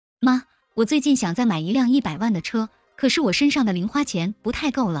妈，我最近想再买一辆100万的车，可是我身上的零花钱不太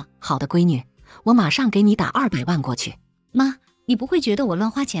够了。好的，闺女，我马上给你打200万过去。妈，你不会觉得我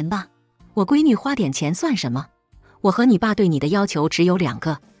乱花钱吧？我闺女花点钱算什么？我和你爸对你的要求只有2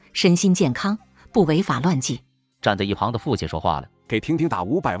个：身心健康，不违法乱纪。站在一旁的父亲说话了：给婷婷打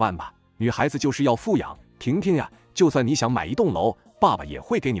500万吧，女孩子就是要富养。婷婷呀，就算你想买1栋楼，爸爸也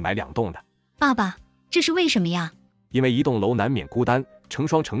会给你买2栋的。爸爸，这是为什么呀？因为1栋楼难免孤单，成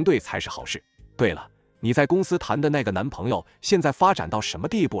双成对才是好事。对了，你在公司谈的那个男朋友现在发展到什么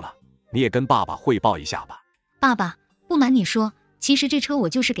地步了？你也跟爸爸汇报一下吧。爸爸，不瞒你说，其实这车我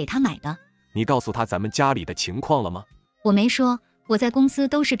就是给他买的。你告诉他咱们家里的情况了吗？我没说，我在公司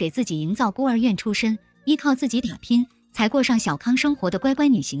都是给自己营造孤儿院出身，依靠自己打拼，才过上小康生活的乖乖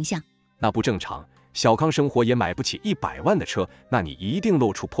女形象。那不正常，小康生活也买不起100万的车，那你一定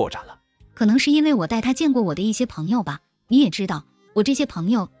露出破绽了。可能是因为我带他见过我的一些朋友吧，你也知道，我这些朋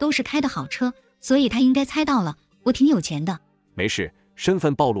友都是开的好车，所以他应该猜到了，我挺有钱的。没事，身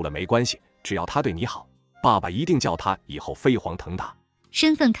份暴露了没关系，只要他对你好，爸爸一定叫他以后飞黄腾达。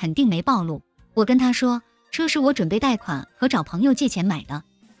身份肯定没暴露，我跟他说，车是我准备贷款和找朋友借钱买的。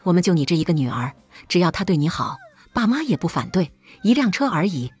我们就你这一个女儿，只要她对你好，爸妈也不反对。1辆车而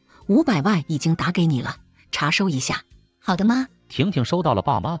已，500万已经打给你了，查收一下。好的妈。婷婷收到了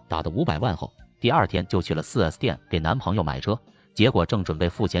爸妈打的500万后，第2天就去了 4S 店给男朋友买车，结果正准备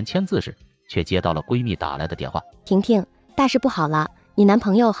付钱签字时，却接到了闺蜜打来的电话。婷婷，大事不好了，你男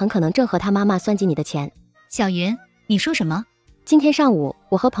朋友很可能正和他妈妈算计你的钱。小云，你说什么？今天上午，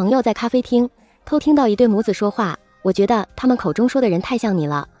我和朋友在咖啡厅偷听到一对母子说话，我觉得他们口中说的人太像你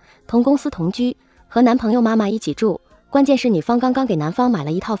了。同公司同居，和男朋友妈妈一起住，关键是女方刚刚给男方买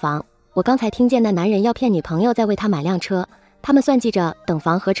了1套房。我刚才听见那男人要骗女朋友再为他买辆车，他们算计着等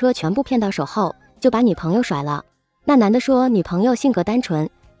房和车全部骗到手后，就把女朋友甩了。那男的说女朋友性格单纯，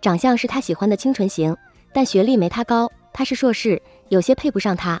长相是他喜欢的清纯型，但学历没他高，他是硕士，有些配不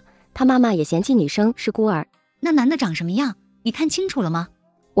上他。他妈妈也嫌弃女生是孤儿。那男的长什么样？你看清楚了吗？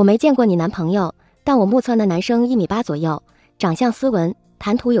我没见过你男朋友，但我目测那男生1.8米左右，长相斯文，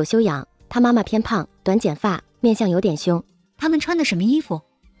谈吐有修养。他妈妈偏胖，短剪发，面相有点凶。他们穿的什么衣服？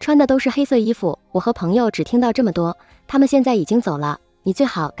穿的都是黑色衣服。我和朋友只听到这么多，他们现在已经走了，你最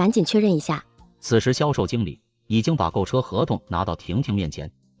好赶紧确认一下。此时销售经理已经把购车合同拿到婷婷面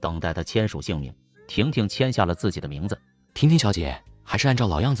前，等待她签署姓名。婷婷签下了自己的名字。婷婷小姐，还是按照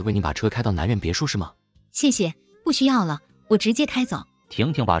老样子为你把车开到南苑别墅是吗？谢谢，不需要了，我直接开走。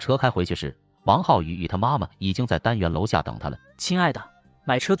婷婷把车开回去时，王浩宇与他妈妈已经在单元楼下等她了。亲爱的，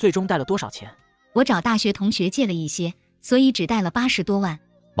买车最终带了多少钱？我找大学同学借了一些，所以只带了80多万。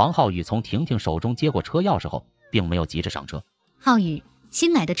王浩宇从婷婷手中接过车钥匙后，并没有急着上车。浩宇，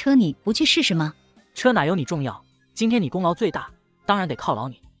新买的车你不去试试吗？车哪有你重要？今天你功劳最大，当然得犒劳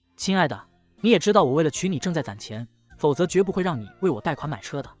你。亲爱的，你也知道我为了娶你正在攒钱，否则绝不会让你为我贷款买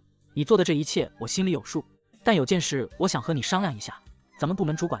车的。你做的这一切我心里有数，但有件事我想和你商量一下。咱们部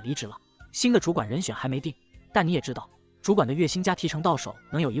门主管离职了，新的主管人选还没定，但你也知道，主管的月薪加提成到手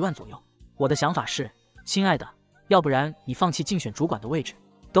能有1万左右。我的想法是，亲爱的，要不然你放弃竞选主管的位置，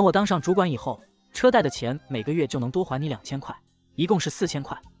等我当上主管以后，车贷的钱每个月就能多还你2000块，一共是4000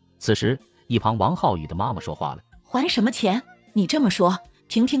块。此时，一旁王浩宇的妈妈说话了：还什么钱？你这么说，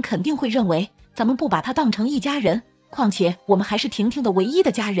婷婷肯定会认为咱们不把她当成一家人，况且我们还是婷婷的唯一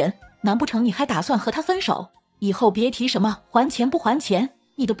的家人，难不成你还打算和她分手？以后别提什么还钱不还钱，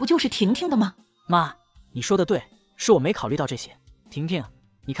你的不就是婷婷的吗？妈，你说的对，是我没考虑到这些。婷婷，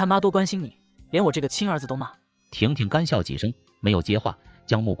你看妈多关心你，连我这个亲儿子都骂。婷婷干笑几声，没有接话，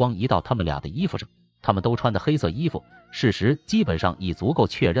将目光移到他们俩的衣服上。他们都穿的黑色衣服，事实基本上已足够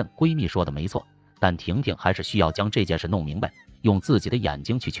确认闺蜜说的没错，但婷婷还是需要将这件事弄明白，用自己的眼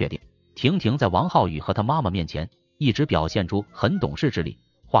睛去确定。婷婷在王浩宇和他妈妈面前一直表现出很懂事之理，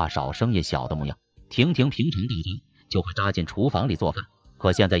话少声音小的模样。婷婷平常大家就会扎进厨房里做饭，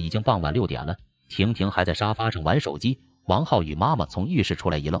可现在已经傍晚6点了，婷婷还在沙发上玩手机。王浩宇妈妈从浴室出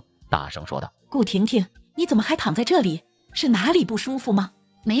来一愣，大声说道：顾婷婷，你怎么还躺在这里？是哪里不舒服吗？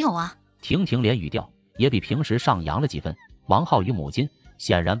没有啊。婷婷连语调也比平时上扬了几分。王浩宇母亲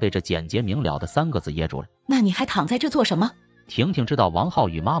显然被这简洁明了的3个字噎住了。那你还躺在这做什么？婷婷知道王浩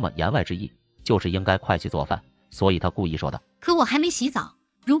宇妈妈言外之意就是应该快去做饭，所以她故意说道：可我还没洗澡，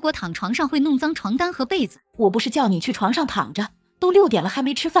如果躺床上会弄脏床单和被子。我不是叫你去床上躺着，都6点了还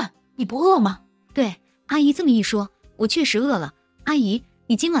没吃饭，你不饿吗？对，阿姨这么一说，我确实饿了。阿姨，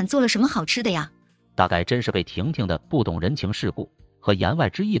你今晚做了什么好吃的呀？大概真是被婷婷的不懂人情世故和言外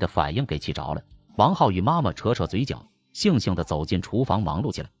之意的反应给气着了。王浩宇妈妈扯扯嘴角，悻悻地走进厨房忙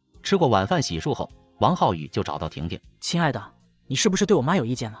碌起来。吃过晚饭洗漱后，王浩宇就找到婷婷：亲爱的，你是不是对我妈有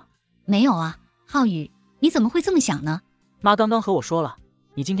意见了？没有啊，浩宇，你怎么会这么想呢？妈刚刚和我说了，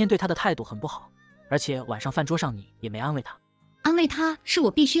你今天对她的态度很不好，而且晚上饭桌上你也没安慰她。安慰她是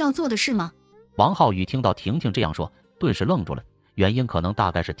我必须要做的事吗？王浩宇听到婷婷这样说，顿时愣住了，原因可能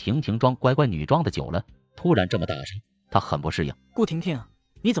大概是婷婷装乖乖女装的久了，突然这么大声，他很不适应。顾婷婷，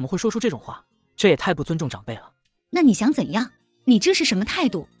你怎么会说出这种话？这也太不尊重长辈了。那你想怎样？你这是什么态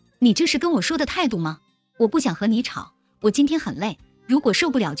度？你这是跟我说的态度吗？我不想和你吵，我今天很累，如果受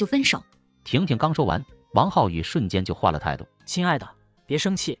不了就分手。婷婷刚说完，王浩宇瞬间就换了态度。亲爱的，别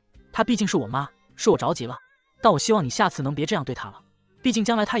生气，她毕竟是我妈，是我着急了，但我希望你下次能别这样对她了，毕竟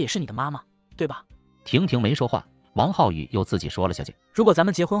将来她也是你的妈妈，对吧？婷婷没说话，王浩宇又自己说了下去。如果咱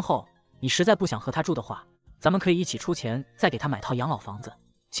们结婚后，你实在不想和她住的话，咱们可以一起出钱再给她买套养老房子，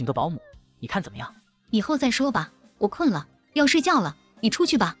请个保姆，你看怎么样？以后再说吧，我困了，要睡觉了，你出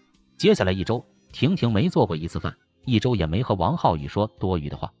去吧。接下来1周，婷婷没做过1次饭，1周也没和王浩宇说多余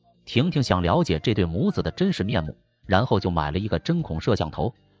的话。婷婷想了解这对母子的真实面目，然后就买了一个针孔摄像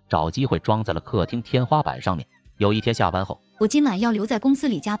头，找机会装在了客厅天花板上面。有一天下班后，我今晚要留在公司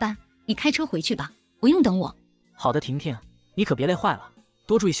里加班，你开车回去吧，不用等我。好的，婷婷，你可别累坏了，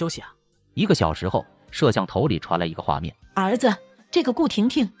多注意休息啊。1个小时后，摄像头里传来一个画面。儿子，这个顾婷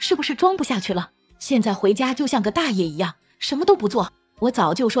婷是不是装不下去了？现在回家就像个大爷一样，什么都不做。我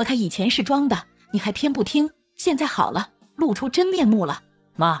早就说她以前是装的，你还偏不听，现在好了，露出真面目了。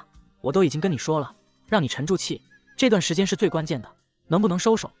妈，我都已经跟你说了，让你沉住气，这段时间是最关键的，能不能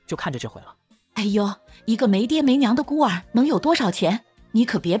收手就看着这回了。哎呦，一个没爹没娘的孤儿能有多少钱？你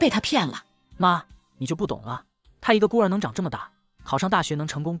可别被他骗了。妈，你就不懂了，她一个孤儿能长这么大，考上大学能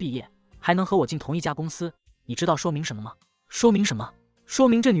成功毕业，还能和我进同一家公司，你知道说明什么吗？说明什么？说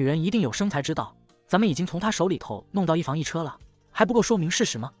明这女人一定有生财之道，咱们已经从她手里头弄到一房一车了，还不够说明事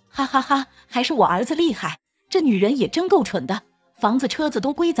实吗？哈哈哈，还是我儿子厉害，这女人也真够蠢的，房子车子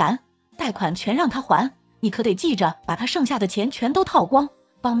都归咱，贷款全让她还，你可得记着把她剩下的钱全都套光，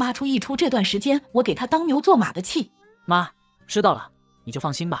帮妈出一出这段时间我给她当牛做马的气。妈，知道了，你就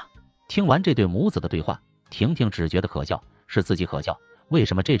放心吧。听完这对母子的对话，婷婷只觉得可笑，是自己可笑，为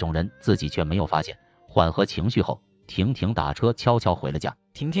什么这种人自己却没有发现？缓和情绪后，婷婷打车悄悄回了家。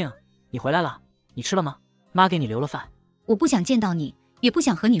婷婷，你回来了，你吃了吗？妈给你留了饭。我不想见到你，也不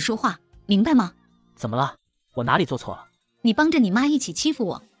想和你说话，明白吗？怎么了？我哪里做错了？你帮着你妈一起欺负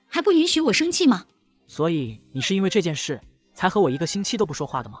我，还不允许我生气吗？所以你是因为这件事才和我1个星期都不说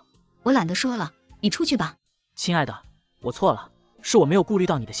话的吗？我懒得说了，你出去吧。亲爱的，我错了，是我没有顾虑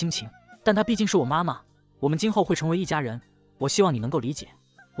到你的心情，但她毕竟是我妈妈，我们今后会成为一家人，我希望你能够理解，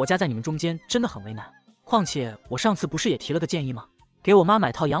我家在你们中间真的很为难。况且我上次不是也提了个建议吗？给我妈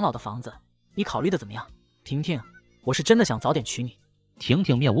买套养老的房子，你考虑的怎么样？婷婷，我是真的想早点娶你。婷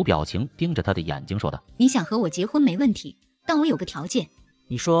婷面无表情盯着他的眼睛说道：你想和我结婚没问题，但我有个条件。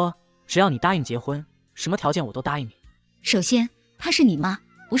你说只要你答应结婚，什么条件我都答应你。首先，她是你妈，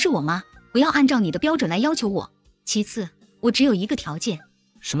不是我妈，不要按照你的标准来要求我。其次，我只有一个条件。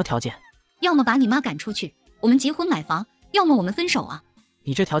什么条件？要么把你妈赶出去，我们结婚买房，要么我们分手啊。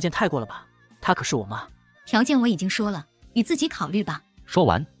你这条件太过了吧，她可是我妈。条件我已经说了，你自己考虑吧。说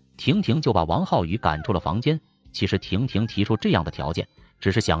完，婷婷就把王浩宇赶出了房间。其实婷婷提出这样的条件，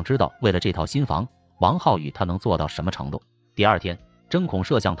只是想知道为了这套新房，王浩宇他能做到什么程度。第二天，针孔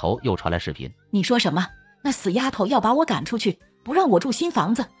摄像头又传来视频。你说什么？那死丫头要把我赶出去，不让我住新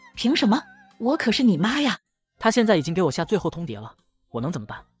房子，凭什么？我可是你妈呀！她现在已经给我下最后通牒了，我能怎么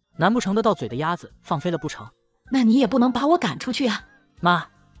办？难不成得到嘴的鸭子放飞了不成？那你也不能把我赶出去啊！妈，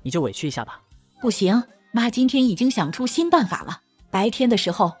你就委屈一下吧。不行，妈今天已经想出新办法了。白天的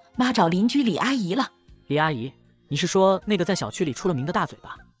时候，妈找邻居李阿姨了。李阿姨，你是说那个在小区里出了名的大嘴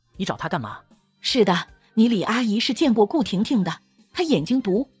巴？你找她干嘛？是的，你李阿姨是见过顾婷婷的，她眼睛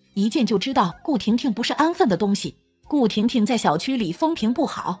毒，一见就知道顾婷婷不是安分的东西。顾婷婷在小区里风评不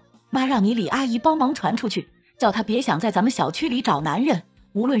好，妈让你李阿姨帮忙传出去，叫她别想在咱们小区里找男人，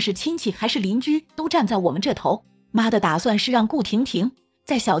无论是亲戚还是邻居都站在我们这头。妈的打算是让顾婷婷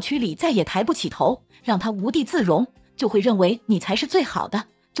在小区里再也抬不起头，让她无地自容，就会认为你才是最好的，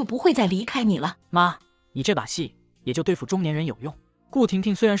就不会再离开你了。妈，你这把戏也就对付中年人有用。顾婷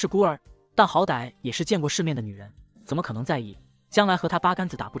婷虽然是孤儿，但好歹也是见过世面的女人，怎么可能在意将来和她八竿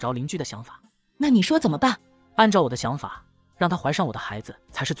子打不着邻居的想法？那你说怎么办？按照我的想法，让她怀上我的孩子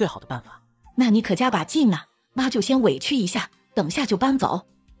才是最好的办法。那你可加把劲啊！妈就先委屈一下，等下就搬走。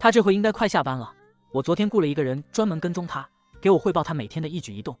她这回应该快下班了，我昨天雇了一个人专门跟踪她，给我汇报她每天的一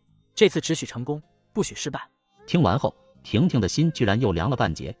举一动，这次只许成功，不许失败。听完后，婷婷的心居然又凉了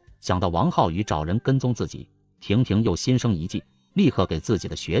半截，想到王浩宇找人跟踪自己，婷婷又心生一计，立刻给自己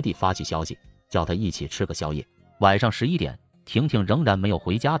的学弟发起消息，叫他一起吃个宵夜。晚上11点，婷婷仍然没有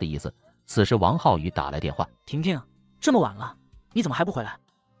回家的意思。此时王浩宇打来电话，婷婷，这么晚了，你怎么还不回来？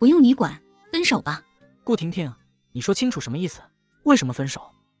不用你管，分手吧。顾婷婷，你说清楚什么意思？为什么分手？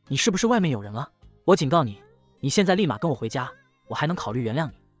你是不是外面有人了？我警告你，你现在立马跟我回家，我还能考虑原谅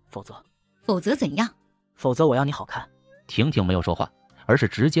你，否则怎样？否则我要你好看。婷婷没有说话，而是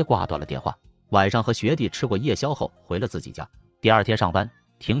直接挂断了电话。晚上和学弟吃过夜宵后，回了自己家。第二天上班，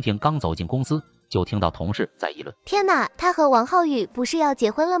婷婷刚走进公司，就听到同事在议论：天哪，他和王浩宇不是要结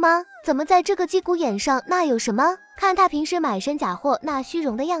婚了吗？怎么在这个节骨眼上？那有什么？看他平时买身假货那虚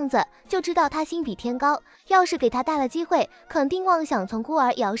荣的样子，就知道他心比天高。要是给他带了机会，肯定妄想从孤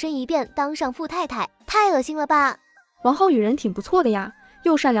儿摇身一变当上富太太，太恶心了吧！王浩宇人挺不错的呀，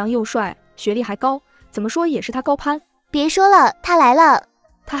又善良又帅，学历还高，怎么说也是他高攀。别说了，他来了。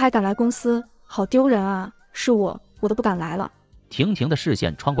他还敢来公司，好丢人啊！是我都不敢来了。婷婷的视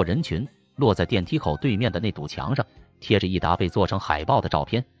线穿过人群，落在电梯口对面的那堵墙上，贴着一沓被做成海报的照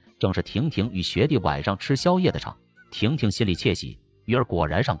片，正是婷婷与学弟晚上吃宵夜的场。婷婷心里窃喜，鱼儿果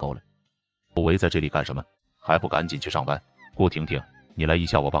然上钩了。我围在这里干什么？还不赶紧去上班！顾婷婷，你来一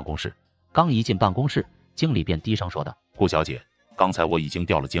下我办公室。刚一进办公室，经理便低声说道：顾小姐，刚才我已经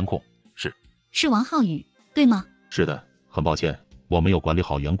调了监控，是王浩宇，对吗？是的，很抱歉，我没有管理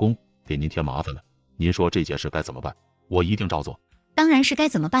好员工，给您添麻烦了。您说这件事该怎么办？我一定照做。当然是该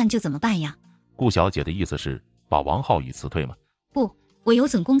怎么办就怎么办呀。顾小姐的意思是把王浩宇辞退吗？不，我有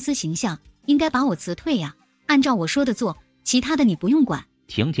损公司形象，应该把我辞退呀。按照我说的做，其他的你不用管。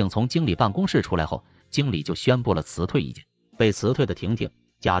婷婷从经理办公室出来后，经理就宣布了辞退意见。被辞退的婷婷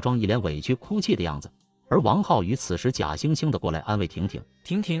假装一脸委屈哭泣的样子，而王浩宇此时假惺惺的过来安慰婷婷：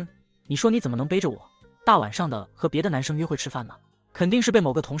婷婷，你说你怎么能背着我大晚上的和别的男生约会吃饭呢？肯定是被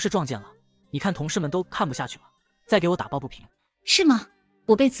某个同事撞见了，你看同事们都看不下去了，再给我打抱不平。是吗？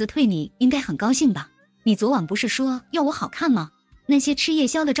我被辞退你应该很高兴吧？你昨晚不是说要我好看吗？那些吃夜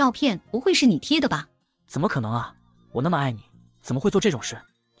宵的照片不会是你贴的吧？怎么可能啊，我那么爱你，怎么会做这种事？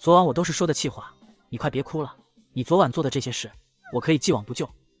昨晚我都是说的气话，你快别哭了。你昨晚做的这些事，我可以既往不咎，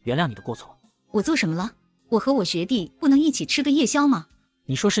原谅你的过错。我做什么了？我和我学弟不能一起吃个夜宵吗？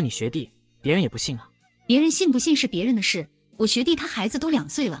你说是你学弟，别人也不信啊。别人信不信是别人的事，我学弟他孩子都2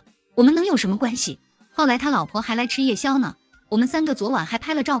岁了，我们能有什么关系？后来他老婆还来吃夜宵呢，我们3个昨晚还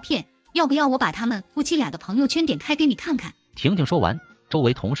拍了照片，要不要我把他们夫妻俩的朋友圈点开给你看看？婷婷说完，周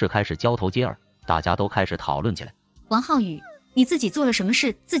围同事开始交头接耳，大家都开始讨论起来。王浩宇，你自己做了什么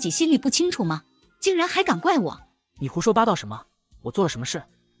事，自己心里不清楚吗？竟然还敢怪我！你胡说八道什么？我做了什么事？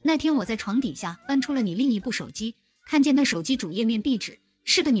那天我在床底下翻出了你另一部手机，看见那手机主页面壁纸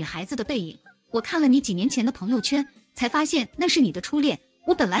是个女孩子的背影。我看了你几年前的朋友圈，才发现那是你的初恋。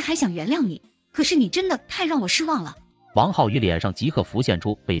我本来还想原谅你，可是你真的太让我失望了。王浩宇脸上即刻浮现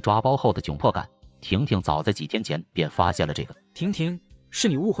出被抓包后的窘迫感。婷婷早在几天前便发现了这个。婷婷，是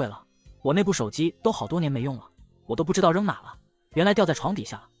你误会了，我那部手机都好多年没用了，我都不知道扔哪了，原来掉在床底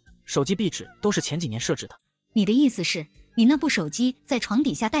下了。手机壁纸都是前几年设置的。你的意思是，你那部手机在床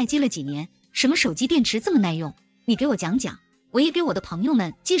底下待机了几年？什么手机电池这么耐用？你给我讲讲，我也给我的朋友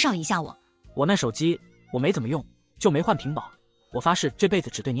们介绍一下我。我那手机我没怎么用，就没换屏保。我发誓这辈子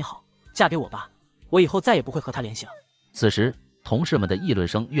只对你好，嫁给我吧，我以后再也不会和他联系了。此时同事们的议论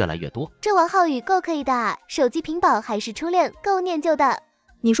声越来越多。这王浩宇够可以的啊，手机屏保还是初恋，够念旧的。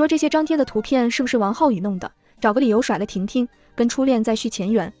你说这些张贴的图片是不是王浩宇弄的？找个理由甩了婷婷，跟初恋再续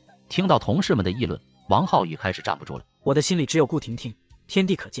前缘。听到同事们的议论，王浩宇开始站不住了。我的心里只有顾婷婷，天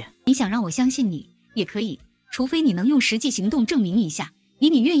地可见。你想让我相信你也可以，除非你能用实际行动证明一下。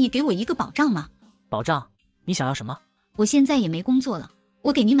你愿意给我一个保障吗？保障？你想要什么？我现在也没工作了，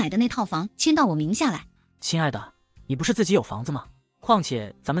我给你买的那套房迁到我名下来。亲爱的，你不是自己有房子吗？况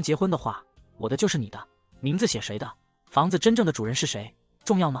且咱们结婚的话，我的就是你的，名字写谁的，房子真正的主人是谁，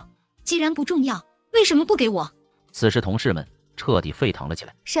重要吗？既然不重要，为什么不给我？此时同事们彻底沸腾了起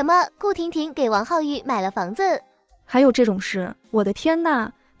来。什么？顾婷婷给王浩宇买了房子？还有这种事？我的天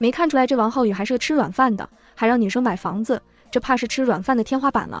呐，没看出来这王浩宇还是个吃软饭的，还让女生买房子，这怕是吃软饭的天花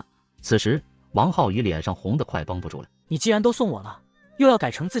板了。此时王浩宇脸上红得快绷不住了。你既然都送我了，又要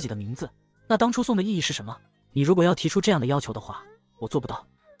改成自己的名字，那当初送的意义是什么？你如果要提出这样的要求的话，我做不到。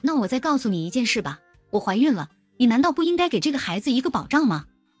那我再告诉你一件事吧，我怀孕了，你难道不应该给这个孩子一个保障吗？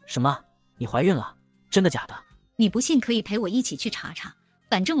什么？你怀孕了？真的假的？你不信可以陪我一起去查查，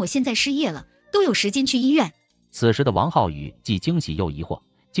反正我现在失业了，都有时间去医院。此时的王浩宇既惊喜又疑惑，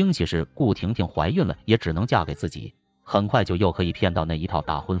惊喜是顾婷婷怀孕了也只能嫁给自己，很快就又可以骗到那一套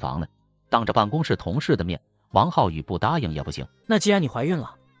大婚房了。当着办公室同事的面，王浩宇不答应也不行。那既然你怀孕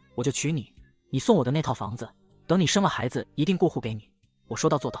了，我就娶你，你送我的那套房子，等你生了孩子一定过户给你，我说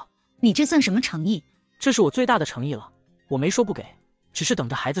到做到。你这算什么诚意？这是我最大的诚意了，我没说不给，只是等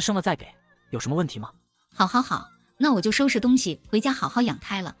着孩子生了再给，有什么问题吗？好，那我就收拾东西回家好好养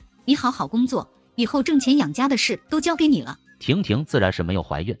胎了。你好好工作，以后挣钱养家的事都交给你了。婷婷自然是没有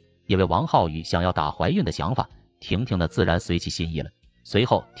怀孕，因为王浩宇想要打怀孕的想法，婷婷呢自然随其心意了。随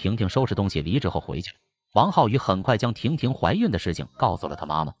后婷婷收拾东西离职后回去，王浩宇很快将婷婷怀孕的事情告诉了他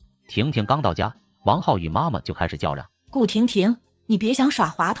妈妈。婷婷刚到家，王浩宇妈妈就开始叫嚷：顾婷婷，你别想耍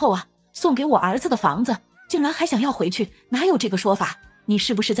滑头啊！送给我儿子的房子竟然还想要回去，哪有这个说法？你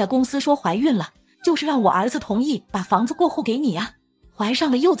是不是在公司说怀孕了，就是让我儿子同意把房子过户给你啊？怀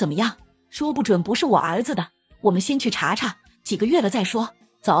上了又怎么样？说不准不是我儿子的，我们先去查查，几个月了再说。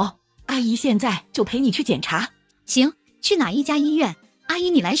走，阿姨现在就陪你去检查。行，去哪一家医院？阿姨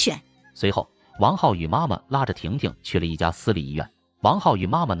你来选。随后王浩宇妈妈拉着婷婷去了一家私立医院。王浩宇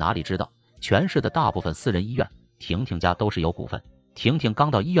妈妈哪里知道，全市的大部分私人医院婷婷家都是有股份。婷婷刚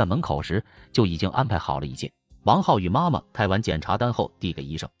到医院门口时就已经安排好了一切。王浩宇妈妈开完检查单后递给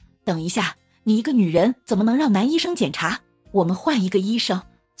医生：等一下，你一个女人怎么能让男医生检查？我们换一个医生。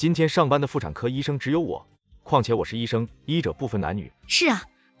今天上班的妇产科医生只有我，况且我是医生，医者不分男女。是啊，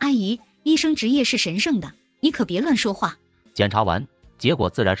阿姨，医生职业是神圣的，你可别乱说话。检查完，结果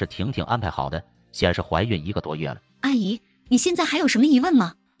自然是婷婷安排好的，显示怀孕1个多月了。阿姨，你现在还有什么疑问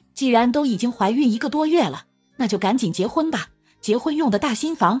吗？既然都已经怀孕1个多月了，那就赶紧结婚吧。结婚用的大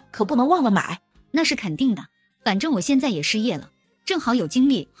新房可不能忘了买。那是肯定的，反正我现在也失业了，正好有精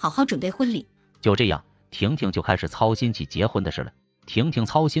力好好准备婚礼。就这样，婷婷就开始操心起结婚的事了。婷婷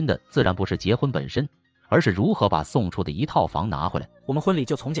操心的自然不是结婚本身，而是如何把送出的1套房拿回来。我们婚礼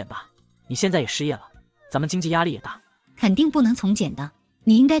就从简吧，你现在也失业了，咱们经济压力也大，肯定不能从简的。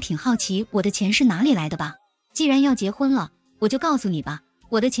你应该挺好奇我的钱是哪里来的吧？既然要结婚了，我就告诉你吧，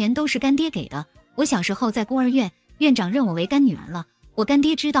我的钱都是干爹给的。我小时候在孤儿院，院长认我为干女儿了。我干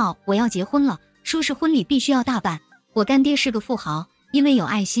爹知道我要结婚了，说是婚礼必须要大办。我干爹是个富豪，因为有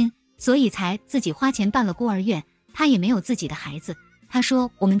爱心，所以才自己花钱办了孤儿院。他也没有自己的孩子，他说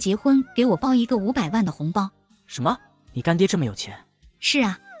我们结婚给我包一个500万的红包。什么？你干爹这么有钱？是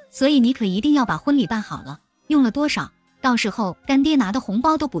啊，所以你可一定要把婚礼办好了，用了多少，到时候干爹拿的红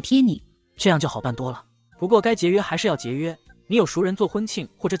包都补贴你。这样就好办多了。不过该节约还是要节约，你有熟人做婚庆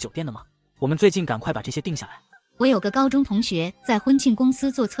或者酒店的吗？我们最近赶快把这些定下来。我有个高中同学在婚庆公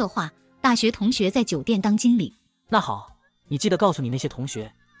司做策划，大学同学在酒店当经理。那好，你记得告诉你那些同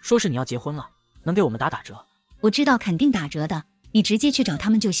学，说是你要结婚了，能给我们打折。我知道肯定打折的，你直接去找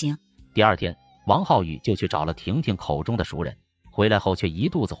他们就行。第二天，王浩宇就去找了婷婷口中的熟人，回来后却一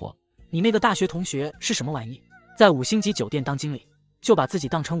肚子火。你那个大学同学是什么玩意？在5星级酒店当经理，就把自己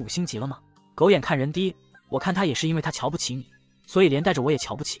当成5星级了吗？狗眼看人低，我看他也是因为他瞧不起你，所以连带着我也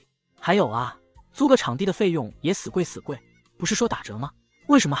瞧不起。还有啊，租个场地的费用也死贵，不是说打折吗？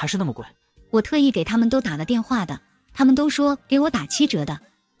为什么还是那么贵？我特意给他们都打了电话的，他们都说给我打7折的。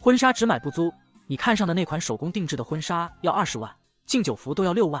婚纱只买不租，你看上的那款手工定制的婚纱要20万，敬酒服都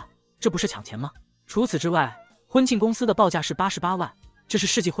要6万，这不是抢钱吗？除此之外，婚庆公司的报价是88万，这是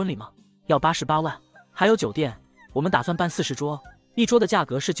世纪婚礼吗？要88万。还有酒店，我们打算办40桌，一桌的价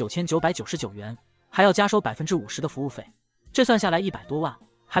格是9999元，还要加收50%的服务费，这算下来100多万，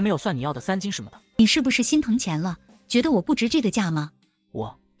还没有算你要的3金什么的。你是不是心疼钱了，觉得我不值这个价吗？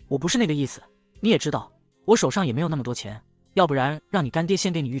我不是那个意思，你也知道我手上也没有那么多钱，要不然让你干爹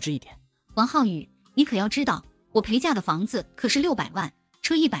先给你预支一点。王浩宇，你可要知道，我陪嫁的房子可是600万，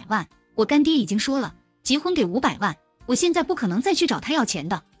车100万，我干爹已经说了，结婚给500万，我现在不可能再去找他要钱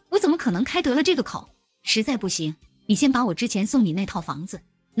的，我怎么可能开得了这个口？实在不行，你先把我之前送你那套房子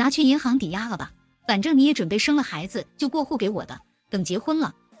拿去银行抵押了吧，反正你也准备生了孩子就过户给我的，等结婚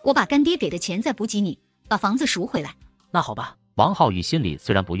了，我把干爹给的钱再补给你，把房子赎回来。那好吧。王浩宇心里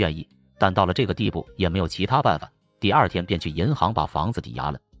虽然不愿意，但到了这个地步也没有其他办法。第二天便去银行把房子抵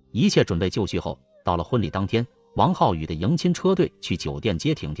押了。一切准备就绪后，到了婚礼当天，王浩宇的迎亲车队去酒店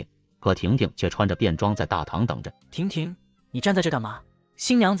接婷婷，可婷婷却穿着便装在大堂等着。婷婷，你站在这干嘛？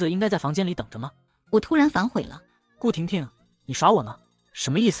新娘子应该在房间里等着吗？我突然反悔了。顾婷婷，你耍我呢？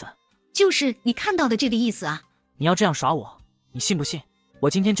什么意思？就是你看到的这个意思啊。你要这样耍我，你信不信我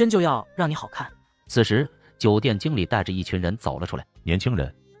今天真就要让你好看。此时酒店经理带着一群人走了出来。年轻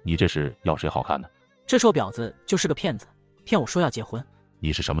人，你这是要谁好看呢？这臭婊子就是个骗子，骗我说要结婚。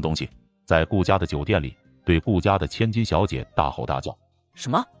你是什么东西？在顾家的酒店里对顾家的千金小姐大吼大叫。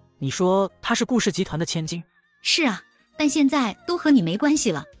什么？你说她是顾氏集团的千金？是啊，但现在都和你没关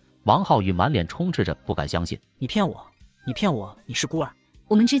系了。王浩宇满脸充斥着不敢相信。你骗我，你是孤儿。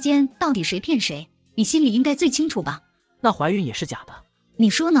我们之间到底谁骗谁，你心里应该最清楚吧？那怀孕也是假的。你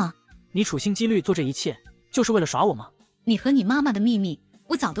说呢？你处心积虑做这一切就是为了耍我吗？你和你妈妈的秘密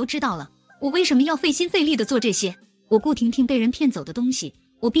我早都知道了，我为什么要费心费力的做这些？我顾婷婷被人骗走的东西，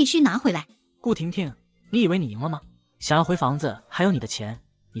我必须拿回来。顾婷婷，你以为你赢了吗？想要回房子还有你的钱，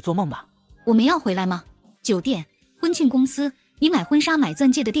你做梦吧。我们要回来吗？酒店、婚庆公司，你买婚纱买钻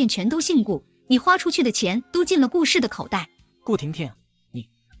戒的店全都姓顾，你花出去的钱都进了顾氏的口袋。顾婷婷，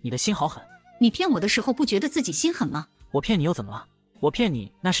你的心好狠。你骗我的时候不觉得自己心狠吗？我骗你又怎么了？我骗你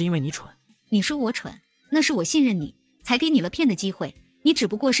那是因为你蠢。你说我蠢，那是我信任你，才给你了骗的机会。你只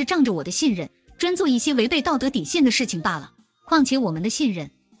不过是仗着我的信任，专做一些违背道德底线的事情罢了。况且我们的信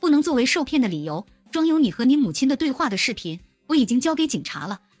任不能作为受骗的理由。装有你和你母亲的对话的视频，我已经交给警察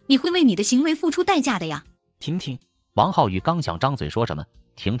了，你会为你的行为付出代价的呀。婷婷，王浩宇刚想张嘴说什么，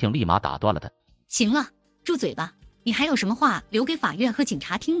婷婷立马打断了他。行了，住嘴吧，你还有什么话留给法院和警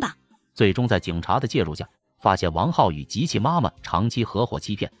察听吧。最终在警察的介入下，发现王浩宇及其妈妈长期合伙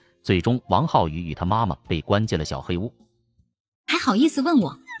欺骗，最终王浩宇与他妈妈被关进了小黑屋。还好意思问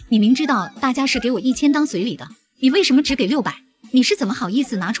我？你明知道大家是给我1000当随礼的，你为什么只给600？你是怎么好意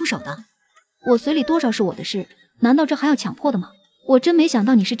思拿出手的？我随礼多少是我的事，难道这还要强迫的吗？我真没想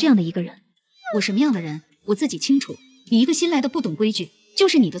到你是这样的一个人。我什么样的人我自己清楚，你一个新来的不懂规矩，就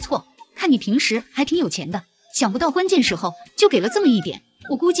是你的错。看你平时还挺有钱的，想不到关键时候就给了这么一点。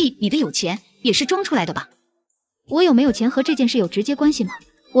我估计你的有钱也是装出来的吧。我有没有钱和这件事有直接关系吗？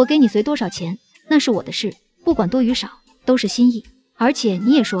我给你随多少钱那是我的事，不管多与少都是心意。而且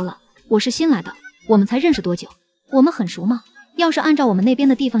你也说了，我是新来的，我们才认识多久？我们很熟吗？要是按照我们那边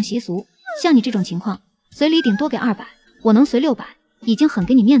的地方习俗，像你这种情况，随礼顶多给200，我能随600，已经很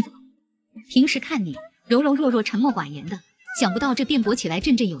给你面子了。平时看你柔柔弱弱、沉默寡言的，想不到这辩驳起来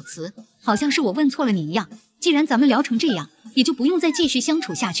振振有词，好像是我问错了你一样。既然咱们聊成这样，也就不用再继续相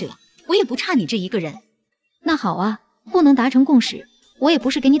处下去了。我也不差你这一个人。那好啊，不能达成共识，我也不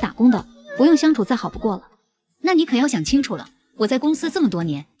是给你打工的，不用相处再好不过了。那你可要想清楚了，我在公司这么多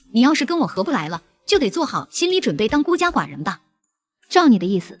年，你要是跟我合不来了，就得做好心理准备当孤家寡人吧。照你的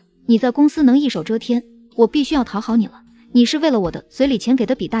意思，你在公司能一手遮天，我必须要讨好你了。你是为了我的随礼钱给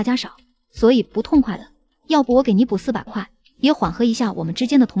的比大家少，所以不痛快的。要不我给你补400块，也缓和一下我们之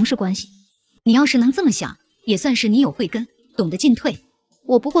间的同事关系。你要是能这么想，也算是你有慧根，懂得进退。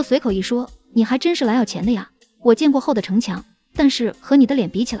我不过随口一说，你还真是来要钱的呀。我见过厚的城墙，但是和你的脸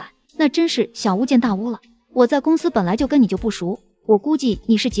比起来，那真是小巫见大巫了。我在公司本来就跟你就不熟，我估计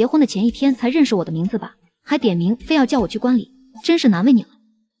你是结婚的前一天才认识我的名字吧，还点名非要叫我去观礼，真是难为你了。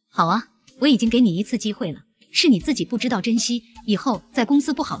好啊，我已经给你一次机会了，是你自己不知道珍惜，以后在公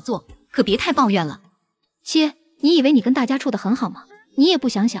司不好做，可别太抱怨了。切，你以为你跟大家处得很好吗？你也不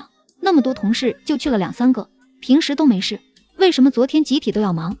想想，那么多同事就去了2、3个，平时都没事，为什么昨天集体都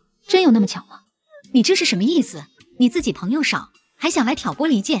要忙？真有那么巧吗？你这是什么意思？你自己朋友少，还想来挑拨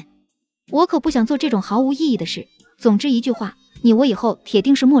离间？我可不想做这种毫无意义的事。总之一句话，你我以后铁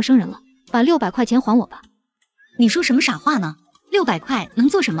定是陌生人了，把600块钱还我吧。你说什么傻话呢？600块能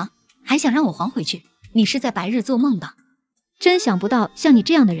做什么？还想让我还回去？你是在白日做梦吧？真想不到像你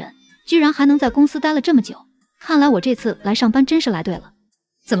这样的人，居然还能在公司待了这么久。看来我这次来上班真是来对了。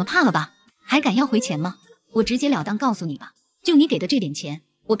怎么怕了吧？还敢要回钱吗？我直截了当告诉你吧，就你给的这点钱，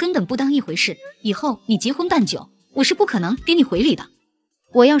我根本不当一回事。以后你结婚办酒，我是不可能给你回礼的。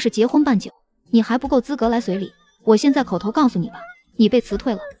我要是结婚办酒，你还不够资格来随礼。我现在口头告诉你吧，你被辞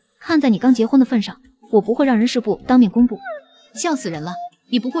退了。看在你刚结婚的份上，我不会让人事部当面公布。笑死人了，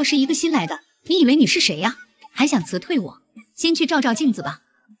你不过是一个新来的，你以为你是谁呀？还想辞退我？先去照照镜子吧。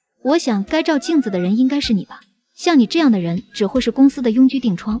我想该照镜子的人应该是你吧。像你这样的人只会是公司的拥居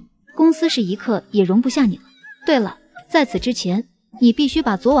定窗，公司是一刻也容不下你了。对了，在此之前，你必须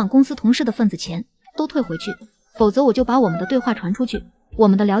把昨晚公司同事的份子钱都退回去，否则我就把我们的对话传出去。我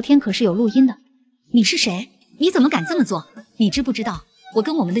们的聊天可是有录音的。你是谁？你怎么敢这么做？你知不知道，我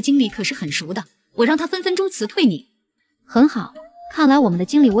跟我们的经理可是很熟的，我让他分分钟辞退你。很好，看来我们的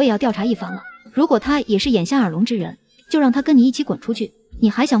经理我也要调查一番了。如果他也是眼瞎耳聋之人，就让他跟你一起滚出去。你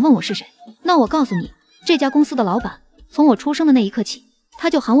还想问我是谁？那我告诉你，这家公司的老板，从我出生的那一刻起，他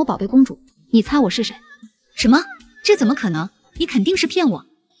就喊我宝贝公主。你猜我是谁？什么？这怎么可能？你肯定是骗我。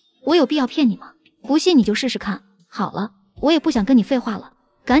我有必要骗你吗？不信你就试试看。好了，我也不想跟你废话了，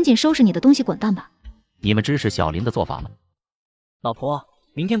赶紧收拾你的东西滚蛋吧。你们支持小林的做法吗？老婆，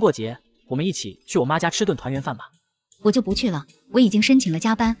明天过节，我们一起去我妈家吃顿团圆饭吧。我就不去了，我已经申请了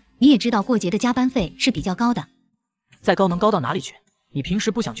加班，你也知道过节的加班费是比较高的。再高能高到哪里去？你平时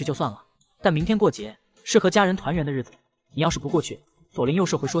不想去就算了，但明天过节是和家人团圆的日子，你要是不过去，左邻右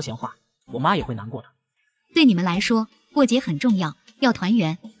舍会说闲话，我妈也会难过的。对你们来说，过节很重要，要团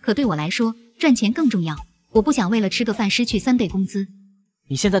圆，可对我来说，赚钱更重要。我不想为了吃个饭失去3倍工资。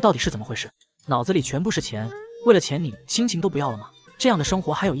你现在到底是怎么回事？脑子里全部是钱，为了钱你亲情都不要了吗？这样的生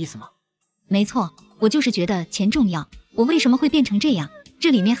活还有意思吗？没错，我就是觉得钱重要。我为什么会变成这样？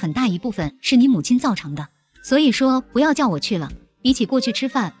这里面很大一部分是你母亲造成的。所以说不要叫我去了，比起过去吃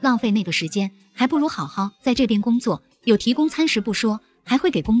饭浪费那个时间，还不如好好在这边工作，有提供餐食不说，还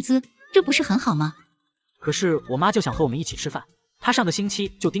会给工资，这不是很好吗？可是我妈就想和我们一起吃饭，她上个星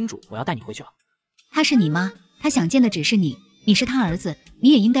期就叮嘱我要带你回去了。她是你妈，她想见的只是你，你是她儿子，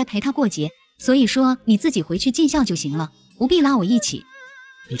你也应该陪她过节。所以说你自己回去尽孝就行了，不必拉我一起。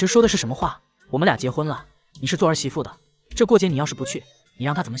你这说的是什么话？我们俩结婚了，你是做儿媳妇的，这过节你要是不去，你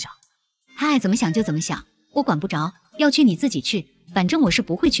让她怎么想？她爱怎么想就怎么想，我管不着，要去你自己去，反正我是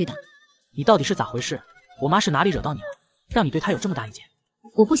不会去的。你到底是咋回事？我妈是哪里惹到你了，让你对她有这么大意见？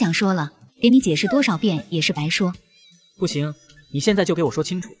我不想说了，给你解释多少遍也是白说。不行，你现在就给我说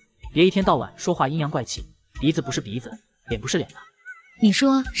清楚，别一天到晚说话阴阳怪气，鼻子不是鼻子，脸不是脸的。你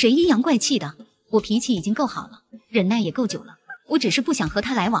说谁阴阳怪气的？我脾气已经够好了，忍耐也够久了，我只是不想和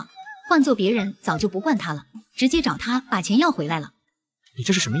他来往。换做别人早就不惯他了，直接找他把钱要回来了。你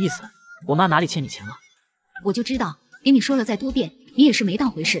这是什么意思？我妈哪里欠你钱了？我就知道，给你说了再多遍，你也是没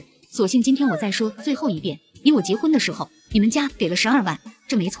当回事。索性今天我再说最后一遍，你我结婚的时候，你们家给了12万，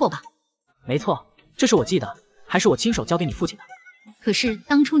这没错吧？没错，这是我记得，还是我亲手交给你父亲的。可是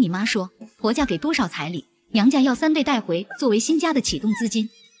当初你妈说，婆家给多少彩礼，娘家要3倍带回，作为新家的启动资金。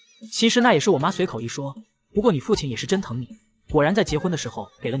其实那也是我妈随口一说，不过你父亲也是真疼你，果然在结婚的时候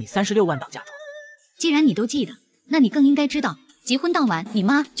给了你36万当嫁妆。既然你都记得，那你更应该知道，结婚当晚你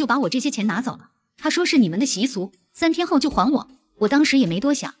妈就把我这些钱拿走了。她说是你们的习俗，3天后就还我。我当时也没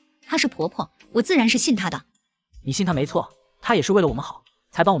多想，她是婆婆，我自然是信她的。你信她没错，她也是为了我们好，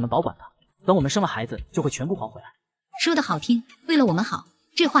才帮我们保管的。等我们生了孩子，就会全部还回来。说得好听，为了我们好，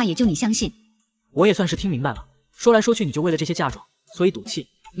这话也就你相信。我也算是听明白了，说来说去你就为了这些嫁妆，所以赌气。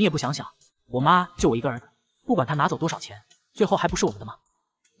你也不想想，我妈就我一个儿子，不管她拿走多少钱，最后还不是我们的吗？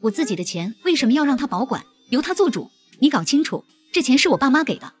我自己的钱为什么要让她保管，由她做主？你搞清楚，这钱是我爸妈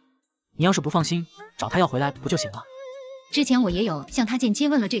给的。你要是不放心，找她要回来不就行了？之前我也有向她见接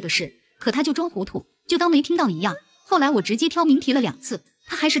问了这个事，可她就装糊涂，就当没听到一样。后来我直接挑明提了2次，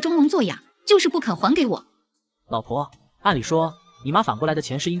她还是装聋作哑，就是不肯还给我。老婆，按理说你妈反过来的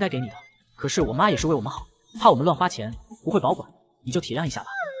钱是应该给你的，可是我妈也是为我们好，怕我们乱花钱，不会保管，你就体谅一下吧。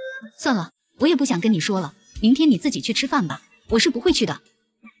算了，我也不想跟你说了，明天你自己去吃饭吧，我是不会去的。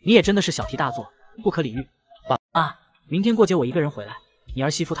你也真的是小题大做，不可理喻。爸，明天过节我一个人回来，你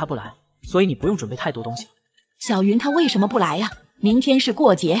儿媳妇她不来，所以你不用准备太多东西。小云她为什么不来呀？明天是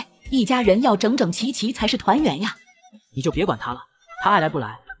过节，一家人要整整齐齐才是团圆呀。你就别管她了，她爱来不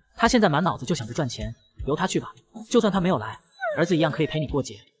来，她现在满脑子就想着赚钱，由她去吧。就算她没有来，儿子一样可以陪你过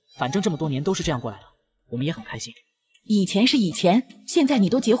节，反正这么多年都是这样过来的，我们也很开心。以前是以前，现在你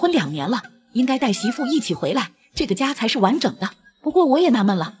都结婚2年了，应该带媳妇一起回来，这个家才是完整的。不过我也纳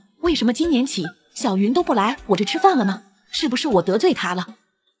闷了，为什么今年起小云都不来我这吃饭了呢？是不是我得罪她了？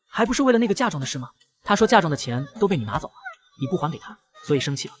还不是为了那个嫁妆的事吗？她说嫁妆的钱都被你拿走了，你不还给她，所以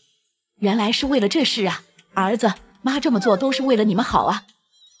生气了。原来是为了这事啊！儿子，妈这么做都是为了你们好啊。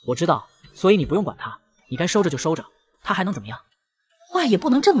我知道，所以你不用管她，你该收着就收着，她还能怎么样？话也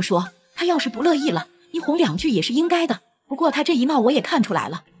不能这么说，她要是不乐意了，你哄2句也是应该的。不过她这一闹我也看出来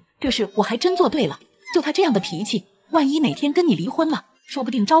了，这事我还真做对了。就她这样的脾气，万一哪天跟你离婚了，说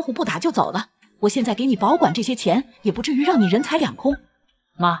不定招呼不打就走了。我现在给你保管这些钱，也不至于让你人财两空。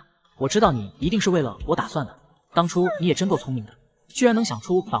妈，我知道你一定是为了我打算的，当初你也真够聪明的，居然能想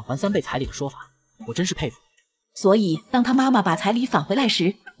出返还3倍彩礼的说法，我真是佩服。所以当他妈妈把彩礼返回来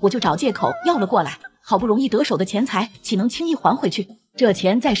时，我就找借口要了过来。好不容易得手的钱财，岂能轻易还回去？这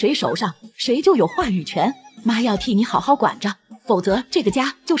钱在谁手上，谁就有话语权。妈要替你好好管着，否则这个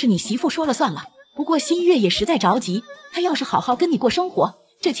家就是你媳妇说了算了。不过新月也实在着急，她要是好好跟你过生活，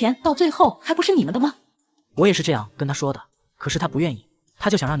这钱到最后还不是你们的吗？我也是这样跟她说的，可是她不愿意，她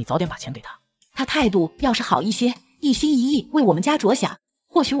就想让你早点把钱给她。她态度要是好一些，一心一意为我们家着想，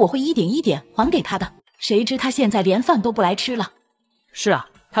或许我会一点一点还给她的。谁知她现在连饭都不来吃了。是啊，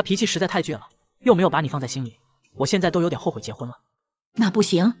她脾气实在太倔了，又没有把你放在心里，我现在都有点后悔结婚了。那不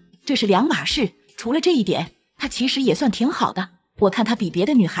行，这是两码事。除了这一点，她其实也算挺好的，我看她比别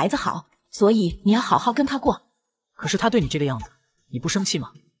的女孩子好，所以你要好好跟她过。可是她对你这个样子，你不生气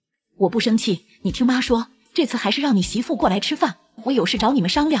吗？我不生气，你听妈说，这次还是让你媳妇过来吃饭，我有事找你们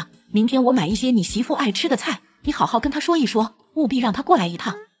商量。明天我买一些你媳妇爱吃的菜，你好好跟她说一说，务必让她过来一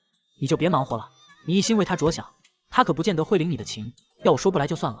趟。你就别忙活了，你一心为她着想，她可不见得会领你的情。要我说不来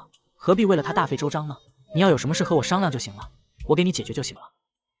就算了，何必为了她大费周章呢？你要有什么事和我商量就行了，我给你解决就行了。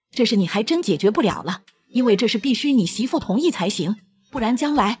这事你还真解决不了了，因为这是必须你媳妇同意才行，不然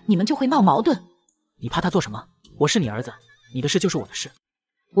将来你们就会闹矛盾。你怕她做什么？我是你儿子，你的事就是我的事。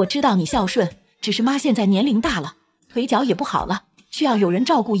我知道你孝顺，只是妈现在年龄大了，腿脚也不好了，需要有人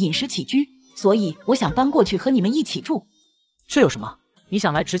照顾饮食起居，所以我想搬过去和你们一起住。这有什么？你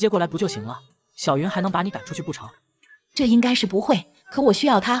想来直接过来不就行了？小云还能把你赶出去不成？这应该是不会，可我需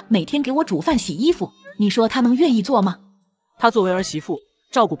要她每天给我煮饭洗衣服，你说她能愿意做吗？她作为儿媳妇，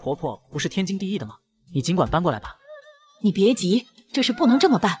照顾婆婆不是天经地义的吗？你尽管搬过来吧。你别急，这事不能这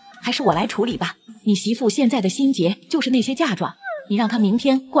么办，还是我来处理吧。你媳妇现在的心结就是那些嫁妆，你让她明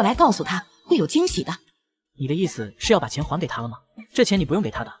天过来告诉她，会有惊喜的。你的意思是要把钱还给她了吗？这钱你不用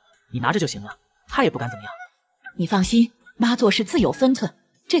给她的，你拿着就行了，她也不敢怎么样。你放心，妈做事自有分寸，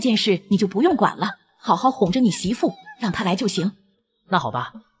这件事你就不用管了，好好哄着你媳妇，让她来就行。那好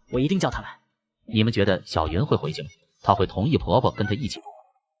吧，我一定叫她来。你们觉得小云会回去吗？她会同意婆婆跟她一起住吗？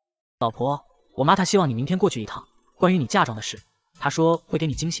老婆，我妈她希望你明天过去一趟，关于你嫁妆的事，她说会给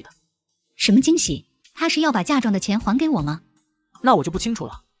你惊喜的。什么惊喜？她是要把嫁妆的钱还给我吗？那我就不清楚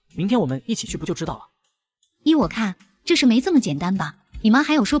了，明天我们一起去不就知道了。依我看，这事没这么简单吧？你妈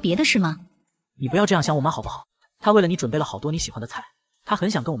还有说别的事吗？你不要这样想我妈好不好？她为了你准备了好多你喜欢的菜，她很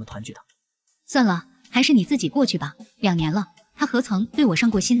想跟我们团聚的。算了，还是你自己过去吧。2年了，她何曾对我上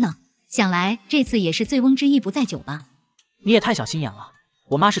过心呢？想来这次也是醉翁之意不在酒吧。你也太小心眼了，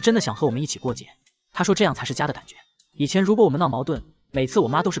我妈是真的想和我们一起过节，她说这样才是家的感觉。以前如果我们闹矛盾，每次我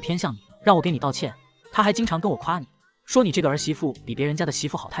妈都是偏向你，让我给你道歉，她还经常跟我夸你，说你这个儿媳妇比别人家的媳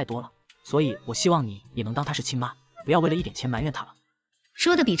妇好太多了。所以我希望你也能当她是亲妈，不要为了一点钱埋怨她了。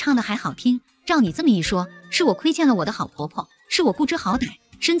说的比唱的还好听，照你这么一说，是我亏欠了我的好婆婆，是我不知好歹，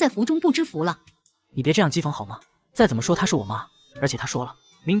身在福中不知福了。你别这样讥讽好吗？再怎么说她是我妈，而且她说了，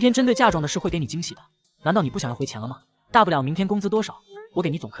明天针对嫁妆的事会给你惊喜的。难道你不想要回钱了吗？大不了明天工资多少，我给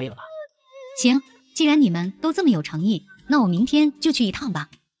你总可以了吧？行，既然你们都这么有诚意，那我明天就去一趟吧。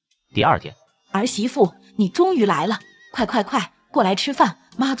第2天，儿媳妇，你终于来了，快过来吃饭，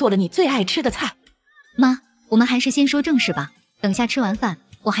妈做了你最爱吃的菜。妈，我们还是先说正事吧，等下吃完饭，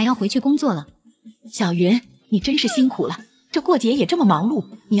我还要回去工作了。小云，你真是辛苦了，这过节也这么忙碌，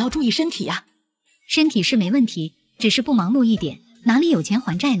你要注意身体呀。身体是没问题，只是不忙碌一点，哪里有钱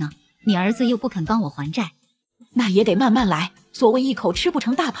还债呢？你儿子又不肯帮我还债。那也得慢慢来，所谓一口吃不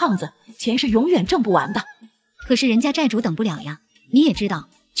成大胖子，钱是永远挣不完的。可是人家债主等不了呀，你也知道，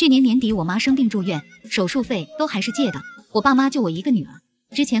去年年底我妈生病住院，手术费都还是借的，我爸妈就我一个女儿，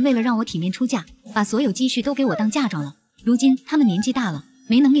之前为了让我体面出嫁，把所有积蓄都给我当嫁妆了，如今他们年纪大了，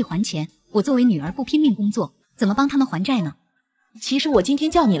没能力还钱，我作为女儿不拼命工作，怎么帮他们还债呢？其实我今天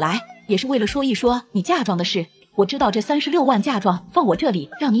叫你来，也是为了说一说你嫁妆的事。我知道这36万嫁妆放我这里，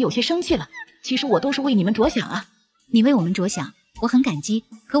让你有些生气了。其实我都是为你们着想啊。你为我们着想，我很感激，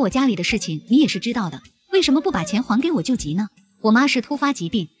可我家里的事情你也是知道的，为什么不把钱还给我救急呢？我妈是突发疾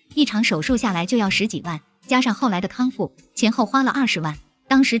病，一场手术下来就要10几万，加上后来的康复，前后花了20万。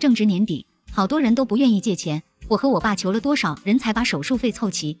当时正值年底，好多人都不愿意借钱，我和我爸求了多少人才把手术费凑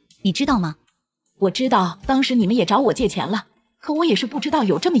齐，你知道吗？我知道，当时你们也找我借钱了，可我也是不知道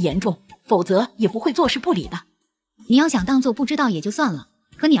有这么严重，否则也不会坐视不理的。你要想当做不知道也就算了，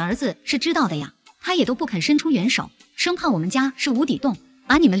可你儿子是知道的呀，他也都不肯伸出援手，生怕我们家是无底洞，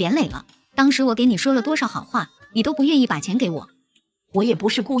把你们连累了。当时我给你说了多少好话，你都不愿意把钱给我。我也不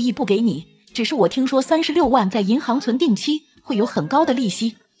是故意不给你，只是我听说36万在银行存定期会有很高的利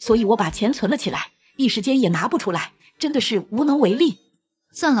息，所以我把钱存了起来，一时间也拿不出来，真的是无能为力。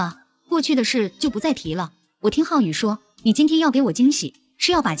算了，过去的事就不再提了。我听浩宇说，你今天要给我惊喜，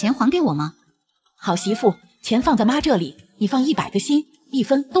是要把钱还给我吗？好媳妇，钱放在妈这里，你放100个心，1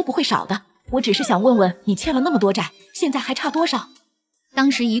分都不会少的。我只是想问问，你欠了那么多债，现在还差多少？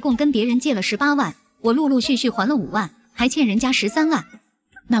当时一共跟别人借了18万，我陆陆续续还了5万，还欠人家13万。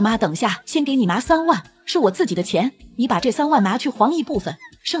那妈等下先给你拿3万，是我自己的钱，你把这3万拿去还一部分，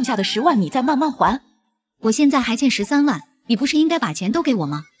剩下的10万你再慢慢还。我现在还欠13万，你不是应该把钱都给我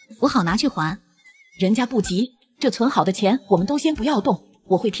吗？我好拿去还。人家不急，这存好的钱我们都先不要动，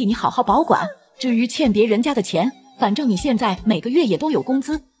我会替你好好保管。至于欠别人家的钱，反正你现在每个月也都有工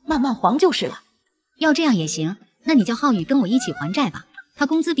资，慢慢还就是了。要这样也行，那你叫浩宇跟我一起还债吧，他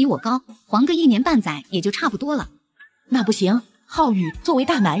工资比我高，还个1年半载也就差不多了。那不行，浩宇作为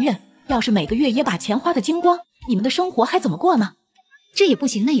大男人，要是每个月也把钱花得精光，你们的生活还怎么过呢？这也不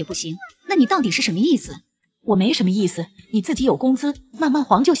行，那也不行，那你到底是什么意思？我没什么意思，你自己有工资，慢慢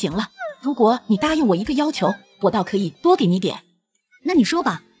还就行了。如果你答应我一个要求，我倒可以多给你点。那你说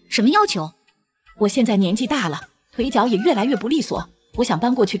吧，什么要求？我现在年纪大了，腿脚也越来越不利索，我想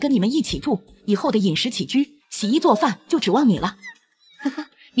搬过去跟你们一起住，以后的饮食起居、洗衣做饭就指望你了。呵呵，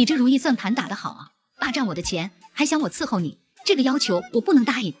你这如意算盘打得好啊，霸占我的钱，还想我伺候你，这个要求我不能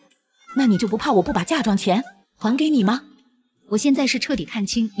答应。那你就不怕我不把嫁妆钱还给你吗？我现在是彻底看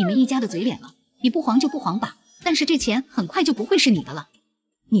清你们一家的嘴脸了，你不黄就不黄吧，但是这钱很快就不会是你的了。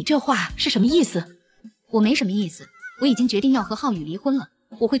你这话是什么意思？我没什么意思，我已经决定要和浩宇离婚了。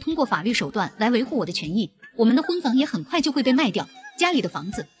我会通过法律手段来维护我的权益，我们的婚房也很快就会被卖掉，家里的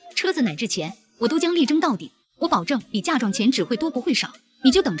房子、车子乃至钱，我都将力争到底。我保证比嫁妆钱只会多不会少，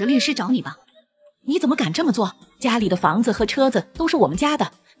你就等着律师找你吧。你怎么敢这么做？家里的房子和车子都是我们家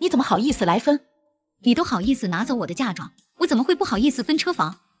的，你怎么好意思来分？你都好意思拿走我的嫁妆，我怎么会不好意思分车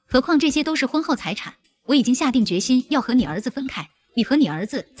房？何况这些都是婚后财产，我已经下定决心要和你儿子分开，你和你儿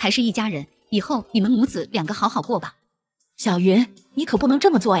子才是一家人，以后你们母子两个好好过吧。小云，你可不能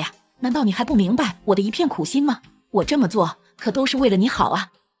这么做呀！难道你还不明白我的一片苦心吗？我这么做可都是为了你好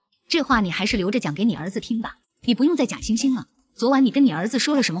啊！这话你还是留着讲给你儿子听吧，你不用再假惺惺了。昨晚你跟你儿子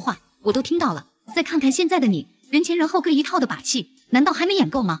说了什么话，我都听到了。再看看现在的你，人前人后各一套的把戏，难道还没演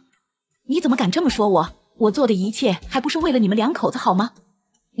够吗？你怎么敢这么说我？我做的一切还不是为了你们两口子好吗？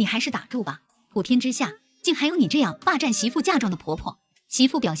你还是打住吧，普天之下竟还有你这样霸占媳妇嫁妆的婆婆。媳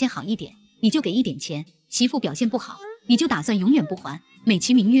妇表现好一点，你就给一点钱；媳妇表现不好，你就打算永远不还，美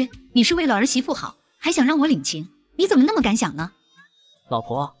其名曰你是为了儿媳妇好，还想让我领情，你怎么那么敢想呢？老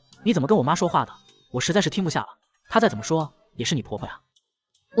婆，你怎么跟我妈说话的？我实在是听不下了，她再怎么说也是你婆婆呀。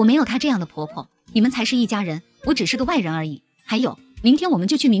我没有她这样的婆婆，你们才是一家人，我只是个外人而已。还有，明天我们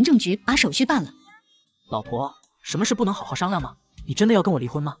就去民政局把手续办了。老婆，什么事不能好好商量吗？你真的要跟我离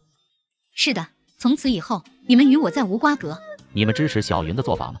婚吗？是的，从此以后你们与我再无瓜葛。你们支持小云的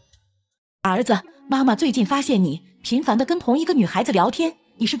做法吗？儿子，妈妈最近发现你频繁地跟同一个女孩子聊天，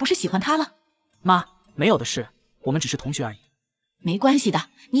你是不是喜欢她了？妈，没有的事，我们只是同学而已。没关系的，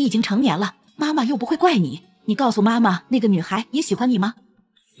你已经成年了，妈妈又不会怪你。你告诉妈妈，那个女孩也喜欢你吗？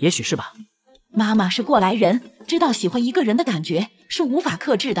也许是吧。妈妈是过来人，知道喜欢一个人的感觉是无法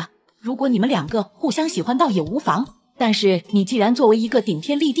克制的。如果你们两个互相喜欢倒也无妨，但是你既然作为一个顶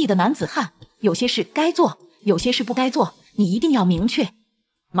天立地的男子汉，有些事该做，有些事不该做，你一定要明确。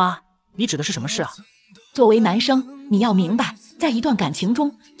妈，你指的是什么事啊？作为男生，你要明白，在一段感情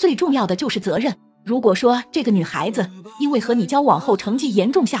中，最重要的就是责任。如果说这个女孩子因为和你交往后成绩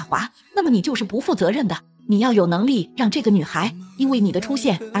严重下滑，那么你就是不负责任的。你要有能力让这个女孩因为你的出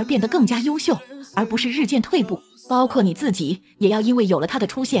现而变得更加优秀，而不是日渐退步。包括你自己，也要因为有了她的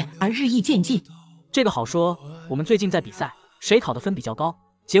出现而日益渐进。这个好说，我们最近在比赛，谁考的分比较高，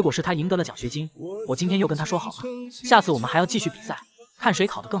结果是他赢得了奖学金。我今天又跟他说好了，下次我们还要继续比赛，看谁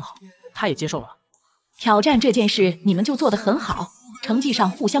考得更好。他也接受了。挑战这件事你们就做得很好，成绩上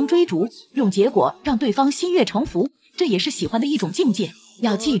互相追逐，用结果让对方心悦诚服，这也是喜欢的一种境界。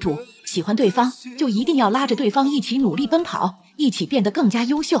要记住，喜欢对方就一定要拉着对方一起努力奔跑，一起变得更加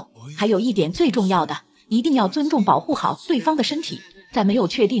优秀。还有一点最重要的，一定要尊重保护好对方的身体，在没有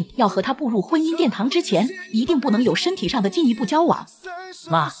确定要和他步入婚姻殿堂之前，一定不能有身体上的进一步交往。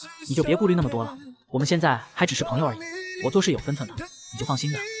妈，你就别顾虑那么多了，我们现在还只是朋友而已，我做事有分寸的，你就放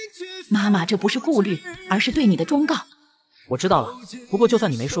心的。妈妈这不是顾虑，而是对你的忠告。我知道了，不过就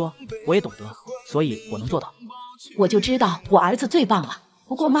算你没说，我也懂得，所以我能做到。我就知道我儿子最棒了，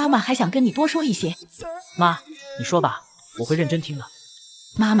不过妈妈还想跟你多说一些。妈，你说吧，我会认真听的。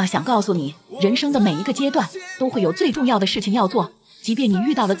妈妈想告诉你，人生的每一个阶段都会有最重要的事情要做，即便你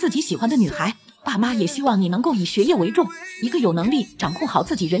遇到了自己喜欢的女孩，爸妈也希望你能够以学业为重，一个有能力掌控好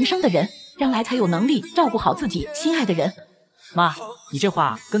自己人生的人，将来才有能力照顾好自己心爱的人。妈，你这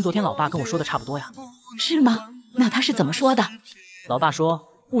话跟昨天老爸跟我说的差不多呀。是吗？那他是怎么说的？老爸说，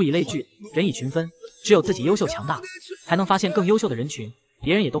物以类聚，人以群分，只有自己优秀强大，才能发现更优秀的人群，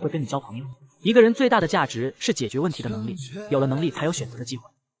别人也都会跟你交朋友。一个人最大的价值是解决问题的能力，有了能力才有选择的机会。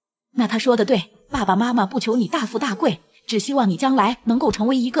那他说的对，爸爸妈妈不求你大富大贵，只希望你将来能够成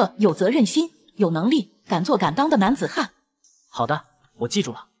为一个有责任心、有能力、敢做敢当的男子汉。好的，我记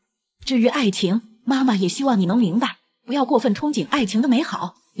住了。至于爱情，妈妈也希望你能明白，不要过分憧憬爱情的美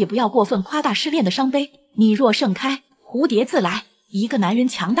好，也不要过分夸大失恋的伤悲。你若盛开，蝴蝶自来。一个男人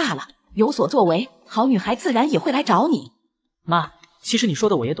强大了，有所作为，好女孩自然也会来找你。妈，其实你说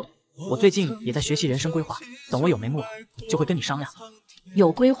的我也懂，我最近也在学习人生规划，等我有眉目了，就会跟你商量。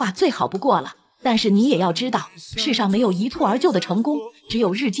有规划最好不过了，但是你也要知道，世上没有一蹴而就的成功，只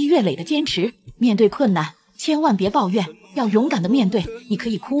有日积月累的坚持。面对困难，千万别抱怨，要勇敢的面对。你可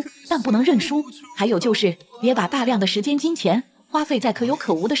以哭，但不能认输。还有就是，别把大量的时间、金钱花费在可有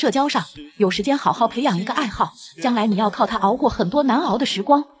可无的社交上，有时间好好培养一个爱好，将来你要靠它熬过很多难熬的时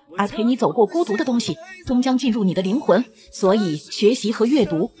光，而陪你走过孤独的东西，终将进入你的灵魂。所以，学习和阅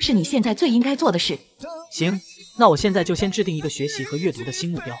读是你现在最应该做的事。行，那我现在就先制定一个学习和阅读的新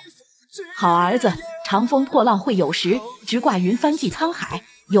目标。好儿子，长风破浪会有时，直挂云帆济沧海。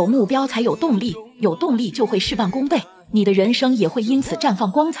有目标才有动力，有动力就会事半功倍，你的人生也会因此绽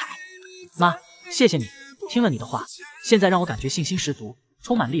放光彩。妈，谢谢你，听了你的话，现在让我感觉信心十足，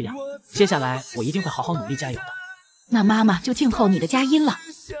充满力量。接下来我一定会好好努力加油的。那妈妈就静候你的佳音了。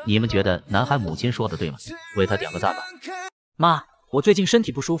你们觉得男孩母亲说的对吗？为他点个赞吧。妈，我最近身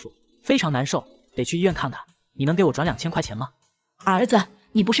体不舒服，非常难受，得去医院看看。你能给我转2000块钱吗？儿子，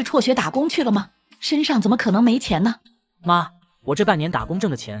你不是辍学打工去了吗？身上怎么可能没钱呢？妈，我这半年打工挣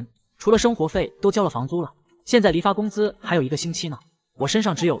的钱，除了生活费都交了房租了，现在离发工资还有1个星期呢，我身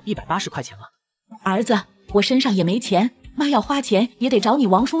上只有180块钱了。儿子，我身上也没钱，妈要花钱也得找你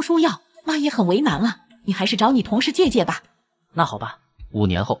王叔叔要，妈也很为难了，你还是找你同事借借吧。那好吧。5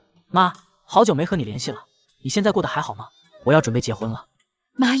年后，妈，好久没和你联系了，你现在过得还好吗？我要准备结婚了。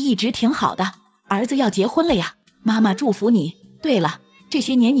妈一直挺好的，儿子要结婚了呀，妈妈祝福你。对了，这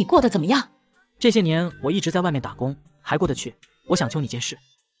些年你过得怎么样？这些年我一直在外面打工，还过得去。我想求你件事。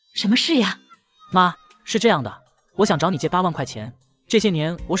什么事呀？妈，是这样的，我想找你借8万块钱。这些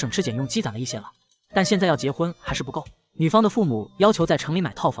年我省吃俭用积攒了一些了，但现在要结婚还是不够。女方的父母要求在城里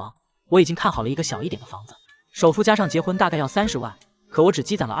买套房，我已经看好了一个小一点的房子，首付加上结婚大概要30万，可我只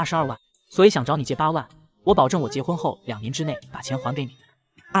积攒了22万，所以想找你借8万，我保证我结婚后2年之内把钱还给你。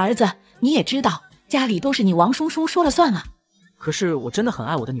儿子，你也知道，家里都是你王叔叔说了算啊。可是我真的很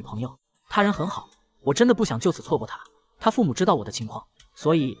爱我的女朋友，她人很好，我真的不想就此错过她。她父母知道我的情况，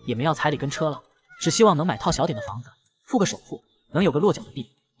所以也没要彩礼跟车了，只希望能买套小点的房子，付个首付，能有个落脚的地，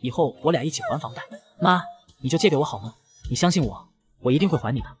以后我俩一起还房贷。妈，你就借给我好吗？你相信我，我一定会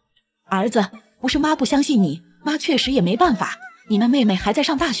还你的。儿子，不是妈不相信你，妈确实也没办法，你那妹妹还在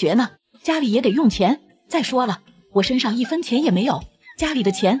上大学呢，家里也得用钱。再说了，我身上1分钱也没有，家里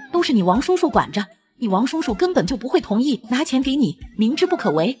的钱都是你王叔叔管着，你王叔叔根本就不会同意拿钱给你，明知不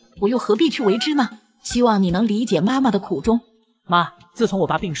可为，我又何必去为之呢？希望你能理解妈妈的苦衷。妈，自从我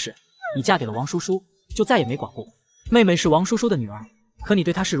爸病逝，你嫁给了王叔叔，就再也没管过我。妹妹是王叔叔的女儿，可你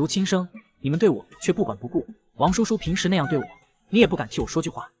对她视如亲生，你们对我却不管不顾。王叔叔平时那样对我，你也不敢替我说句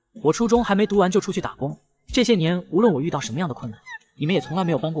话。我初中还没读完就出去打工，这些年无论我遇到什么样的困难，你们也从来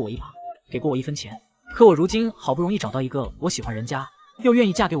没有帮过我一把，给过我1分钱。可我如今好不容易找到一个我喜欢人家又愿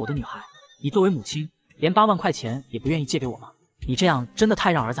意嫁给我的女孩，你作为母亲，连8万块钱也不愿意借给我吗？你这样真的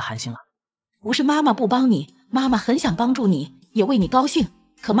太让儿子寒心了。不是妈妈不帮你，妈妈很想帮助你，也为你高兴，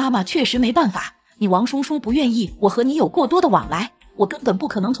可妈妈确实没办法，你王叔叔不愿意我和你有过多的往来，我根本不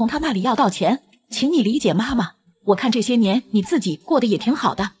可能从他那里要到钱，请你理解妈妈。我看这些年你自己过得也挺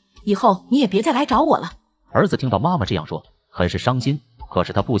好的，以后你也别再来找我了。儿子听到妈妈这样说，很是伤心，可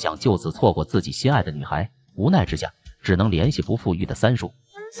是他不想就此错过自己心爱的女孩，无奈之下只能联系不富裕的三叔。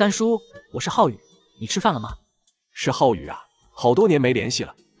三叔，我是浩宇，你吃饭了吗？是浩宇啊，好多年没联系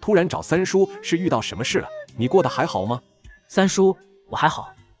了，突然找三叔是遇到什么事了？你过得还好吗？三叔，我还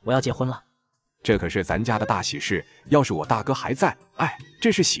好，我要结婚了。这可是咱家的大喜事，要是我大哥还在，哎，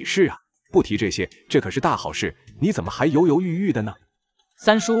这是喜事啊！不提这些，这可是大好事，你怎么还犹犹豫豫的呢？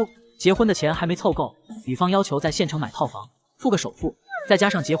三叔，结婚的钱还没凑够，女方要求在县城买套房，付个首付，再加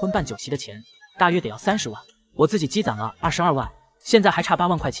上结婚办酒席的钱，大约得要30万。我自己积攒了22万，现在还差8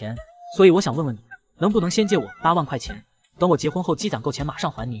万块钱，所以我想问问你，能不能先借我8万块钱，等我结婚后积攒够钱马上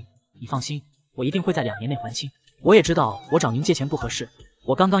还您。你放心，我一定会在2年内还清。我也知道我找您借钱不合适，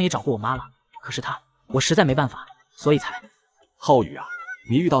我刚刚也找过我妈了，可是我实在没办法，所以才……浩宇啊，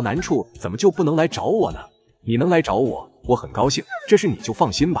你遇到难处怎么就不能来找我呢？你能来找我，我很高兴，这事你就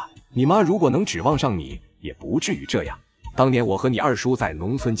放心吧。你妈如果能指望上你，也不至于这样。当年我和你二叔在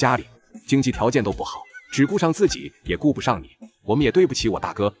农村家里，经济条件都不好，只顾上自己，也顾不上你。我们也对不起我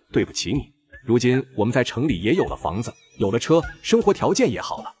大哥，对不起你。如今我们在城里也有了房子，有了车，生活条件也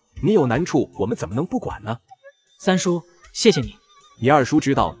好了。你有难处，我们怎么能不管呢？三叔，谢谢你。你二叔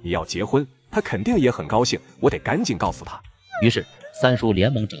知道你要结婚，他肯定也很高兴，我得赶紧告诉他。于是三叔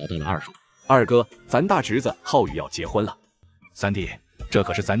连忙找到了二叔。二哥，咱大侄子浩宇要结婚了。三弟，这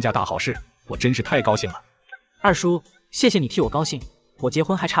可是咱家大好事，我真是太高兴了。二叔，谢谢你替我高兴，我结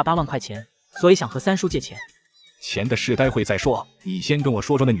婚还差8万块钱，所以想和三叔借钱。钱的事待会再说，你先跟我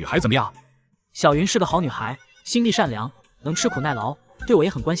说说那女孩怎么样？小云是个好女孩，心地善良，能吃苦耐劳，对我也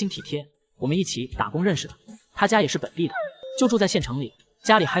很关心体贴。我们一起打工认识的，她家也是本地的，就住在县城里，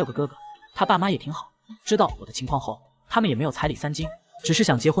家里还有个哥哥，他爸妈也挺好。知道我的情况后，他们也没有彩礼3金，只是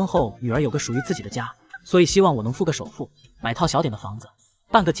想结婚后女儿有个属于自己的家，所以希望我能付个首付，买套小点的房子，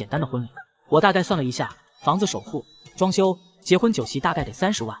办个简单的婚礼。我大概算了一下，房子首付、装修、结婚酒席大概得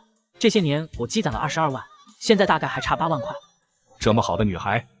30万。这些年我积攒了22万，现在大概还差8万块。这么好的女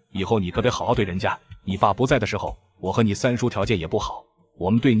孩，以后你可得好好对人家。你爸不在的时候，我和你三叔条件也不好，我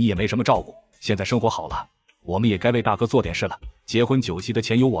们对你也没什么照顾。现在生活好了，我们也该为大哥做点事了。结婚酒席的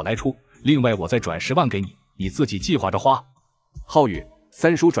钱由我来出，另外我再转10万给你，你自己计划着花。浩宇，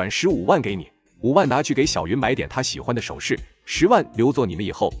三叔转15万给你， 5万拿去给小云买点她喜欢的首饰，10万留作你们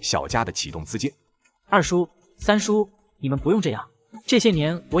以后小家的启动资金。二叔、三叔，你们不用这样，这些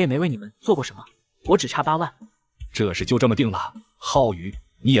年我也没为你们做过什么，我只差8万。这事就这么定了。浩宇，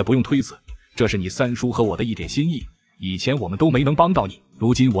你也不用推辞，这是你三叔和我的一点心意。以前我们都没能帮到你，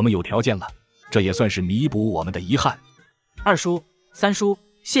如今我们有条件了，这也算是弥补我们的遗憾。二叔、三叔，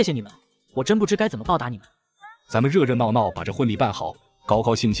谢谢你们，我真不知该怎么报答你们。咱们热热闹闹把这婚礼办好，高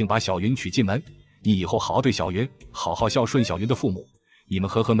高兴兴把小云娶进门。你以后好好对小云，好好孝顺小云的父母，你们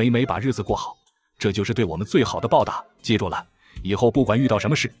和和美美把日子过好，这就是对我们最好的报答。记住了，以后不管遇到什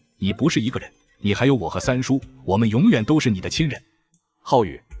么事，你不是一个人，你还有我和三叔，我们永远都是你的亲人。浩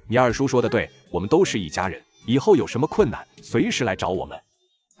宇，你二叔说的对，我们都是一家人，以后有什么困难随时来找我们。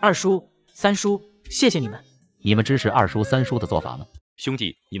二叔、三叔，谢谢你们。你们支持二叔、三叔的做法吗？兄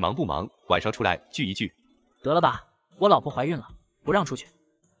弟，你忙不忙？晚上出来聚一聚。得了吧，我老婆怀孕了，不让出去。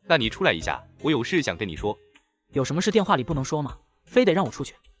那你出来一下，我有事想跟你说。有什么事电话里不能说吗？非得让我出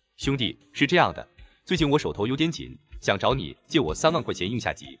去？兄弟，是这样的，最近我手头有点紧，想找你借我3万块钱应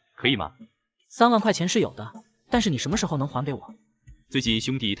下急，可以吗？3万块钱是有的，但是你什么时候能还给我？最近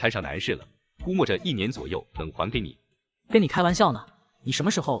兄弟摊上难事了，估摸着1年左右能还给你。跟你开玩笑呢，你什么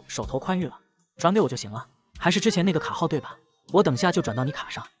时候手头宽裕了，转给我就行了。还是之前那个卡号对吧？我等下就转到你卡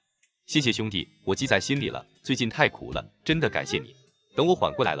上。谢谢兄弟，我记在心里了，最近太苦了，真的感谢你。等我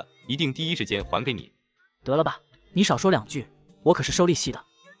缓过来了，一定第一时间还给你。得了吧，你少说2句，我可是收利息的。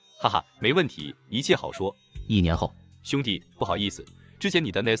哈哈，没问题，一切好说。1年后，兄弟，不好意思，之前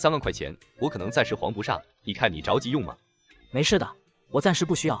你的那3万块钱，我可能暂时还不上，你看你着急用吗？没事的，我暂时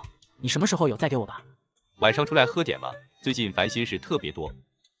不需要，你什么时候有再给我吧。晚上出来喝点吗？最近烦心事特别多。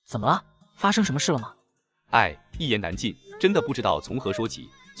怎么了？发生什么事了吗？哎，一言难尽，真的不知道从何说起，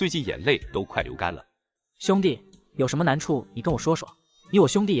最近眼泪都快流干了。兄弟，有什么难处你跟我说说，你我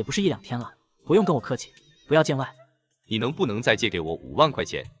兄弟也不是1、2天了，不用跟我客气，不要见外。你能不能再借给我5万块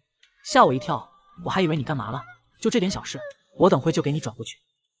钱？吓我一跳，我还以为你干嘛了，就这点小事，我等会就给你转过去。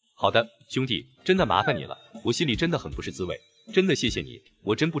好的，兄弟，真的麻烦你了，我心里真的很不是滋味，真的谢谢你，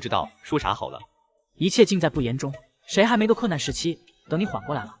我真不知道说啥好了。一切尽在不言中，谁还没个困难时期，等你缓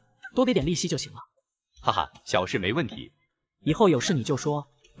过来了，多给点利息就行了。哈哈，小事没问题。以后有事你就说，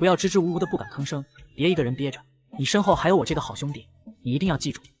不要支支吾吾的不敢吭声，别一个人憋着，你身后还有我这个好兄弟，你一定要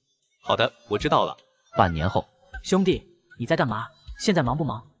记住。好的，我知道了。半年后，兄弟，你在干嘛？现在忙不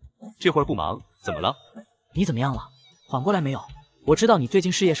忙？这会儿不忙，怎么了？你怎么样了？缓过来没有？我知道你最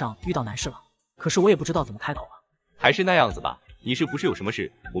近事业上遇到难事了，可是我也不知道怎么开口啊。还是那样子吧，你是不是有什么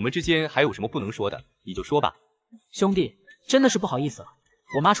事？我们之间还有什么不能说的，你就说吧。兄弟，真的是不好意思了，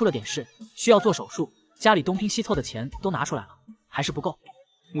我妈出了点事，需要做手术，家里东拼西凑的钱都拿出来了，还是不够。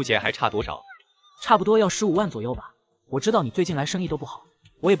目前还差多少？差不多要15万左右吧。我知道你最近来生意都不好，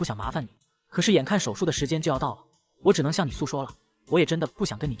我也不想麻烦你，可是眼看手术的时间就要到了，我只能向你诉说了，我也真的不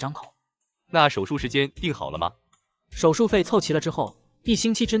想跟你张口。那手术时间定好了吗？手术费凑齐了之后，1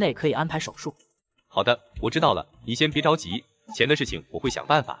星期之内可以安排手术。好的，我知道了，你先别着急，钱的事情我会想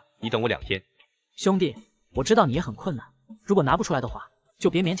办法，你等我2天。兄弟，我知道你也很困难，如果拿不出来的话，就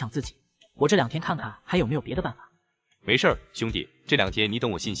别勉强自己，我这2天看看还有没有别的办法。没事儿，兄弟，这2天你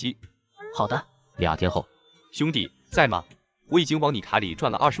等我信息。好的。2天后，兄弟在吗？我已经往你卡里转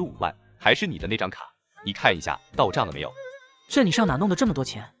了25万，还是你的那张卡，你看一下到账了没有？这你上哪弄的这么多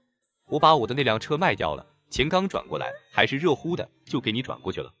钱？我把我的那辆车卖掉了，钱刚转过来，还是热乎的，就给你转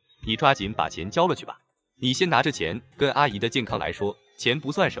过去了。你抓紧把钱交了去吧。你先拿着钱，跟阿姨的健康来说，钱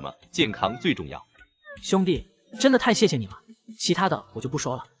不算什么，健康最重要。兄弟，真的太谢谢你了，其他的我就不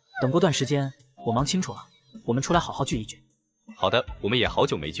说了，等过段时间我忙清楚了，我们出来好好聚一聚。好的，我们也好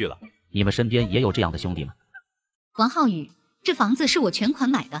久没聚了。你们身边也有这样的兄弟吗？王浩宇，这房子是我全款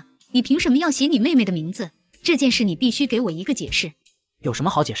买的，你凭什么要写你妹妹的名字？这件事你必须给我一个解释。有什么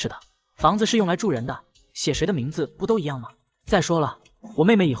好解释的？房子是用来住人的，写谁的名字不都一样吗？再说了，我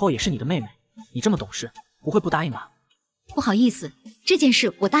妹妹以后也是你的妹妹，你这么懂事，不会不答应吧？不好意思，这件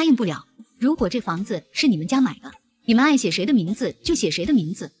事我答应不了。如果这房子是你们家买的，你们爱写谁的名字就写谁的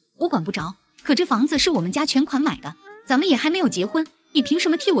名字，我管不着。可这房子是我们家全款买的，咱们也还没有结婚，你凭什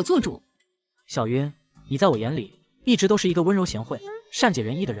么替我做主？小云，你在我眼里一直都是一个温柔贤惠、善解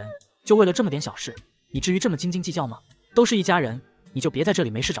人意的人，就为了这么点小事，你至于这么斤斤计较吗？都是一家人，你就别在这里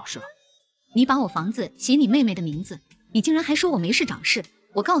没事找事了。你把我房子写你妹妹的名字，你竟然还说我没事找事，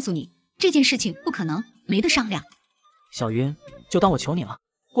我告诉你，这件事情不可能，没得商量。小云，就当我求你了，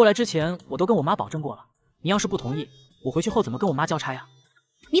过来之前我都跟我妈保证过了，你要是不同意，我回去后怎么跟我妈交差呀？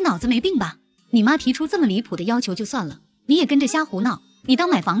你脑子没病吧？你妈提出这么离谱的要求就算了，你也跟着瞎胡闹，你当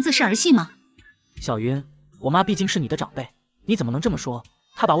买房子是儿戏吗？小云，我妈毕竟是你的长辈，你怎么能这么说？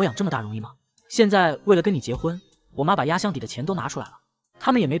她把我养这么大容易吗？现在为了跟你结婚，我妈把压箱底的钱都拿出来了，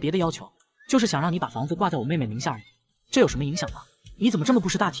他们也没别的要求，就是想让你把房子挂在我妹妹名下而已。这有什么影响吗？你怎么这么不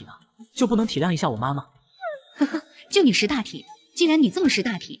识大体呢？就不能体谅一下我妈吗？呵呵，就你识大体，既然你这么识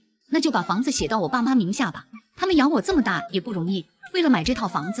大体，那就把房子写到我爸妈名下吧。他们养我这么大也不容易，为了买这套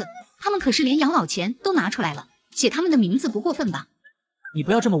房子，他们可是连养老钱都拿出来了，写他们的名字不过分吧？你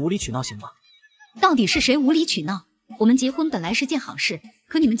不要这么无理取闹行吗？到底是谁无理取闹？我们结婚本来是件好事，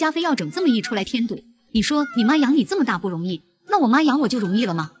可你们家非要整这么一出来添堵。你说你妈养你这么大不容易，那我妈养我就容易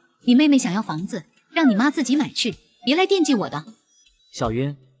了吗？你妹妹想要房子，让你妈自己买去，别来惦记我的。小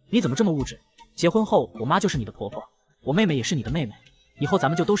云，你怎么这么物质？结婚后我妈就是你的婆婆，我妹妹也是你的妹妹，以后咱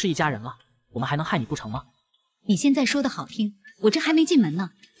们就都是一家人了，我们还能害你不成吗？你现在说的好听，我这还没进门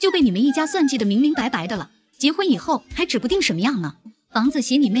呢，就被你们一家算计得明明白白的了。结婚以后还指不定什么样呢。房子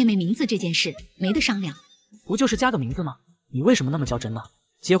写你妹妹名字这件事没得商量。不就是加个名字吗？你为什么那么较真呢？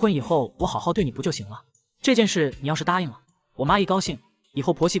结婚以后我好好对你不就行了？这件事你要是答应了，我妈一高兴，以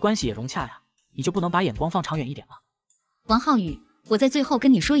后婆媳关系也融洽呀，你就不能把眼光放长远一点吗？王浩宇，我在最后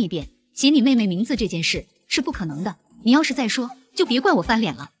跟你说一遍，写你妹妹名字这件事是不可能的，你要是再说，就别怪我翻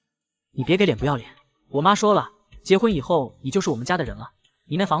脸了。你别给脸不要脸，我妈说了，结婚以后你就是我们家的人了，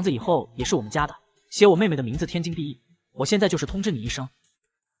你那房子以后也是我们家的，写我妹妹的名字天经地义，我现在就是通知你一声。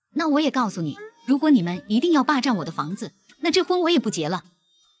那我也告诉你，如果你们一定要霸占我的房子，那这婚我也不结了。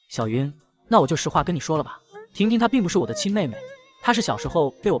小云，那我就实话跟你说了吧，婷婷她并不是我的亲妹妹，她是小时候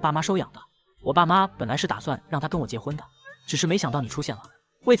被我爸妈收养的，我爸妈本来是打算让她跟我结婚的，只是没想到你出现了，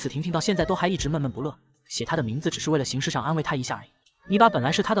为此婷婷到现在都还一直闷闷不乐，写她的名字只是为了形式上安慰她一下而已。你把本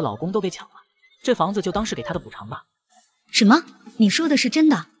来是她的老公都给抢了，这房子就当是给她的补偿吧。什么？你说的是真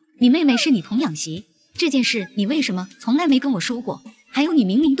的？你妹妹是你童养媳，这件事你为什么从来没跟我说过？还有你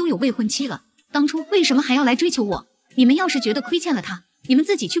明明都有未婚妻了，当初为什么还要来追求我？你们要是觉得亏欠了她，你们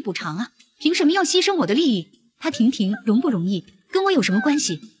自己去补偿啊，凭什么要牺牲我的利益？她婷婷容不容易跟我有什么关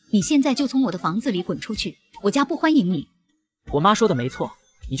系？你现在就从我的房子里滚出去，我家不欢迎你。我妈说的没错，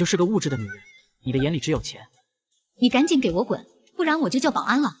你就是个物质的女人，你的眼里只有钱。你赶紧给我滚，不然我就叫保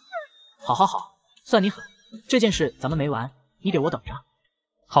安了。好好好，算你狠，这件事咱们没完，你给我等着。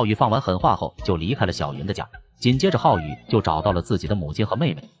浩宇放完狠话后就离开了小云的家，紧接着浩宇就找到了自己的母亲和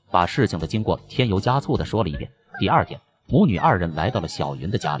妹妹，把事情的经过添油加醋的说了一遍。第二天，母女二人来到了小云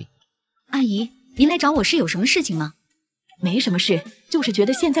的家里。阿姨，您来找我是有什么事情吗？没什么事，就是觉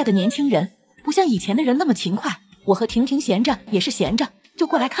得现在的年轻人不像以前的人那么勤快，我和婷婷闲着也是闲着，就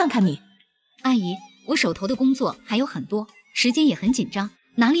过来看看你。阿姨，我手头的工作还有很多，时间也很紧张，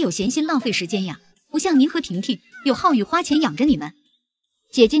哪里有闲心浪费时间呀？不像您和婷婷有浩宇花钱养着你们。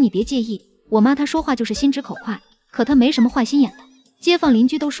姐姐你别介意，我妈她说话就是心直口快，可她没什么坏心眼的。街坊邻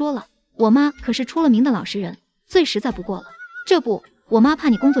居都说了，我妈可是出了名的老实人，最实在不过了。这不，我妈怕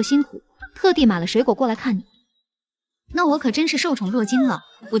你工作辛苦，特地买了水果过来看你。那我可真是受宠若惊了，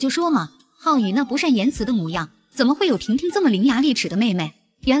我就说嘛，浩宇那不善言辞的模样，怎么会有婷婷这么伶牙俐齿的妹妹？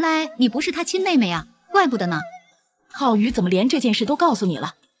原来你不是她亲妹妹啊，怪不得呢。浩宇怎么连这件事都告诉你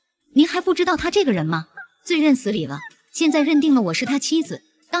了？您还不知道他这个人吗？最认死理了，现在认定了我是他妻子，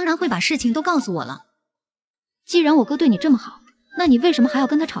当然会把事情都告诉我了。既然我哥对你这么好，那你为什么还要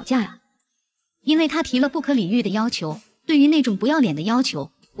跟他吵架呀？因为他提了不可理喻的要求，对于那种不要脸的要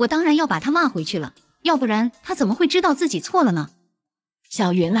求，我当然要把他骂回去了，要不然他怎么会知道自己错了呢？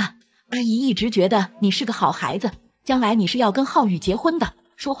小云啊，阿姨一直觉得你是个好孩子，将来你是要跟浩宇结婚的，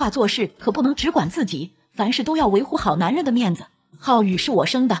说话做事可不能只管自己，凡事都要维护好男人的面子。浩宇是我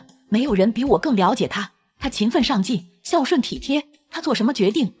生的，没有人比我更了解他，他勤奋上进，孝顺体贴，他做什么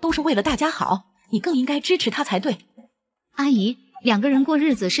决定都是为了大家好，你更应该支持他才对。阿姨，两个人过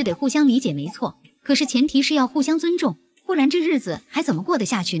日子是得互相理解没错，可是前提是要互相尊重，不然这日子还怎么过得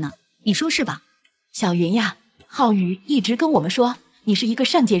下去呢？你说是吧？小云呀，浩宇一直跟我们说你是一个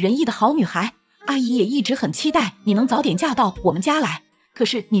善解人意的好女孩，阿姨也一直很期待你能早点嫁到我们家来，可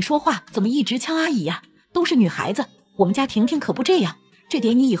是你说话怎么一直呛阿姨呀？都是女孩子，我们家婷婷可不这样，这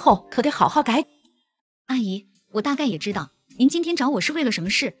点你以后可得好好改。阿姨，我大概也知道您今天找我是为了什么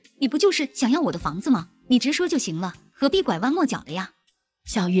事，你不就是想要我的房子吗？你直说就行了，何必拐弯抹角的呀？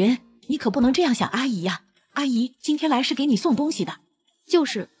小云，你可不能这样想阿姨呀，阿姨今天来是给你送东西的。就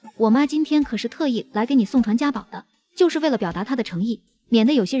是我妈今天可是特意来给你送传家宝的，就是为了表达她的诚意，免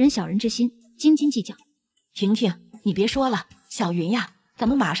得有些人小人之心，斤斤计较。婷婷，你别说了，小云呀，咱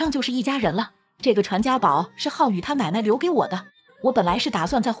们马上就是一家人了。这个传家宝是浩宇他奶奶留给我的，我本来是打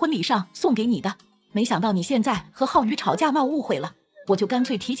算在婚礼上送给你的，没想到你现在和浩宇吵架闹误会了，我就干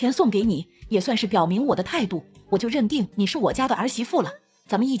脆提前送给你，也算是表明我的态度，我就认定你是我家的儿媳妇了。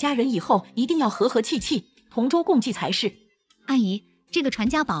咱们一家人以后一定要和和气气，同舟共济才是。阿姨，这个传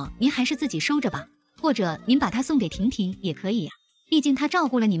家宝您还是自己收着吧，或者您把它送给婷婷也可以呀，毕竟她照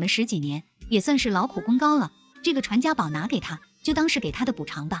顾了你们10几年，也算是劳苦功高了。这个传家宝拿给她，就当是给她的补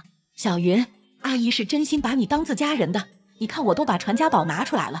偿吧。小云，阿姨是真心把你当自家人的，你看我都把传家宝拿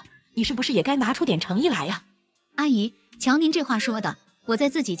出来了，你是不是也该拿出点诚意来呀？阿姨，瞧您这话说的，我在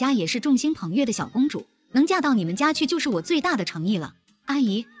自己家也是众星捧月的小公主，能嫁到你们家去就是我最大的诚意了。阿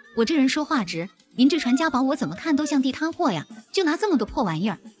姨，我这人说话直，您这传家宝我怎么看都像地摊货呀，就拿这么个破玩意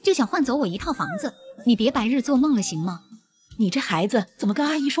儿，就想换走我一套房子，你别白日做梦了行吗？你这孩子怎么跟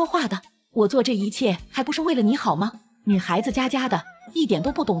阿姨说话的？我做这一切还不是为了你好吗？女孩子家家的，一点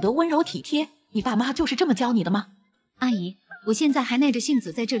都不懂得温柔体贴，你爸妈就是这么教你的吗？阿姨，我现在还耐着性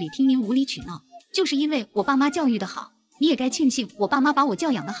子在这里听您无理取闹，就是因为我爸妈教育的好，你也该庆幸我爸妈把我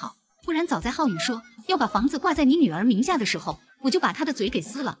教养的好，不然早在浩宇说要把房子挂在你女儿名下的时候，我就把他的嘴给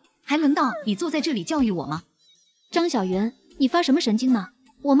撕了，还轮到你坐在这里教育我吗？张小云，你发什么神经呢？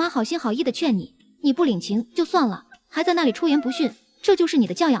我妈好心好意的劝你，你不领情就算了，还在那里出言不逊，这就是你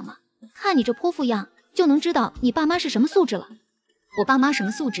的教养吗？看你这泼妇样，就能知道你爸妈是什么素质了。我爸妈什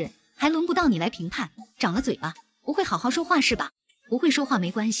么素质，还轮不到你来评判。长了嘴巴，不会好好说话是吧？不会说话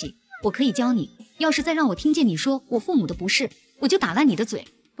没关系，我可以教你。要是再让我听见你说我父母的不是，我就打烂你的嘴。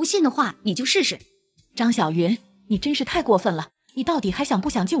不信的话，你就试试。张小云，你真是太过分了，你到底还想不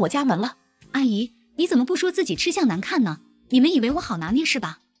想进我家门了？阿姨，你怎么不说自己吃相难看呢？你们以为我好拿捏是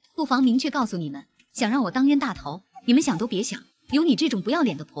吧？不妨明确告诉你们，想让我当冤大头，你们想都别想。有你这种不要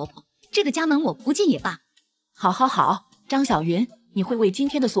脸的婆婆，这个家门我不进也罢。好好好，张小云，你会为今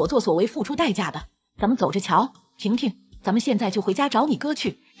天的所作所为付出代价的。咱们走着瞧。婷婷，咱们现在就回家找你哥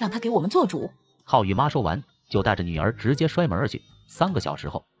去，让他给我们做主。浩宇妈说完，就带着女儿直接摔门而去。3个小时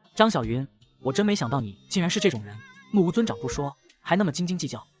后，张小云，我真没想到你竟然是这种人，目无尊长不说，还那么斤斤计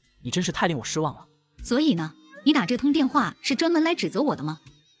较，你真是太令我失望了。所以呢，你打这通电话是专门来指责我的吗？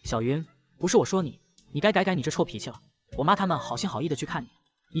小云，不是我说你，你该改改你这臭脾气了。我妈他们好心好意的去看你，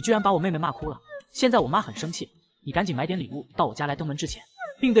你居然把我妹妹骂哭了。现在我妈很生气，你赶紧买点礼物到我家来登门致歉，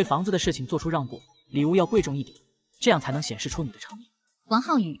并对房子的事情做出让步，礼物要贵重一点，这样才能显示出你的诚意。王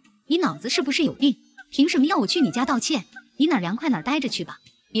浩宇，你脑子是不是有病？凭什么要我去你家道歉？你哪凉快哪待着去吧，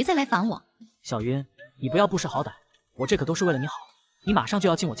别再来烦我。小云，你不要不识好歹，我这可都是为了你好。你马上就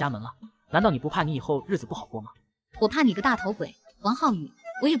要进我家门了，难道你不怕你以后日子不好过吗？我怕你个大头鬼，王浩宇，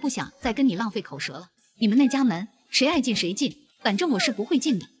我也不想再跟你浪费口舌了。你们那家门谁爱进谁进，反正我是不会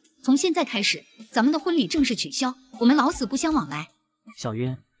进的。从现在开始，咱们的婚礼正式取消，我们老死不相往来。小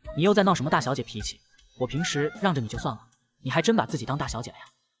云，你又在闹什么大小姐脾气？我平时让着你就算了，你还真把自己当大小姐了呀？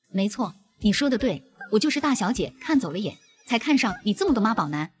没错，你说的对，我就是大小姐看走了眼，才看上你这么个妈宝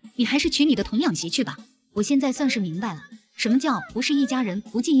男。你还是娶你的童养媳去吧。我现在算是明白了，什么叫不是一家人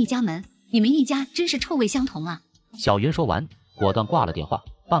不进一家门，你们一家真是臭味相同啊。小云说完，果断挂了电话。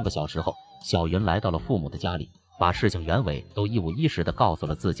半个小时后，小云来到了父母的家里，把事情原委都一五一十的告诉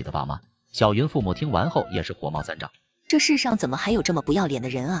了自己的爸妈。小云父母听完后也是火冒三丈，这世上怎么还有这么不要脸的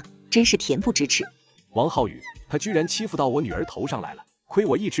人啊，真是恬不知耻。王浩宇，他居然欺负到我女儿头上来了，亏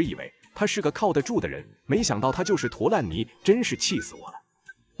我一直以为他是个靠得住的人，没想到他就是坨烂泥，真是气死我了。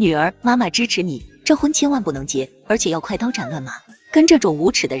女儿，妈妈支持你，这婚千万不能结，而且要快刀斩乱麻，跟这种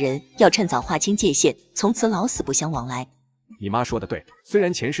无耻的人要趁早划清界限，从此老死不相往来。你妈说的对，虽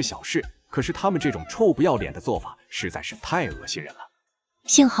然钱是小事，可是他们这种臭不要脸的做法实在是太恶心人了。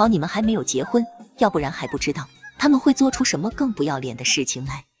幸好你们还没有结婚，要不然还不知道他们会做出什么更不要脸的事情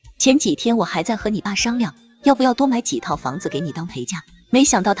来。前几天我还在和你爸商量，要不要多买几套房子给你当陪嫁，没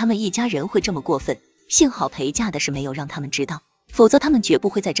想到他们一家人会这么过分。幸好陪嫁的事没有让他们知道，否则他们绝不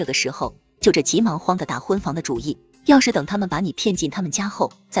会在这个时候就这急忙慌的打婚房的主意。要是等他们把你骗进他们家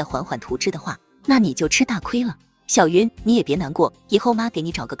后再缓缓图之的话，那你就吃大亏了。小云，你也别难过，以后妈给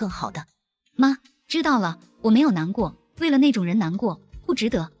你找个更好的。妈，知道了，我没有难过，为了那种人难过，不值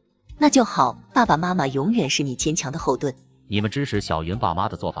得。那就好，爸爸妈妈永远是你坚强的后盾。你们支持小云爸妈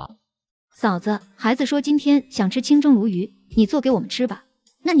的做法。嫂子，孩子说今天想吃清蒸鲈鱼，你做给我们吃吧。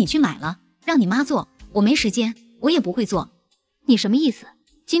那你去买了，让你妈做，我没时间，我也不会做。你什么意思？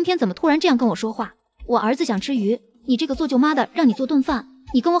今天怎么突然这样跟我说话？我儿子想吃鱼，你这个做舅妈的让你做顿饭，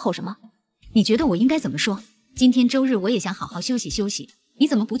你跟我吼什么？你觉得我应该怎么说？今天周日我也想好好休息休息，你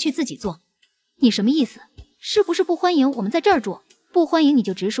怎么不去自己做？你什么意思？是不是不欢迎我们在这儿住？不欢迎你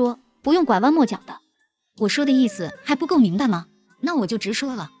就直说，不用拐弯抹角的。我说的意思还不够明白吗？那我就直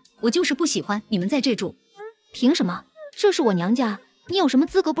说了，我就是不喜欢你们在这住。凭什么？这是我娘家，你有什么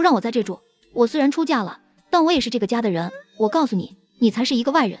资格不让我在这住？我虽然出嫁了，但我也是这个家的人。我告诉你，你才是一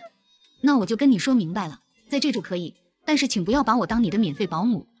个外人。那我就跟你说明白了，在这住可以，但是请不要把我当你的免费保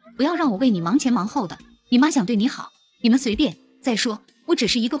姆，不要让我为你忙前忙后的。你妈想对你好，你们随便，再说，我只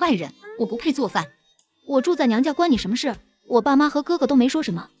是一个外人，我不配做饭。我住在娘家关你什么事？我爸妈和哥哥都没说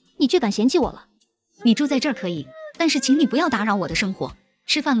什么，你却敢嫌弃我了。你住在这儿可以，但是请你不要打扰我的生活。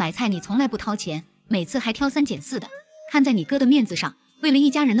吃饭买菜你从来不掏钱，每次还挑3拣4的。看在你哥的面子上，为了一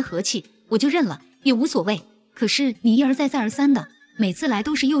家人的和气，我就认了，也无所谓。可是你一而再再而三的，每次来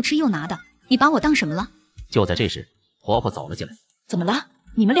都是又吃又拿的，你把我当什么了？就在这时，婆婆走了进来。怎么了？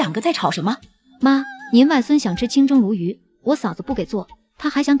你们2个在吵什么？妈，您外孙想吃清蒸鲈鱼，我嫂子不给做，他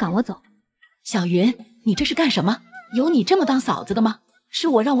还想赶我走。小云，你这是干什么？有你这么当嫂子的吗？是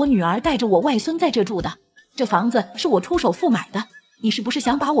我让我女儿带着我外孙在这住的，这房子是我出手付买的，你是不是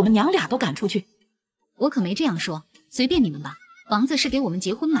想把我们娘俩都赶出去？我可没这样说，随便你们吧。房子是给我们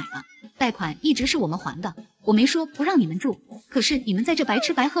结婚买的，贷款一直是我们还的，我没说不让你们住，可是你们在这白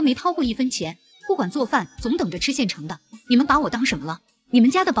吃白喝，没掏过1分钱，不管做饭总等着吃现成的，你们把我当什么了？你们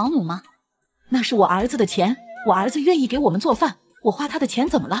家的保姆吗？那是我儿子的钱，我儿子愿意给我们做饭，我花他的钱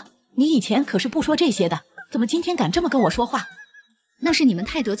怎么了？你以前可是不说这些的，怎么今天敢这么跟我说话？那是你们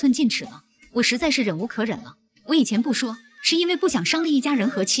太得寸进尺了，我实在是忍无可忍了。我以前不说，是因为不想伤了一家人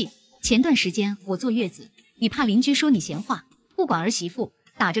和气。前段时间我坐月子，你怕邻居说你闲话，不管儿媳妇，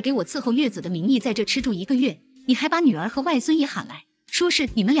打着给我伺候月子的名义在这吃住1个月，你还把女儿和外孙也喊来，说是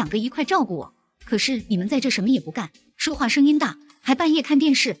你们2个一块照顾我。可是你们在这什么也不干，说话声音大，还半夜看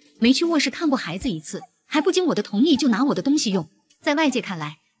电视，没去卧室看过孩子1次，还不经我的同意就拿我的东西用。在外界看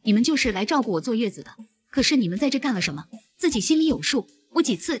来，你们就是来照顾我坐月子的，可是你们在这干了什么？自己心里有数。我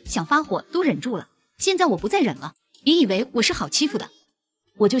几次想发火都忍住了，现在我不再忍了。你以为我是好欺负的？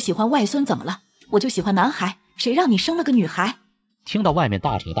我就喜欢外孙怎么了？我就喜欢男孩，谁让你生了个女孩？听到外面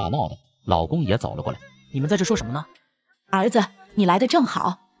大吵大闹的，老公也走了过来。你们在这说什么呢？儿子，你来的正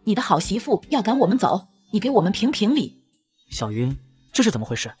好，你的好媳妇要赶我们走，你给我们评评理。小云，这是怎么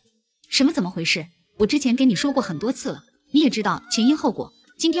回事？什么怎么回事？我之前跟你说过很多次了，你也知道前因后果。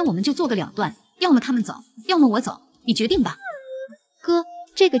今天我们就做个了断，要么他们走，要么我走，你决定吧。哥，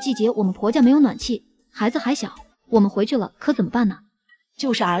这个季节我们婆家没有暖气，孩子还小，我们回去了可怎么办呢？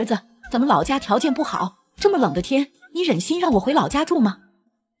就是儿子，咱们老家条件不好，这么冷的天，你忍心让我回老家住吗？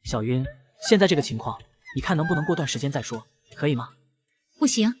小云，现在这个情况，你看能不能过段时间再说，可以吗？不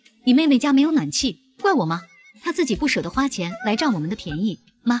行，你妹妹家没有暖气，怪我吗？她自己不舍得花钱来占我们的便宜。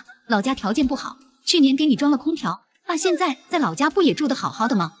妈，老家条件不好，去年给你装了空调，爸现在在老家不也住得好好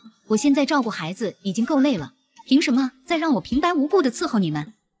的吗？我现在照顾孩子已经够累了，凭什么再让我平白无故的伺候你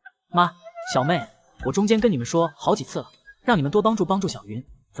们？妈，小妹，我中间跟你们说好几次了，让你们多帮助小云，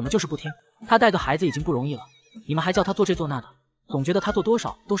怎么就是不听？她带个孩子已经不容易了，你们还叫她做这做那的，总觉得她做多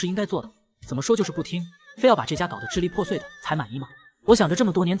少都是应该做的，怎么说就是不听，非要把这家搞得支离破碎的才满意吗？我想着这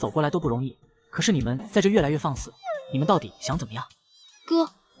么多年走过来都不容易，可是你们在这越来越放肆，你们到底想怎么样？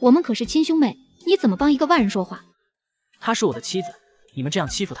哥，我们可是亲兄妹，你怎么帮一个外人说话？她是我的妻子，你们这样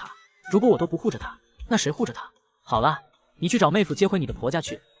欺负她，如果我都不护着她，那谁护着她？好了，你去找妹夫接回你的婆家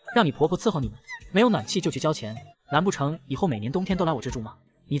去，让你婆婆伺候你们，没有暖气就去交钱，难不成以后每年冬天都来我这住吗？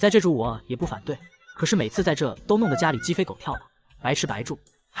你在这住我也不反对，可是每次在这都弄得家里鸡飞狗跳的，白吃白住，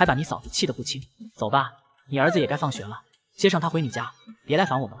还把你嫂子气得不轻。走吧，你儿子也该放学了，接上他回你家，别来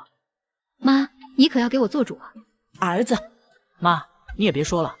烦我们了。妈，你可要给我做主啊！儿子，妈，你也别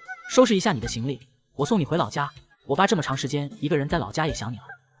说了，收拾一下你的行李，我送你回老家。我爸这么长时间一个人在老家也想你了，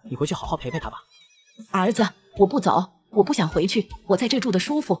你回去好好陪陪他吧。儿子，我不走，我不想回去，我在这住的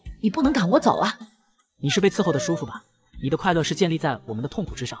舒服，你不能赶我走啊！你是被伺候的舒服吧？你的快乐是建立在我们的痛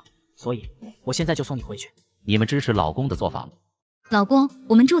苦之上，所以我现在就送你回去。你们支持老公的做法吗？老公，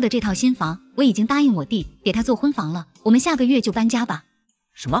我们住的这套新房，我已经答应我弟给他做婚房了，我们下个月就搬家吧。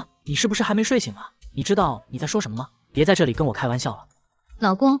什么？你是不是还没睡醒啊？你知道你在说什么吗？别在这里跟我开玩笑了。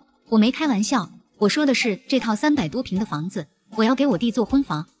老公，我没开玩笑，我说的是这套300多平的房子，我要给我弟做婚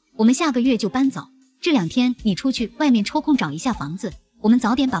房，我们下个月就搬走。这2天你出去外面抽空找一下房子，我们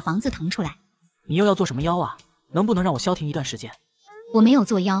早点把房子腾出来。你又要做什么妖啊？能不能让我消停一段时间？我没有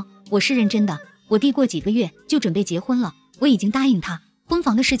做妖，我是认真的。我弟过几个月就准备结婚了，我已经答应他，婚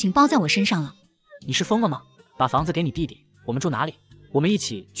房的事情包在我身上了。你是疯了吗？把房子给你弟弟，我们住哪里？我们一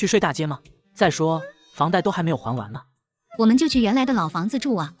起去睡大街吗？再说房贷都还没有还完呢。我们就去原来的老房子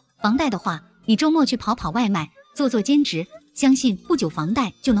住啊。房贷的话，你周末去跑跑外卖，做做兼职，相信不久房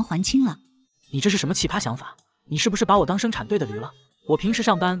贷就能还清了。你这是什么奇葩想法？你是不是把我当生产队的驴了？我平时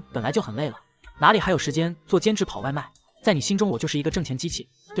上班本来就很累了，哪里还有时间做兼职跑外卖？在你心中我就是一个挣钱机器，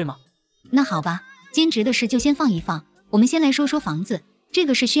对吗？那好吧，兼职的事就先放一放，我们先来说说房子，这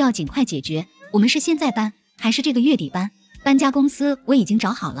个事需要尽快解决。我们是现在搬，还是这个月底搬？搬家公司我已经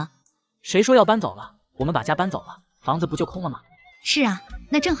找好了。谁说要搬走了？我们把家搬走了，房子不就空了吗？是啊，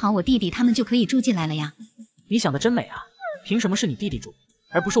那正好我弟弟他们就可以住进来了呀。你想的真美啊！凭什么是你弟弟住，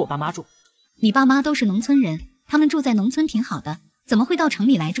而不是我爸妈住？你爸妈都是农村人，他们住在农村挺好的，怎么会到城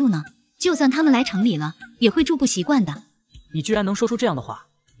里来住呢？就算他们来城里了，也会住不习惯的。你居然能说出这样的话，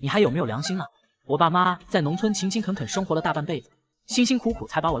你还有没有良心啊？我爸妈在农村勤勤恳恳生活了大半辈子，辛辛苦苦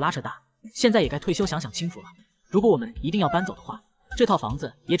才把我拉扯大，现在也该退休享享清福了。如果我们一定要搬走的话，这套房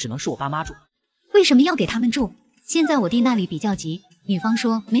子也只能是我爸妈住。为什么要给他们住？现在我弟那里比较急，女方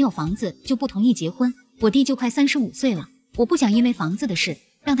说没有房子就不同意结婚，我弟就快35岁了，我不想因为房子的事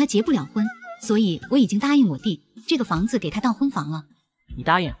让他结不了婚，所以我已经答应我弟，这个房子给他当婚房了。你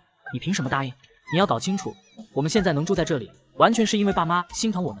答应？你凭什么答应？你要搞清楚，我们现在能住在这里，完全是因为爸妈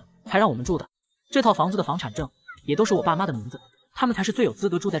心疼我们，才让我们住的。这套房子的房产证也都是我爸妈的名字，他们才是最有资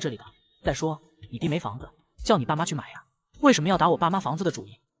格住在这里的。再说，你弟没房子，叫你爸妈去买呀，为什么要打我爸妈房子的主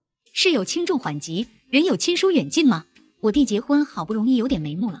意？事有轻重缓急，人有亲疏远近吗？我弟结婚好不容易有点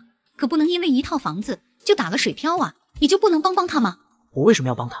眉目了，可不能因为一套房子就打了水漂啊！你就不能帮帮他吗？我为什么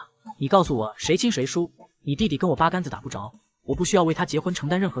要帮他？你告诉我谁亲谁疏？你弟弟跟我八竿子打不着，我不需要为他结婚承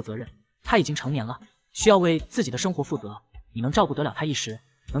担任何责任，他已经成年了，需要为自己的生活负责。你能照顾得了他一时，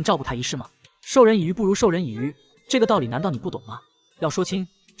能照顾他一世吗？授人以鱼不如授人以渔，这个道理难道你不懂吗？要说亲，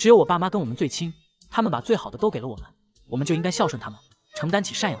只有我爸妈跟我们最亲，他们把最好的都给了我们，我们就应该孝顺他们，承担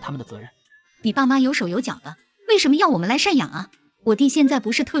起赡养他们的责任。你爸妈有手有脚的，为什么要我们来赡养啊？我弟现在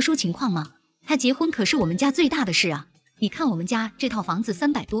不是特殊情况吗？他结婚可是我们家最大的事啊！你看我们家这套房子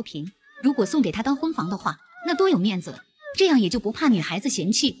300多平，如果送给他当婚房的话，那多有面子了，这样也就不怕女孩子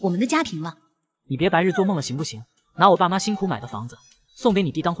嫌弃我们的家庭了。你别白日做梦了行不行？拿我爸妈辛苦买的房子送给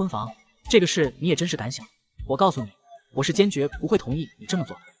你弟当婚房，这个事你也真是敢想。我告诉你，我是坚决不会同意你这么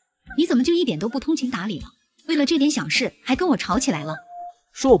做的。你怎么就一点都不通情达理了？为了这点小事还跟我吵起来了？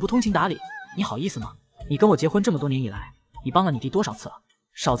说我不通情达理，你好意思吗？你跟我结婚这么多年以来，你帮了你弟多少次了？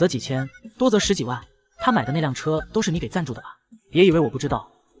少则几千，多则10几万。他买的那辆车都是你给赞助的吧？别以为我不知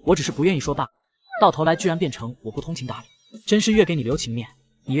道，我只是不愿意说罢。到头来居然变成我不通情达理，真是越给你留情面，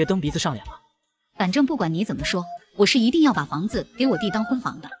你越蹬鼻子上脸了。反正不管你怎么说，我是一定要把房子给我弟当婚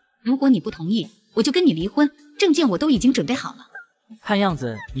房的。如果你不同意，我就跟你离婚，证件我都已经准备好了。看样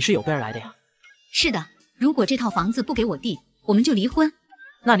子你是有备而来的呀。是的，如果这套房子不给我弟，我们就离婚。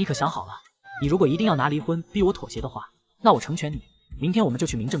那你可想好了，你如果一定要拿离婚逼我妥协的话，那我成全你，明天我们就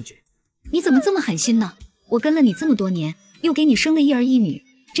去民政局。你怎么这么狠心呢？我跟了你这么多年，又给你生了一儿一女，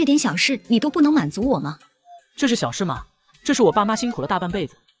这点小事你都不能满足我吗？这是小事吗？这是我爸妈辛苦了大半辈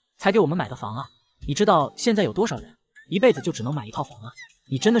子才给我们买的房啊！你知道现在有多少人一辈子就只能买一套房啊？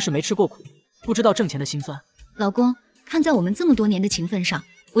你真的是没吃过苦，不知道挣钱的辛酸。老公，看在我们这么多年的情分上，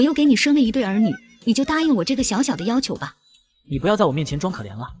我又给你生了一对儿女，你就答应我这个小小的要求吧。你不要在我面前装可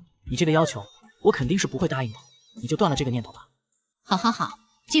怜了，你这个要求我肯定是不会答应的，你就断了这个念头吧。好好好，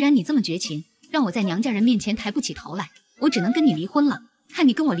既然你这么绝情，让我在娘家人面前抬不起头来，我只能跟你离婚了。看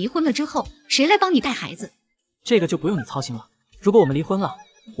你跟我离婚了之后，谁来帮你带孩子？这个就不用你操心了。如果我们离婚了，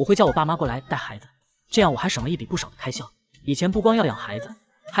我会叫我爸妈过来带孩子，这样我还省了一笔不少的开销。以前不光要养孩子，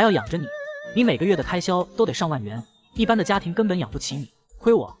还要养着你，你每个月的开销都得上万元，一般的家庭根本养不起你。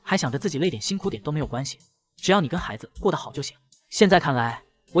亏我还想着自己累点辛苦点都没有关系，只要你跟孩子过得好就行。现在看来，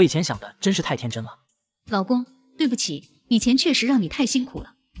我以前想的真是太天真了。老公，对不起，以前确实让你太辛苦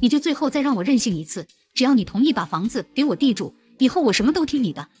了，你就最后再让我任性一次，只要你同意把房子给我弟住，以后我什么都听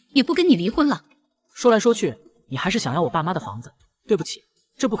你的，也不跟你离婚了。说来说去，你还是想要我爸妈的房子。对不起，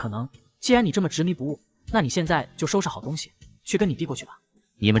这不可能。既然你这么执迷不悟，那你现在就收拾好东西，去跟你弟过去吧。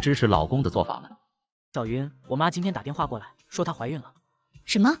你们支持老公的做法吗？小云，我妈今天打电话过来，说她怀孕了。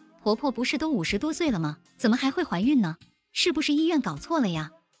什么？婆婆不是都50多岁了吗？怎么还会怀孕呢？是不是医院搞错了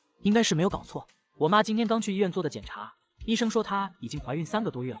呀？应该是没有搞错，我妈今天刚去医院做的检查，医生说她已经怀孕3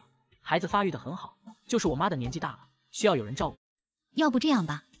个多月了，孩子发育得很好，就是我妈的年纪大了，需要有人照顾。要不这样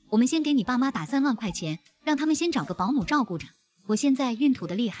吧，我们先给你爸妈打3万块钱，让他们先找个保姆照顾着。我现在孕吐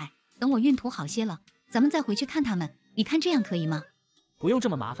的厉害，等我孕吐好些了，咱们再回去看他们，你看这样可以吗？不用这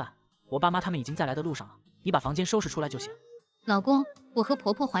么麻烦，我爸妈他们已经在来的路上了，你把房间收拾出来就行。老公，我和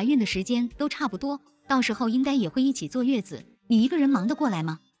婆婆怀孕的时间都差不多，到时候应该也会一起坐月子，你一个人忙得过来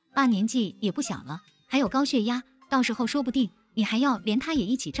吗？爸年纪也不小了，还有高血压，到时候说不定你还要连他也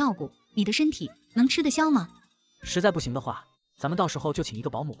一起照顾，你的身体能吃得消吗？实在不行的话，咱们到时候就请一个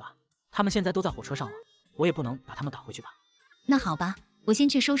保姆吧，他们现在都在火车上了，我也不能把他们打回去吧。那好吧，我先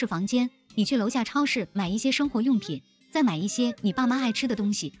去收拾房间，你去楼下超市买一些生活用品，再买一些你爸妈爱吃的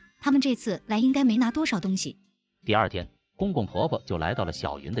东西，他们这次来应该没拿多少东西。第二天，公公婆婆就来到了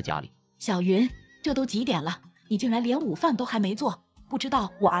小云的家里。小云，这都几点了，你竟然连午饭都还没做，不知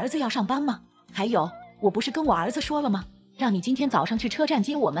道我儿子要上班吗？还有，我不是跟我儿子说了吗？让你今天早上去车站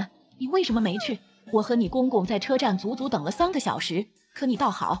接我们，你为什么没去？我和你公公在车站足足等了3个小时，可你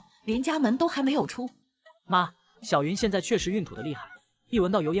倒好，连家门都还没有出。妈，小云现在确实孕吐的厉害，一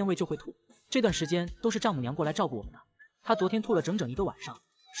闻到油烟味就会吐，这段时间都是丈母娘过来照顾我们的。她昨天吐了整整1个晚上，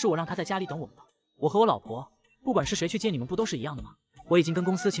是我让她在家里等我们的。我和我老婆，不管是谁去接你们，不都是一样的吗？我已经跟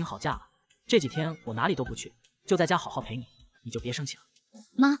公司请好假了，这几天我哪里都不去，就在家好好陪你，你就别生气了。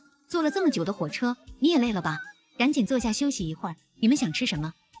妈，坐了这么久的火车，你也累了吧？赶紧坐下休息一会儿。你们想吃什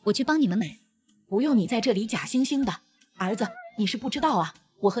么？我去帮你们买。不用你在这里假惺惺的，儿子，你是不知道啊，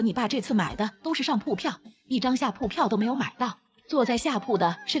我和你爸这次买的都是上铺票，1张下铺票都没有买到。坐在下铺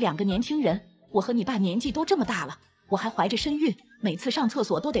的是2个年轻人，我和你爸年纪都这么大了，我还怀着身孕，每次上厕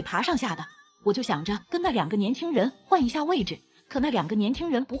所都得爬上下的。我就想着跟那2个年轻人换一下位置，可那2个年轻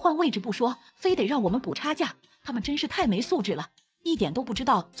人不换位置不说，非得让我们补差价，他们真是太没素质了，一点都不知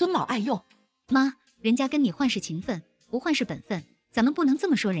道尊老爱幼。妈，人家跟你换是情分，不换是本分，咱们不能这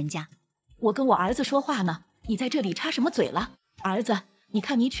么说人家。我跟我儿子说话呢，你在这里插什么嘴了？儿子，你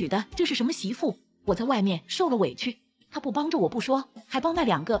看你娶的这是什么媳妇？我在外面受了委屈，他不帮着我不说，还帮那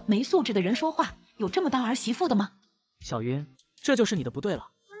2个没素质的人说话，有这么当儿媳妇的吗？小云，这就是你的不对了，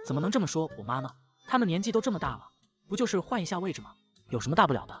怎么能这么说我妈呢？他们年纪都这么大了，不就是换一下位置吗？有什么大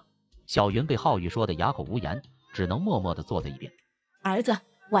不了的？小云被浩宇说的哑口无言，只能默默地坐在一边。儿子，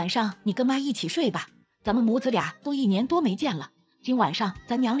晚上你跟妈一起睡吧，咱们母子俩都1年多没见了，今晚上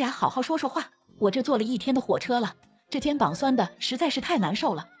咱娘俩好好说说话。我这坐了1天的火车了，这肩膀酸的实在是太难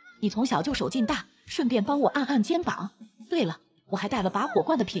受了，你从小就手劲大，顺便帮我按按肩膀。对了，我还带了拔火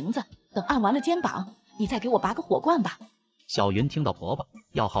罐的瓶子，等按完了肩膀，你再给我拔个火罐吧。小云听到婆婆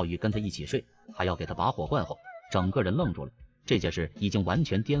要浩宇跟她一起睡，还要给她拔火罐后，整个人愣住了。这件事已经完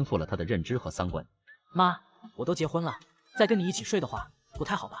全颠覆了她的认知和三观。妈，我都结婚了，再跟你一起睡的话，不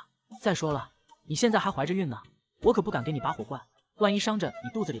太好吧？再说了，你现在还怀着孕呢，我可不敢给你拔火罐，万一伤着你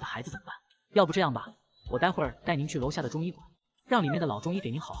肚子里的孩子怎么办？要不这样吧，我待会儿带您去楼下的中医馆，让里面的老中医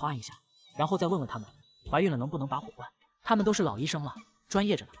给您好好按一下，然后再问问他们怀孕了能不能拔火罐。他们都是老医生了，专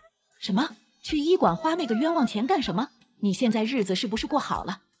业着呢。什么？去医馆花那个冤枉钱干什么？你现在日子是不是过好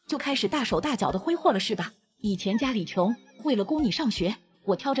了，就开始大手大脚的挥霍了是吧？以前家里穷，为了供你上学，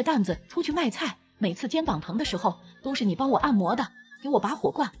我挑着担子出去卖菜，每次肩膀疼的时候都是你帮我按摩的，给我拔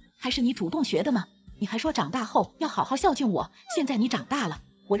火罐还是你主动学的呢？你还说长大后要好好孝敬我，现在你长大了，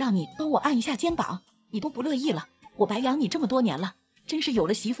我让你帮我按一下肩膀，你都不乐意了。我白养你这么多年了，真是有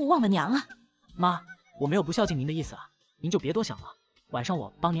了媳妇忘了娘啊。妈，我没有不孝敬您的意思啊，您就别多想了，晚上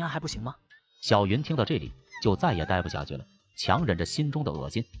我帮您按还不行吗？小云听到这里就再也待不下去了，强忍着心中的恶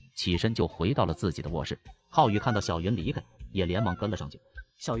心，起身就回到了自己的卧室。浩宇看到小云离开，也连忙跟了上去。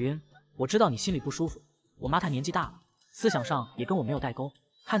小云，我知道你心里不舒服，我妈她年纪大了，思想上也跟我没有代沟，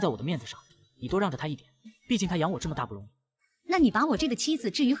看在我的面子上，你多让着她一点，毕竟她养我这么大不容易。那你把我这个妻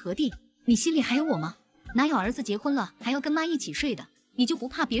子置于何地？你心里还有我吗？哪有儿子结婚了还要跟妈一起睡的？你就不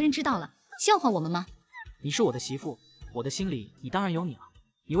怕别人知道了笑话我们吗？你是我的媳妇，我的心里你当然有你了，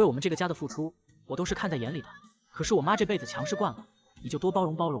你为我们这个家的付出我都是看在眼里的，可是我妈这辈子强势惯了，你就多包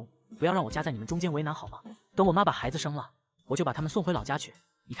容包容，不要让我夹在你们中间为难好吗？等我妈把孩子生了，我就把他们送回老家去，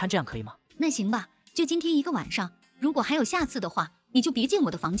你看这样可以吗？那行吧，就今天一个晚上，如果还有下次的话，你就别进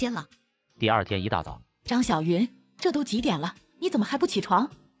我的房间了。第二天一大早，张小云，这都几点了，你怎么还不起床？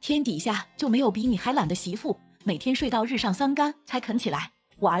天底下就没有比你还懒的媳妇，每天睡到日上三竿才肯起来。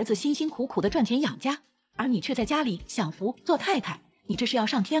我儿子辛辛苦苦的赚钱养家，而你却在家里享福做太太，你这是要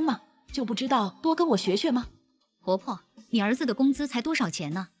上天吗？就不知道多跟我学学吗？婆婆，你儿子的工资才多少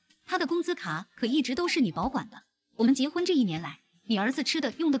钱呢？他的工资卡可一直都是你保管的。我们结婚这1年来，你儿子吃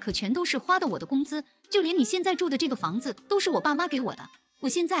的用的可全都是花的我的工资，就连你现在住的这个房子都是我爸妈给我的。我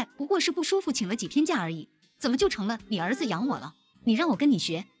现在不过是不舒服请了几天假而已，怎么就成了你儿子养我了？你让我跟你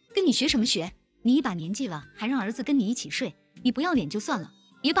学，跟你学什么学？你一把年纪了，还让儿子跟你一起睡，你不要脸就算了，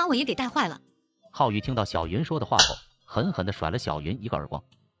别把我也给带坏了。浩宇听到小云说的话后，狠狠地甩了小云一个耳光。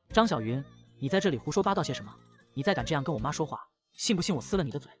张小云，你在这里胡说八道些什么？你再敢这样跟我妈说话，信不信我撕了你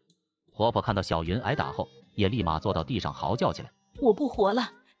的嘴？婆婆看到小云挨打后，也立马坐到地上嚎叫起来。我不活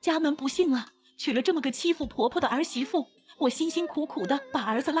了，家门不幸啊，娶了这么个欺负婆婆的儿媳妇，我辛辛苦苦的把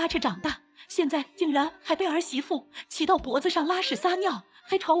儿子拉扯长大，现在竟然还被儿媳妇骑到脖子上拉屎撒尿，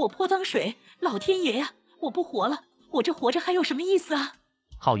还朝我泼脏水，老天爷呀，我不活了，我这活着还有什么意思啊？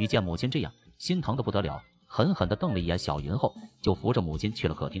浩宇见母亲这样，心疼的不得了，狠狠地瞪了一眼小云后，就扶着母亲去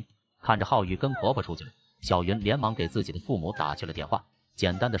了客厅。看着浩宇跟婆婆出去了，小云连忙给自己的父母打去了电话，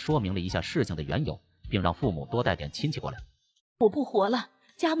简单的说明了一下事情的缘由，并让父母多带点亲戚过来。我不活了，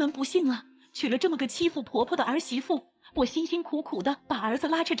家门不幸啊，娶了这么个欺负婆婆的儿媳妇，我辛辛苦苦的把儿子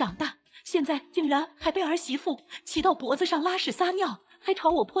拉扯长大，现在竟然还被儿媳妇骑到脖子上拉屎撒尿，还朝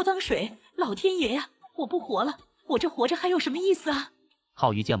我泼脏水，老天爷呀，我不活了，我这活着还有什么意思啊？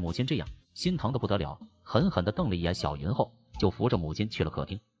浩宇见母亲这样，心疼的不得了，狠狠地瞪了一眼小云后，就扶着母亲去了客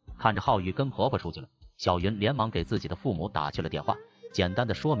厅。看着浩宇跟婆婆出去了，小云连忙给自己的父母打去了电话，简单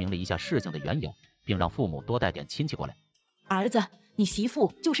的说明了一下事情的缘由，并让父母多带点亲戚过来。儿子，你媳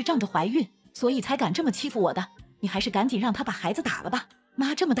妇就是仗着怀孕，所以才敢这么欺负我的，你还是赶紧让她把孩子打了吧。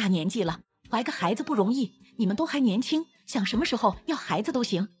妈这么大年纪了，怀个孩子不容易，你们都还年轻，想什么时候要孩子都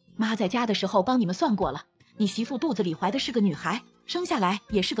行。妈在家的时候帮你们算过了，你媳妇肚子里怀的是个女孩，生下来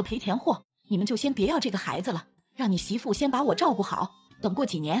也是个赔钱货，你们就先别要这个孩子了，让你媳妇先把我照顾好，等过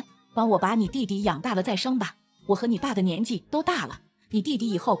几年帮我把你弟弟养大了再生吧。我和你爸的年纪都大了，你弟弟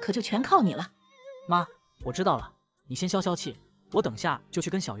以后可就全靠你了。妈，我知道了，你先消消气，我等下就去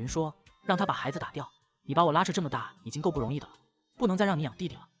跟小云说，让她把孩子打掉。你把我拉扯这么大已经够不容易的了，不能再让你养弟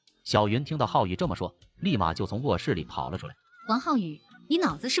弟了。小云听到浩宇这么说，立马就从卧室里跑了出来。王浩宇，你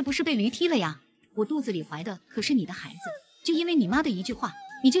脑子是不是被驴踢了呀？我肚子里怀的可是你的孩子，就因为你妈的一句话，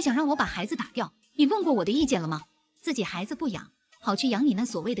你就想让我把孩子打掉？你问过我的意见了吗？自己孩子不养，好去养你那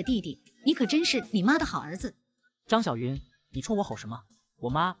所谓的弟弟，你可真是你妈的好儿子。张小云，你冲我吼什么？我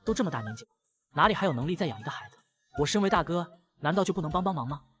妈都这么大年纪了，哪里还有能力再养一个孩子？我身为大哥，难道就不能帮帮忙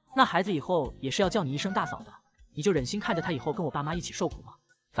吗？那孩子以后也是要叫你一声大嫂的，你就忍心看着他以后跟我爸妈一起受苦吗？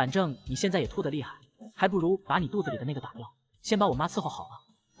反正你现在也吐得厉害，还不如把你肚子里的那个打掉，先把我妈伺候好了，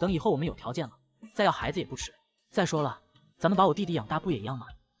等以后我们有条件了，再要孩子也不迟。再说了，咱们把我弟弟养大不也一样吗？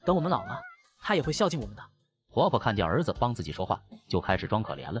等我们老了，他也会孝敬我们的。婆婆看见儿子帮自己说话，就开始装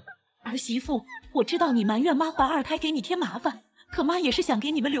可怜了。儿媳妇，我知道你埋怨妈怀二胎给你添麻烦，可妈也是想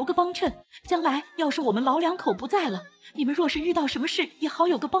给你们留个帮衬，将来要是我们老两口不在了，你们若是遇到什么事也好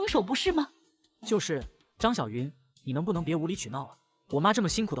有个帮手，不是吗？就是张小云，你能不能别无理取闹了？我妈这么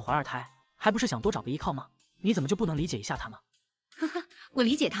辛苦的怀二胎，还不是想多找个依靠吗？你怎么就不能理解一下她吗？呵呵，我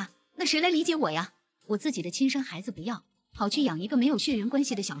理解她，那谁来理解我呀？我自己的亲生孩子不要，好去养一个没有血缘关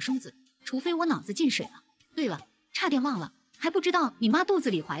系的小叔子，除非我脑子进水了。对了，差点忘了，还不知道你妈肚子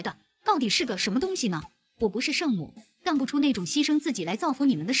里怀的到底是个什么东西呢？我不是圣母，干不出那种牺牲自己来造福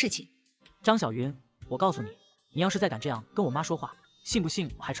你们的事情。张小云，我告诉你，你要是再敢这样跟我妈说话，信不信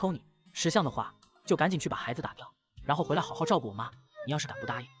我还抽你？识相的话，就赶紧去把孩子打掉，然后回来好好照顾我妈。你要是敢不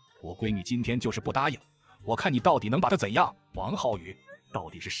答应，我闺女今天就是不答应，我看你到底能把她怎样？王浩宇，到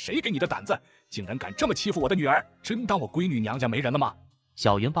底是谁给你的胆子，竟然敢这么欺负我的女儿？真当我闺女娘家没人了吗？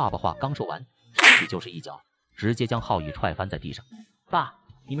小云爸爸话刚说完，上去就是一脚，直接将浩宇踹翻在地上。爸，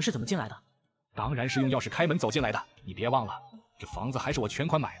你们是怎么进来的？当然是用钥匙开门走进来的，你别忘了，这房子还是我全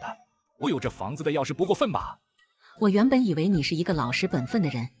款买的，我有这房子的钥匙不过分吧？我原本以为你是一个老实本分的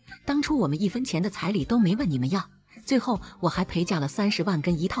人，当初我们1分钱的彩礼都没问你们要，最后我还陪嫁了30万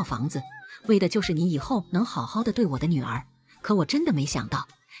跟一套房子，为的就是你以后能好好的对我的女儿。可我真的没想到，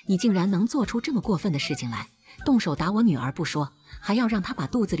你竟然能做出这么过分的事情来，动手打我女儿不说，还要让她把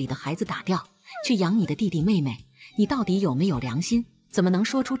肚子里的孩子打掉，去养你的弟弟妹妹。你到底有没有良心？怎么能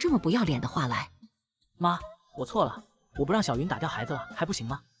说出这么不要脸的话来？妈，我错了，我不让小云打掉孩子了，还不行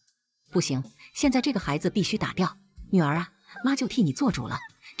吗？不行，现在这个孩子必须打掉。女儿啊，妈就替你做主了，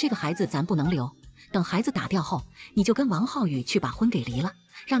这个孩子咱不能留，等孩子打掉后，你就跟王浩宇去把婚给离了，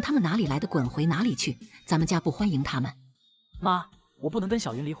让他们哪里来的滚回哪里去，咱们家不欢迎他们。妈，我不能跟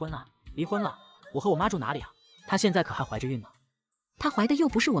小云离婚啊，离婚了，我和我妈住哪里啊？她现在可还怀着孕呢。她怀的又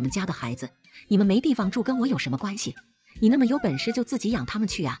不是我们家的孩子，你们没地方住跟我有什么关系？你那么有本事就自己养他们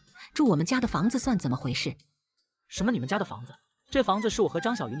去啊，住我们家的房子算怎么回事？什么你们家的房子？这房子是我和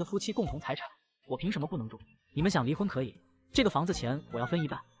张小云的夫妻共同财产，我凭什么不能住？你们想离婚可以，这个房子钱我要分一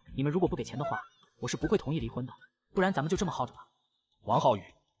半，你们如果不给钱的话，我是不会同意离婚的，不然咱们就这么耗着吧。王浩宇，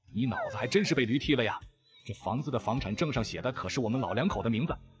你脑子还真是被驴踢了呀！这房子的房产证上写的可是我们老两口的名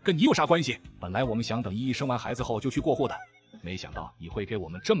字，跟你有啥关系？本来我们想等依依生完孩子后就去过户的，没想到你会给我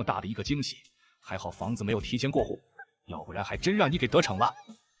们这么大的一个惊喜，还好房子没有提前过户，要不然还真让你给得逞了。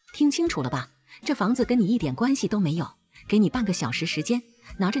听清楚了吧，这房子跟你一点关系都没有，给你半个小时时间，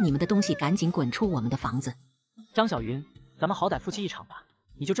拿着你们的东西赶紧滚出我们的房子。张小云，咱们好歹夫妻一场吧，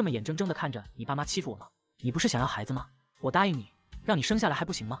你就这么眼睁睁地看着你爸妈欺负我吗？你不是想要孩子吗？我答应你，让你生下来还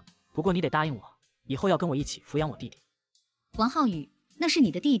不行吗？不过你得答应我，以后要跟我一起抚养我弟弟。王浩宇，那是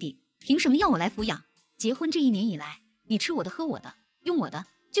你的弟弟，凭什么要我来抚养？结婚这1年以来，你吃我的喝我的用我的，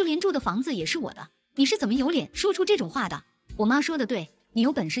就连住的房子也是我的，你是怎么有脸说出这种话的？我妈说的对，你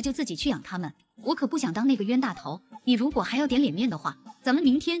有本事就自己去养他们，我可不想当那个冤大头。你如果还要点脸面的话，咱们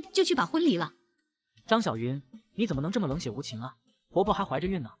明天就去把婚离了。张小云，你怎么能这么冷血无情啊？婆婆还怀着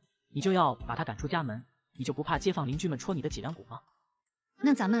孕呢，你就要把她赶出家门，你就不怕街坊邻居们戳你的脊梁骨吗？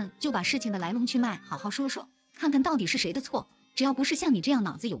那咱们就把事情的来龙去脉好好说说，看看到底是谁的错。只要不是像你这样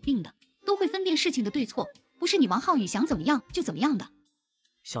脑子有病的，都会分辨事情的对错，不是你王浩宇想怎么样就怎么样的。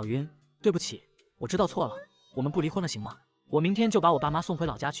小云，对不起，我知道错了，我们不离婚了行吗？我明天就把我爸妈送回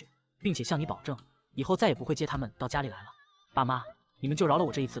老家去，并且向你保证，以后再也不会接他们到家里来了。爸妈，你们就饶了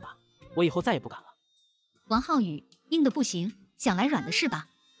我这一次吧，我以后再也不敢了。王浩宇，硬的不行，想来软的是吧？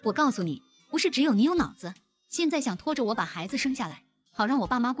我告诉你，不是只有你有脑子，现在想拖着我把孩子生下来，好让我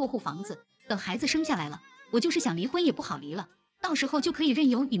爸妈过户房子，等孩子生下来了，我就是想离婚也不好离了，到时候就可以任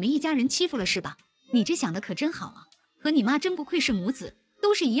由你们一家人欺负了是吧？你这想的可真好啊，和你妈真不愧是母子，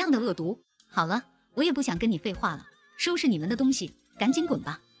都是一样的恶毒。好了，我也不想跟你废话了，收拾你们的东西，赶紧滚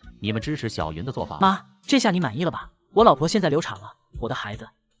吧。你们支持小云的做法吗？妈，这下你满意了吧？我老婆现在流产了，我的孩子，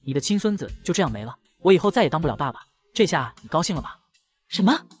你的亲孙子就这样没了，我以后再也当不了爸爸，这下你高兴了吧？什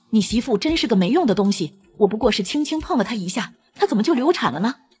么？你媳妇真是个没用的东西，我不过是轻轻碰了她一下，她怎么就流产了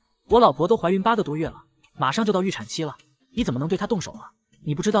呢？我老婆都怀孕8个多月了，马上就到预产期了，你怎么能对她动手啊？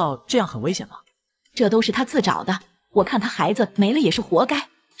你不知道这样很危险吗？这都是她自找的，我看她孩子没了也是活该，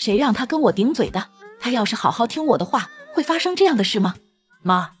谁让她跟我顶嘴的？她要是好好听我的话，会发生这样的事吗？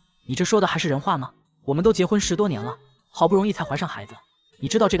妈，你这说的还是人话吗？我们都结婚10多年了，好不容易才怀上孩子，你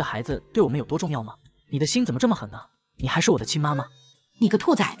知道这个孩子对我们有多重要吗？你的心怎么这么狠呢？你还是我的亲妈吗？你个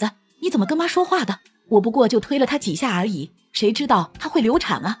兔崽子，你怎么跟妈说话的？我不过就推了她几下而已，谁知道她会流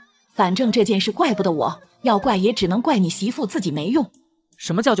产啊？反正这件事怪不得我，要怪也只能怪你媳妇自己没用。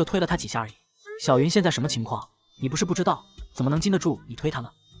什么叫就推了她几下而已？小云现在什么情况？你不是不知道，怎么能经得住你推她呢？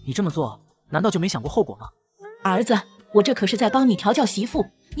你这么做，难道就没想过后果吗？儿子，我这可是在帮你调教媳妇，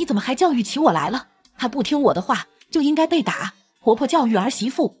你怎么还教育起我来了？她不听我的话，就应该被打。婆婆教育儿媳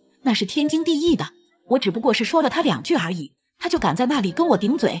妇，那是天经地义的。我只不过是说了她2句而已，她就敢在那里跟我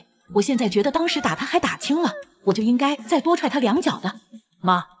顶嘴。我现在觉得当时打她还打轻了，我就应该再多踹她2脚的。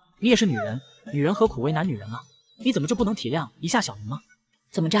妈，你也是女人，女人何苦为难女人啊？你怎么就不能体谅一下小云吗？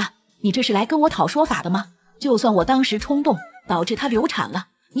怎么着？你这是来跟我讨说法的吗？就算我当时冲动导致她流产了，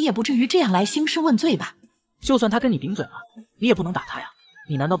你也不至于这样来兴师问罪吧？就算她跟你顶嘴了，你也不能打她呀。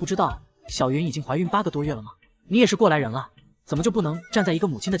你难道不知道小云已经怀孕8个多月了吗？你也是过来人了，怎么就不能站在一个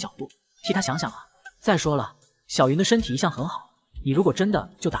母亲的角度替她想想啊？再说了，小云的身体一向很好，你如果真的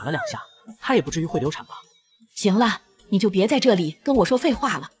就打了2下，她也不至于会流产吧？行了，你就别在这里跟我说废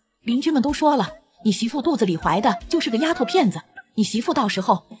话了。邻居们都说了，你媳妇肚子里怀的就是个丫头片子，你媳妇到时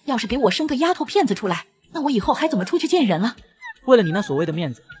候要是给我生个丫头片子出来，那我以后还怎么出去见人了？为了你那所谓的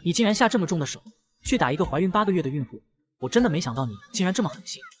面子，你竟然下这么重的手去打一个怀孕8个月的孕妇，我真的没想到你竟然这么狠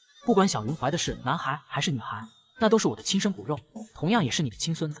心。不管小云怀的是男孩还是女孩，那都是我的亲生骨肉，同样也是你的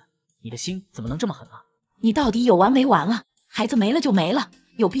亲孙子，你的心怎么能这么狠啊？你到底有完没完了？孩子没了就没了，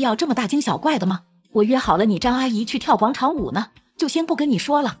有必要这么大惊小怪的吗？我约好了你张阿姨去跳广场舞呢，就先不跟你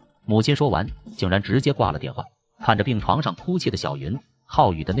说了。母亲说完，竟然直接挂了电话。看着病床上哭泣的小云，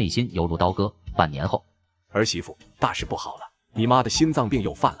浩宇的内心犹如刀割。半年后，儿媳妇，大事不好了，你妈的心脏病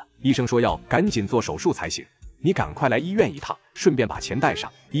又犯了，医生说要赶紧做手术才行，你赶快来医院一趟，顺便把钱带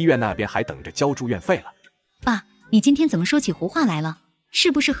上，医院那边还等着交住院费了。爸，你今天怎么说起胡话来了？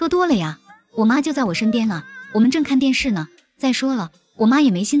是不是喝多了呀？我妈就在我身边呢，我们正看电视呢。再说了，我妈也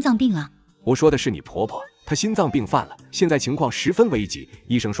没心脏病啊。我说的是你婆婆，她心脏病犯了，现在情况十分危急，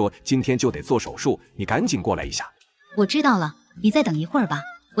医生说今天就得做手术，你赶紧过来一下。我知道了，你再等一会儿吧，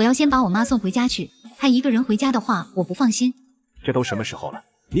我要先把我妈送回家去，她一个人回家的话我不放心。这都什么时候了，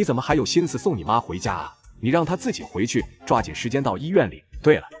你怎么还有心思送你妈回家啊？你让她自己回去，抓紧时间到医院里。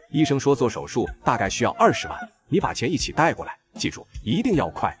对了，医生说做手术大概需要20万，你把钱一起带过来，记住一定要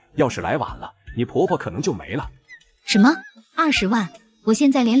快，要是来晚了，你婆婆可能就没了。什么？20万？我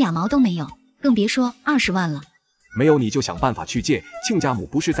现在连2毛都没有，更别说20万了。没有你就想办法去借，亲家母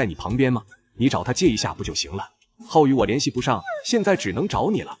不是在你旁边吗？你找她借一下不就行了？浩宇我联系不上，现在只能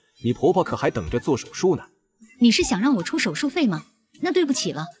找你了，你婆婆可还等着做手术呢。你是想让我出手术费吗？那对不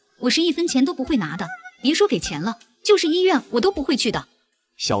起了，我是1分钱都不会拿的，别说给钱了，就是医院我都不会去的。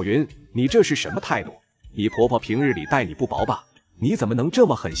小云，你这是什么态度？你婆婆平日里待你不薄吧？你怎么能这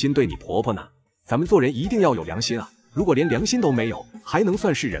么狠心对你婆婆呢？咱们做人一定要有良心啊，如果连良心都没有，还能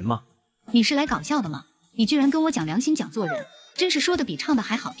算是人吗？你是来搞笑的吗？你居然跟我讲良心讲做人，真是说的比唱的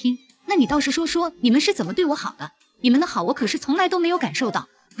还好听。那你倒是说说你们是怎么对我好的，你们的好我可是从来都没有感受到。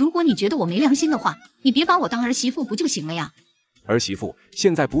如果你觉得我没良心的话，你别把我当儿媳妇不就行了呀？儿媳妇，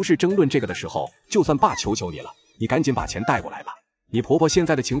现在不是争论这个的时候，就算爸求求你了，你赶紧把钱带过来吧。你婆婆现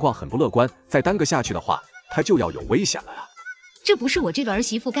在的情况很不乐观，再耽搁下去的话，她就要有危险了啊。这不是我这个儿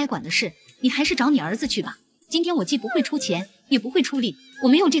媳妇该管的事，你还是找你儿子去吧。今天我既不会出钱，也不会出力，我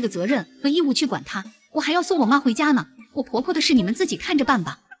没有这个责任和义务去管她，我还要送我妈回家呢。我婆婆的事你们自己看着办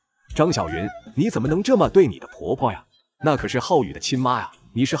吧。张小云，你怎么能这么对你的婆婆呀？那可是浩宇的亲妈呀，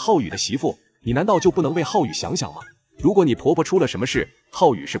你是浩宇的媳妇，你难道就不能为浩宇想想吗？如果你婆婆出了什么事，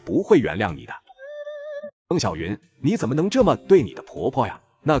浩宇是不会原谅你的。曾小云，你怎么能这么对你的婆婆呀？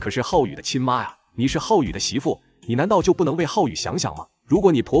那可是浩宇的亲妈呀，你是浩宇的媳妇，你难道就不能为浩宇想想吗？如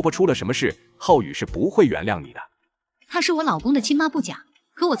果你婆婆出了什么事，浩宇是不会原谅你的。她是我老公的亲妈不假，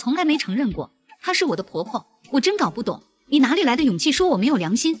可我从来没承认过她是我的婆婆，我真搞不懂你哪里来的勇气说我没有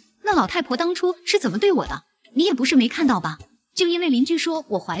良心？那老太婆当初是怎么对我的？你也不是没看到吧？就因为邻居说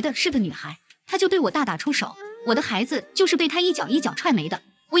我怀的是个女孩，她就对我大打出手，我的孩子就是被她一脚一脚踹没的，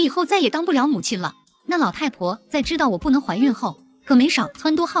我以后再也当不了母亲了。那老太婆在知道我不能怀孕后，可没少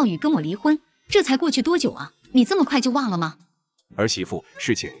撺掇浩宇跟我离婚，这才过去多久啊？你这么快就忘了吗？儿媳妇，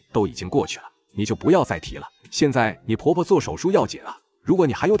事情都已经过去了，你就不要再提了。现在你婆婆做手术要紧啊，如果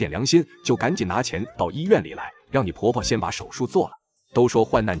你还有点良心，就赶紧拿钱到医院里来，让你婆婆先把手术做了。都说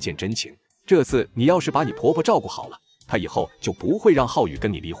患难见真情，这次你要是把你婆婆照顾好了，她以后就不会让浩宇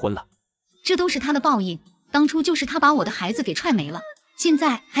跟你离婚了。这都是她的报应，当初就是她把我的孩子给踹没了，现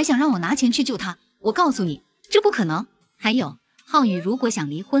在还想让我拿钱去救她，我告诉你，这不可能。还有，浩宇如果想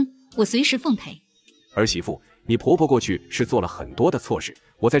离婚，我随时奉陪。儿媳妇，你婆婆过去是做了很多的错事，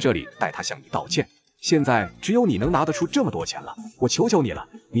我在这里代她向你道歉。现在只有你能拿得出这么多钱了，我求求你了，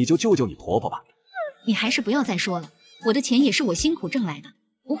你就救救你婆婆吧。你还是不要再说了，我的钱也是我辛苦挣来的，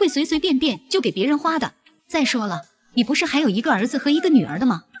不会随随便便就给别人花的。再说了，你不是还有一个儿子和一个女儿的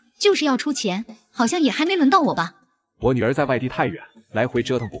吗？就是要出钱，好像也还没轮到我吧？我女儿在外地太远，来回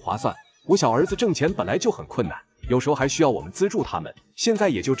折腾不划算。我小儿子挣钱本来就很困难，有时候还需要我们资助他们，现在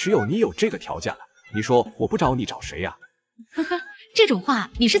也就只有你有这个条件了。你说我不找你找谁呀？呵呵，这种话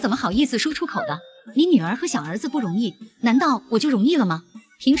你是怎么好意思说出口的？你女儿和小儿子不容易，难道我就容易了吗？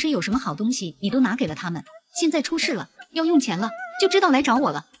平时有什么好东西你都拿给了他们，现在出事了，要用钱了，就知道来找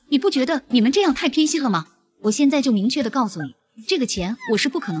我了。你不觉得你们这样太偏心了吗？我现在就明确的告诉你，这个钱我是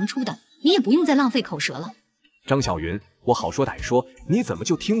不可能出的，你也不用再浪费口舌了。张小云，我好说歹说，你怎么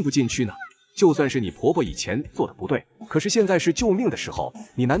就听不进去呢？就算是你婆婆以前做的不对，可是现在是救命的时候，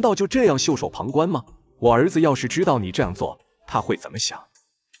你难道就这样袖手旁观吗？我儿子要是知道你这样做，他会怎么想？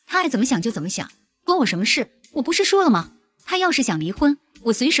他爱怎么想就怎么想，关我什么事？我不是说了吗？他要是想离婚，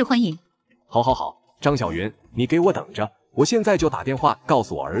我随时欢迎。好好好，张小云，你给我等着，我现在就打电话告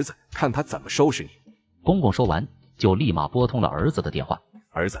诉我儿子，看他怎么收拾你。公公说完，就立马拨通了儿子的电话。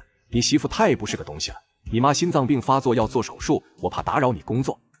儿子，你媳妇太不是个东西了，你妈心脏病发作要做手术，我怕打扰你工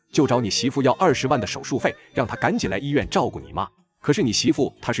作，就找你媳妇要20万的手术费，让她赶紧来医院照顾你妈。可是你媳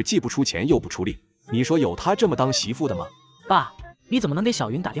妇她是既不出钱又不出力，你说有她这么当媳妇的吗？爸，你怎么能给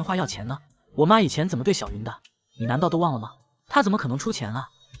小云打电话要钱呢？我妈以前怎么对小云的，你难道都忘了吗？她怎么可能出钱啊？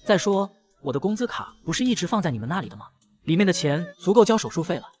再说我的工资卡不是一直放在你们那里的吗？里面的钱足够交手术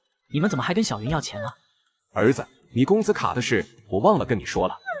费了，你们怎么还跟小云要钱啊？儿子，你工资卡的事我忘了跟你说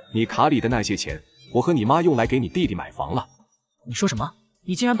了，你卡里的那些钱，我和你妈用来给你弟弟买房了。你说什么？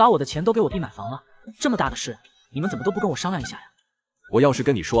你竟然把我的钱都给我弟买房了？这么大的事，你们怎么都不跟我商量一下呀？我要是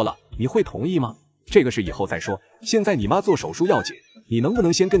跟你说了，你会同意吗？这个事以后再说，现在你妈做手术要紧，你能不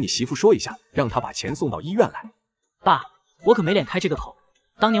能先跟你媳妇说一下，让她把钱送到医院来？爸，我可没脸开这个口，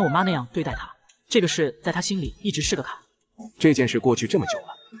当年我妈那样对待她，这个事在她心里一直是个坎。这件事过去这么久了，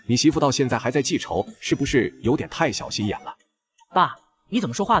你媳妇到现在还在记仇，是不是有点太小心眼了？爸，你怎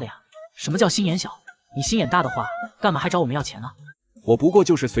么说话的呀？什么叫心眼小？你心眼大的话，干嘛还找我们要钱呢？我不过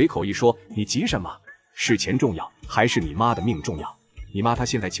就是随口一说，你急什么？是钱重要，还是你妈的命重要？你妈她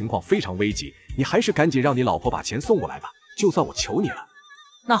现在情况非常危急，你还是赶紧让你老婆把钱送过来吧，就算我求你了。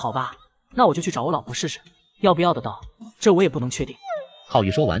那好吧，那我就去找我老婆试试，要不要得到，这我也不能确定。浩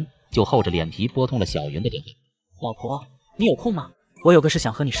宇说完，就厚着脸皮拨通了小云的电话。老婆，你有空吗？我有个事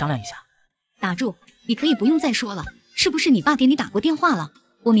想和你商量一下。打住，你可以不用再说了，是不是你爸给你打过电话了？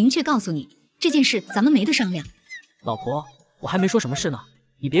我明确告诉你，这件事咱们没得商量。老婆，我还没说什么事呢，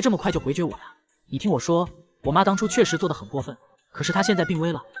你别这么快就回绝我呀。你听我说，我妈当初确实做得很过分，可是她现在病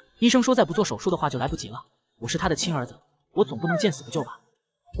危了，医生说再不做手术的话就来不及了。我是她的亲儿子，我总不能见死不救吧？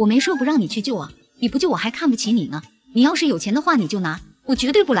我没说不让你去救啊，你不救我还看不起你呢。你要是有钱的话你就拿，我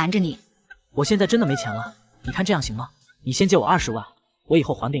绝对不拦着你。我现在真的没钱了，你看这样行吗？你先借我20万，我以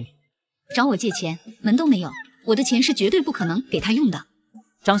后还给你。找我借钱门都没有，我的钱是绝对不可能给他用的。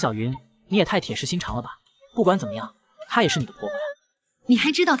张小云，你也太铁石心肠了吧？不管怎么样，她也是你的婆婆呀。你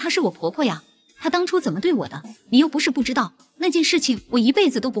还知道她是我婆婆呀？她当初怎么对我的，你又不是不知道，那件事情我一辈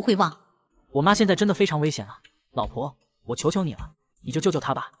子都不会忘。我妈现在真的非常危险了，老婆，我求求你了，你就救救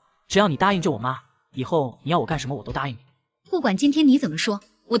她吧，只要你答应救我妈，以后你要我干什么我都答应你。不管今天你怎么说，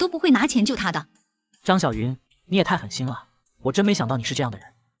我都不会拿钱救她的。张小云，你也太狠心了，我真没想到你是这样的人。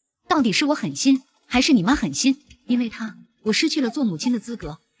到底是我狠心，还是你妈狠心？因为他，我失去了做母亲的资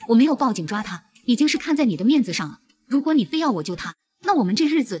格。我没有报警抓他，已经是看在你的面子上了。如果你非要我救他，那我们这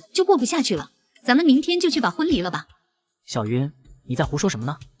日子就过不下去了。咱们明天就去把婚离了吧。小云，你在胡说什么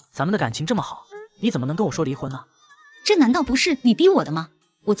呢？咱们的感情这么好，你怎么能跟我说离婚呢？这难道不是你逼我的吗？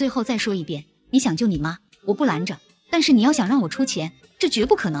我最后再说一遍，你想救你妈，我不拦着，但是你要想让我出钱，这绝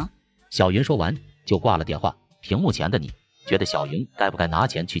不可能。小云说完就挂了电话。屏幕前的你觉得小云该不该拿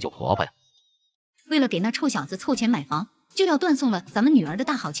钱去救婆婆呀？为了给那臭小子凑钱买房，就要断送了咱们女儿的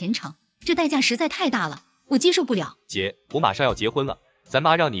大好前程，这代价实在太大了，我接受不了。姐，我马上要结婚了，咱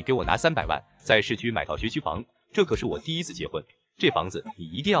妈让你给我拿300万，在市区买套学区房，这可是我第一次结婚，这房子你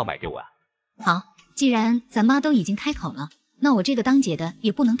一定要买给我啊。好，既然咱妈都已经开口了，那我这个当姐的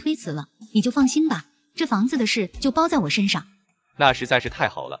也不能推辞了，你就放心吧，这房子的事就包在我身上。那实在是太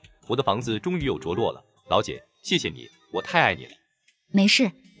好了，我的房子终于有着落了，老姐，谢谢你，我太爱你了。没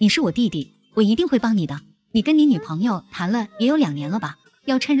事，你是我弟弟，我一定会帮你的。你跟你女朋友谈了也有2年了吧？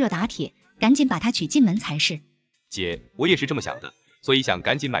要趁热打铁，赶紧把她娶进门才是。姐，我也是这么想的，所以想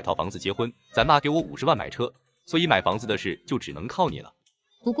赶紧买套房子结婚。咱妈给我50万买车，所以买房子的事就只能靠你了。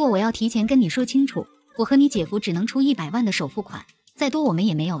不过我要提前跟你说清楚，我和你姐夫只能出100万的首付款，再多我们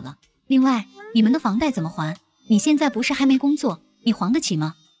也没有了。另外，你们的房贷怎么还？你现在不是还没工作，你还得起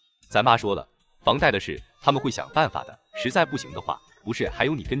吗？咱妈说了，房贷的事他们会想办法的，实在不行的话，不是还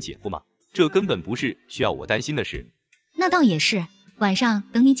有你跟姐夫吗？这根本不是需要我担心的事。那倒也是，晚上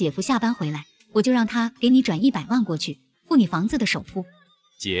等你姐夫下班回来，我就让他给你转100万过去，付你房子的首付。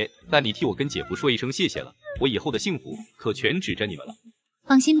姐，那你替我跟姐夫说一声谢谢了，我以后的幸福可全指着你们了。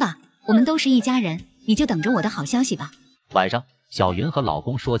放心吧，我们都是一家人，你就等着我的好消息吧。晚上，小云和老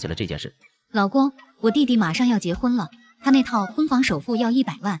公说起了这件事。老公，我弟弟马上要结婚了，他那套婚房首付要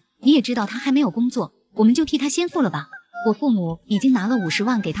100万，你也知道他还没有工作，我们就替他先付了吧。我父母已经拿了50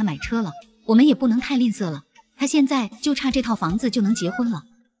万给他买车了，我们也不能太吝啬了，他现在就差这套房子就能结婚了。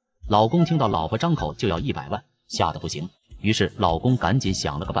老公听到老婆张口就要100万，吓得不行，于是老公赶紧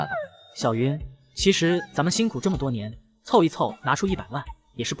想了个办法。小云，其实咱们辛苦这么多年，凑一凑拿出100万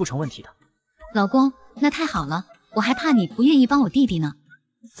也是不成问题的。老公，那太好了，我还怕你不愿意帮我弟弟呢。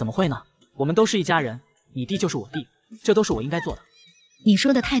怎么会呢？我们都是一家人，你弟就是我弟，这都是我应该做的。你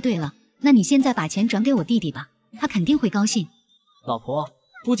说的太对了，那你现在把钱转给我弟弟吧，他肯定会高兴。老婆，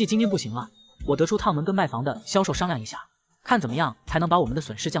估计今天不行了，我得出趟门跟卖房的销售商量一下，看怎么样才能把我们的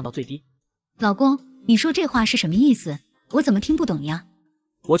损失降到最低。老公，你说这话是什么意思？我怎么听不懂呀？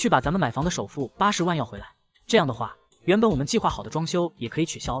我去把咱们买房的首付80万要回来，这样的话，原本我们计划好的装修也可以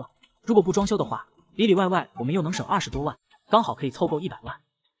取消了。如果不装修的话，里里外外我们又能省20多万，刚好可以凑够100万。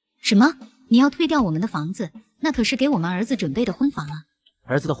什么？你要退掉我们的房子？那可是给我们儿子准备的婚房啊！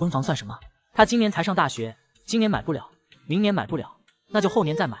儿子的婚房算什么？他今年才上大学，今年买不了，明年买不了，那就后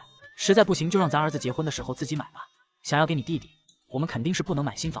年再买。实在不行就让咱儿子结婚的时候自己买吧。想要给你弟弟，我们肯定是不能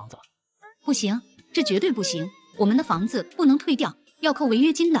买新房子了。不行，这绝对不行，我们的房子不能退掉，要扣违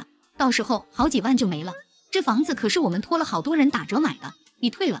约金的，到时候好几万就没了。这房子可是我们托了好多人打折买的，你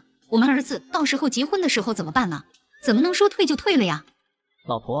退了，我们儿子到时候结婚的时候怎么办呢？怎么能说退就退了呀？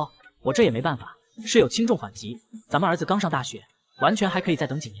老婆，我这也没办法，事有轻重缓急，咱们儿子刚上大学，完全还可以再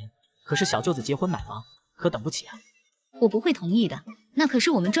等几年，可是小舅子结婚买房可等不起啊。我不会同意的，那可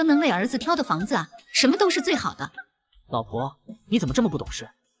是我们专门为儿子挑的房子啊，什么都是最好的。老婆，你怎么这么不懂事？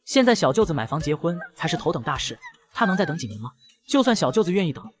现在小舅子买房结婚才是头等大事，他能再等几年吗？就算小舅子愿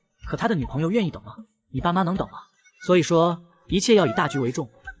意等，可他的女朋友愿意等吗？你爸妈能等吗？所以说一切要以大局为重，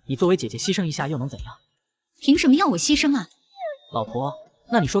你作为姐姐牺牲一下又能怎样？凭什么要我牺牲啊？老婆，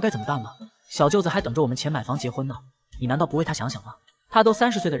那你说该怎么办吧？小舅子还等着我们钱买房结婚呢，你难道不为他想想吗？他都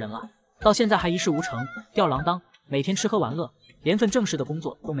30岁的人了，到现在还一事无成，吊儿郎当，每天吃喝玩乐，连份正式的工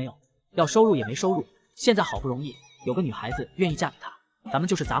作都没有，要收入也没收入。现在好不容易有个女孩子愿意嫁给他，咱们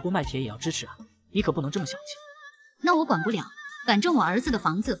就是砸锅卖铁也要支持啊！你可不能这么小气。那我管不了，反正我儿子的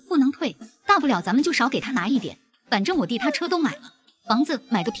房子不能退，大不了咱们就少给他拿一点。反正我弟他车都买了，房子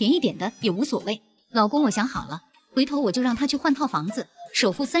买个便宜点的也无所谓。老公，我想好了，回头我就让他去换套房子，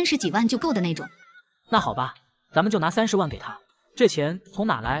首付30几万就够的那种。那好吧，咱们就拿30万给他，这钱从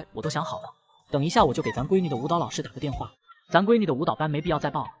哪来我都想好了。等一下我就给咱闺女的舞蹈老师打个电话，咱闺女的舞蹈班没必要再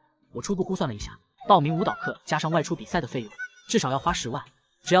报了，我初步估算了一下，报名舞蹈课加上外出比赛的费用，至少要花10万。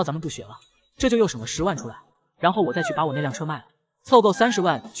只要咱们不学了，这就又省了10万出来，然后我再去把我那辆车卖了，凑够30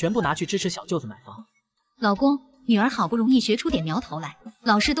万全部拿去支持小舅子买房。老公，女儿好不容易学出点苗头来，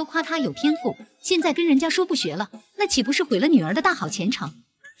老师都夸她有天赋，现在跟人家说不学了，那岂不是毁了女儿的大好前程？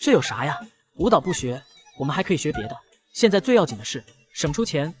这有啥呀？舞蹈不学，我们还可以学别的。现在最要紧的是省出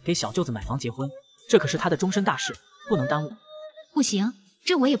钱给小舅子买房结婚，这可是他的终身大事，不能耽误。不行，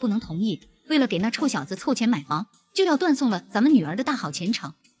这我也不能同意。为了给那臭小子凑钱买房，就要断送了咱们女儿的大好前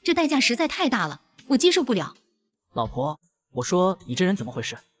程，这代价实在太大了，我接受不了。老婆，我说你这人怎么回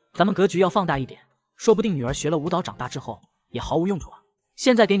事？咱们格局要放大一点，说不定女儿学了舞蹈长大之后也毫无用处啊。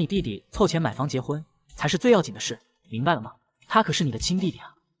现在给你弟弟凑钱买房结婚才是最要紧的事，明白了吗？他可是你的亲弟弟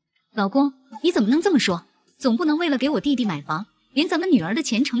啊。老公，你怎么能这么说？总不能为了给我弟弟买房，连咱们女儿的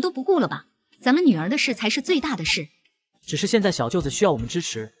前程都不顾了吧？咱们女儿的事才是最大的事。只是现在小舅子需要我们支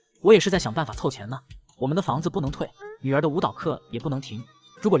持，我也是在想办法凑钱呢。我们的房子不能退，女儿的舞蹈课也不能停，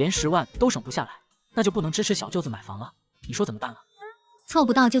如果连10万都省不下来，那就不能支持小舅子买房了。你说怎么办啊？凑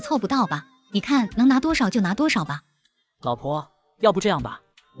不到就凑不到吧，你看能拿多少就拿多少吧。老婆，要不这样吧，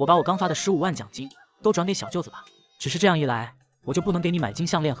我把我刚发的15万奖金都转给小舅子吧。只是这样一来，我就不能给你买金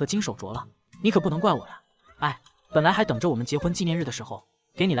项链和金手镯了，你可不能怪我呀。哎，本来还等着我们结婚纪念日的时候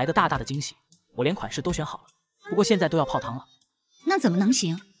给你来个大大的惊喜，我连款式都选好了，不过现在都要泡汤了。那怎么能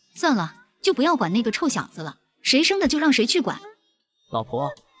行？算了，就不要管那个臭小子了，谁生的就让谁去管。老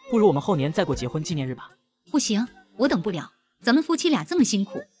婆，不如我们后年再过结婚纪念日吧。不行，我等不了，咱们夫妻俩这么辛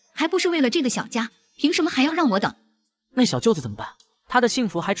苦，还不是为了这个小家，凭什么还要让我等？那小舅子怎么办？他的幸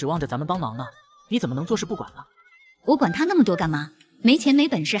福还指望着咱们帮忙呢，你怎么能坐视不管呢？我管他那么多干嘛？没钱没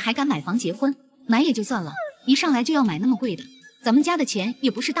本事还敢买房结婚，买也就算了，一上来就要买那么贵的，咱们家的钱也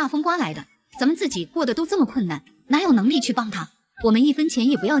不是大风刮来的，咱们自己过得都这么困难，哪有能力去帮他？我们1分钱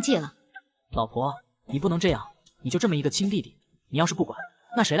也不要借了。老婆，你不能这样，你就这么一个亲弟弟，你要是不管，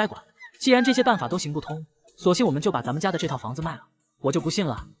那谁来管？既然这些办法都行不通，索性我们就把咱们家的这套房子卖了。我就不信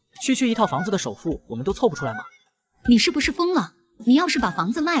了，区一套房子的首付我们都凑不出来吗？你是不是疯了？你要是把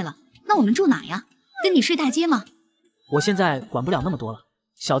房子卖了，那我们住哪呀？跟你睡大街吗？我现在管不了那么多了，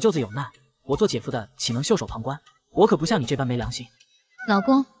小舅子有难，我做姐夫的岂能袖手旁观？我可不像你这般没良心。老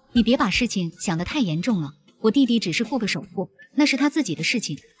公，你别把事情想得太严重了，我弟弟只是付个首付，那是他自己的事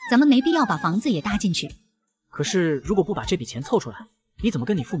情，咱们没必要把房子也搭进去。可是如果不把这笔钱凑出来，你怎么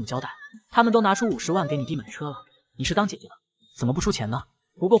跟你父母交代？他们都拿出50万给你弟买车了，你是当姐姐的，怎么不出钱呢？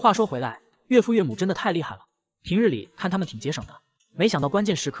不过话说回来，岳父岳母真的太厉害了，平日里看他们挺节省的，没想到关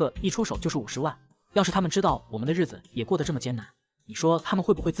键时刻一出手就是50万。要是他们知道我们的日子也过得这么艰难，你说他们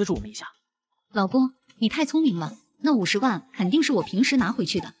会不会资助我们一下？老公，你太聪明了，那50万肯定是我平时拿回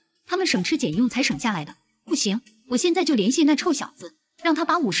去的，他们省吃俭用才省下来的。不行，我现在就联系那臭小子，让他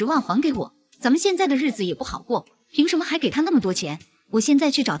把50万还给我，咱们现在的日子也不好过，凭什么还给他那么多钱？我现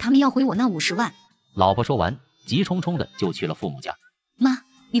在去找他们要回我那50万。老婆说完，急冲冲的就去了父母家。妈，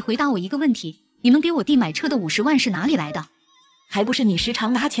你回答我一个问题，你们给我弟买车的50万是哪里来的？还不是你时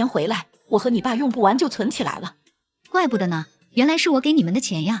常拿钱回来，我和你爸用不完就存起来了。怪不得呢，原来是我给你们的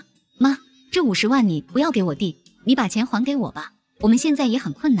钱呀。妈，这50万你不要给我弟，你把钱还给我吧，我们现在也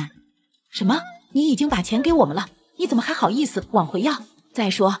很困难。什么？你已经把钱给我们了，你怎么还好意思往回要？再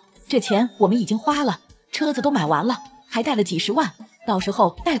说这钱我们已经花了，车子都买完了，还贷了几十万，到时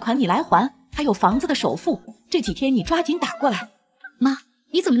候贷款你来还，还有房子的首付，这几天你抓紧打过来。妈，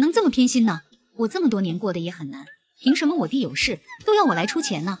你怎么能这么偏心呢？我这么多年过得也很难，凭什么我弟有事都要我来出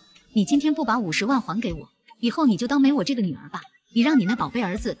钱呢？你今天不把50万还给我，以后你就当没我这个女儿吧，你让你那宝贝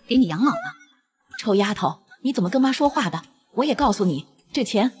儿子给你养老吧。臭丫头，你怎么跟妈说话的？我也告诉你，这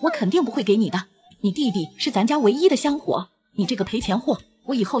钱我肯定不会给你的，你弟弟是咱家唯一的香火，你这个赔钱货，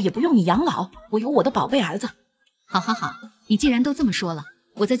我以后也不用你养老，我有我的宝贝儿子。好，你既然都这么说了，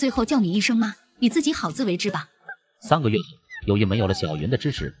我在最后叫你一声妈，你自己好自为之吧。3个月后，由于没有了小云的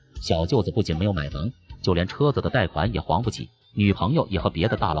支持，小舅子不仅没有买房，就连车子的贷款也还不起，女朋友也和别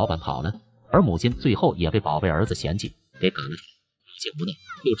的大老板跑了，而母亲最后也被宝贝儿子嫌弃，给赶了出去。母亲无奈，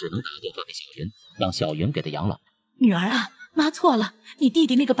又只能打电话给小云，让小云给她养老。女儿啊，妈错了，你弟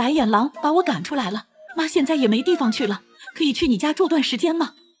弟那个白眼狼把我赶出来了，妈现在也没地方去了，可以去你家住段时间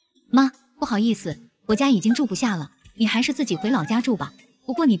吗？妈，不好意思，我家已经住不下了，你还是自己回老家住吧。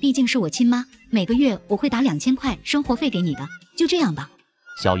不过你毕竟是我亲妈，每个月我会打2000块生活费给你的，就这样吧。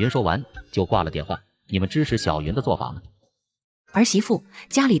小云说完就挂了电话。你们支持小云的做法吗？儿媳妇，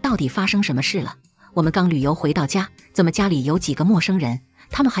家里到底发生什么事了？我们刚旅游回到家，怎么家里有几个陌生人，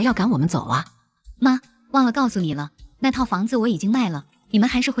他们还要赶我们走啊？妈，忘了告诉你了，那套房子我已经卖了，你们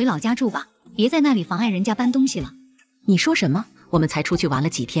还是回老家住吧，别在那里妨碍人家搬东西了。你说什么？我们才出去玩了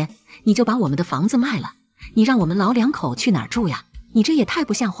几天，你就把我们的房子卖了？你让我们老两口去哪儿住呀？你这也太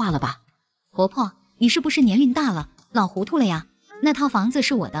不像话了吧！婆婆，你是不是年龄大了，老糊涂了呀？那套房子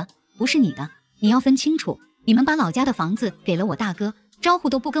是我的，不是你的，你要分清楚。你们把老家的房子给了我大哥，招呼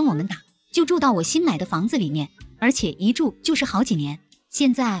都不跟我们打，就住到我新买的房子里面，而且一住就是好几年。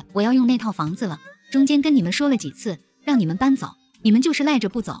现在我要用那套房子了，中间跟你们说了几次让你们搬走，你们就是赖着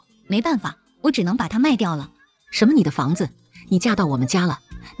不走，没办法，我只能把它卖掉了。什么你的房子？你嫁到我们家了，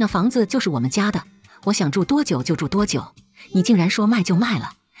那房子就是我们家的，我想住多久就住多久。你竟然说卖就卖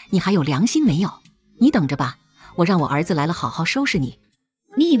了，你还有良心没有？你等着吧，我让我儿子来了好好收拾你。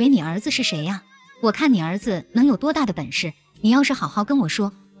你以为你儿子是谁呀？我看你儿子能有多大的本事，你要是好好跟我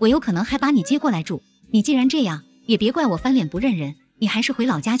说，我有可能还把你接过来住。你既然这样，也别怪我翻脸不认人，你还是回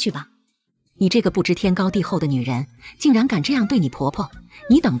老家去吧。你这个不知天高地厚的女人，竟然敢这样对你婆婆，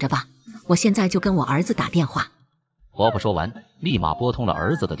你等着吧，我现在就跟我儿子打电话。婆婆说完，立马拨通了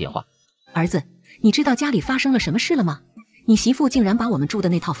儿子的电话。儿子，你知道家里发生了什么事了吗？你媳妇竟然把我们住的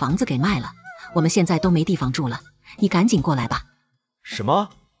那套房子给卖了，我们现在都没地方住了，你赶紧过来吧。什么？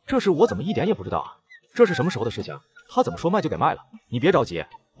这事我怎么一点也不知道啊？这是什么时候的事情？他怎么说卖就给卖了？你别着急，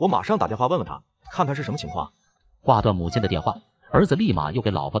我马上打电话问问他，看看是什么情况。挂断母亲的电话，儿子立马又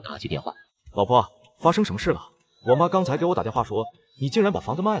给老婆打起电话。老婆，发生什么事了？我妈刚才给我打电话说，你竟然把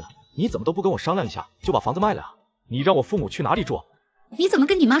房子卖了，你怎么都不跟我商量一下就把房子卖了啊？你让我父母去哪里住？你怎么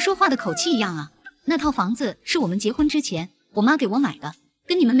跟你妈说话的口气一样啊？那套房子是我们结婚之前我妈给我买的，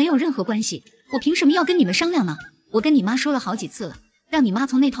跟你们没有任何关系，我凭什么要跟你们商量呢？我跟你妈说了好几次了，让你妈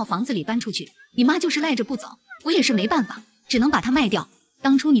从那套房子里搬出去，你妈就是赖着不走，我也是没办法，只能把它卖掉。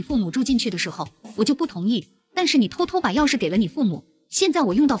当初你父母住进去的时候，我就不同意，但是你偷偷把钥匙给了你父母，现在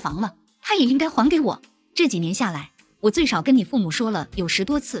我用到房了，他也应该还给我。这几年下来，我最少跟你父母说了有10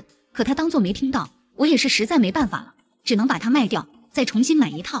多次，可他当作没听到，我也是实在没办法了，只能把它卖掉，再重新买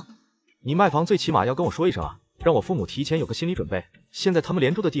一套。你卖房最起码要跟我说一声啊，让我父母提前有个心理准备。现在他们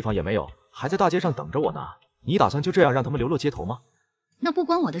连住的地方也没有，还在大街上等着我呢。你打算就这样让他们流落街头吗？那不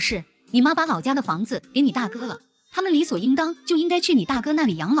关我的事，你妈把老家的房子给你大哥了，他们理所应当就应该去你大哥那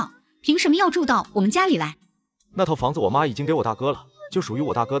里养老，凭什么要住到我们家里来？那套房子我妈已经给我大哥了，就属于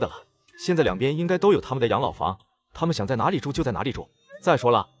我大哥的了。现在两边应该都有他们的养老房，他们想在哪里住就在哪里住。再说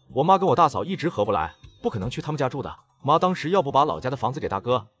了，我妈跟我大嫂一直合不来，不可能去他们家住的。妈当时要不把老家的房子给大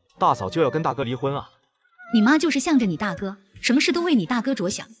哥，大嫂就要跟大哥离婚啊。你妈就是向着你大哥，什么事都为你大哥着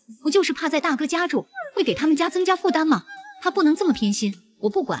想，不就是怕在大哥家住会给他们家增加负担吗？她不能这么偏心，我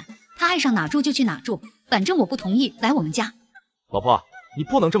不管，她爱上哪住就去哪住，反正我不同意来我们家。老婆，你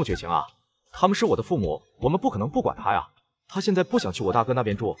不能这么绝情啊！他们是我的父母，我们不可能不管他呀。他现在不想去我大哥那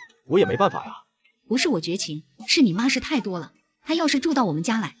边住，我也没办法呀。不是我绝情，是你妈事太多了。她要是住到我们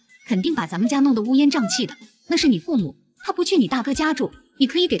家来，肯定把咱们家弄得乌烟瘴气的。那是你父母，她不去你大哥家住，你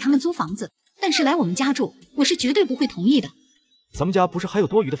可以给他们租房子，但是来我们家住，我是绝对不会同意的。咱们家不是还有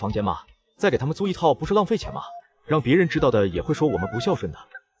多余的房间吗？再给他们租一套不是浪费钱吗？让别人知道的也会说我们不孝顺的。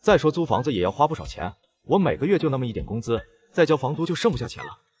再说租房子也要花不少钱，我每个月就那么一点工资，再交房租就剩不下钱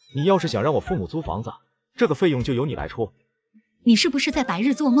了。你要是想让我父母租房子，这个费用就由你来出。你是不是在白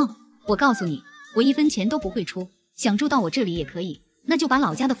日做梦？我告诉你，我1分钱都不会出，想住到我这里也可以，那就把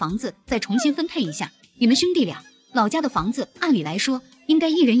老家的房子再重新分配一下。你们兄弟俩，老家的房子按理来说应该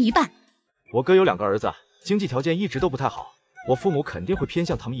1人1半。我哥有2个儿子，经济条件一直都不太好，我父母肯定会偏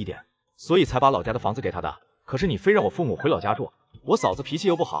向他们一点，所以才把老家的房子给他的。可是你非让我父母回老家住，我嫂子脾气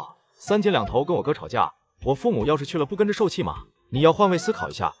又不好，3天2头跟我哥吵架，我父母要是去了不跟着受气吗？你要换位思考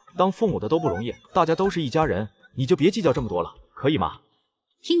一下，当父母的都不容易，大家都是一家人，你就别计较这么多了，可以吗？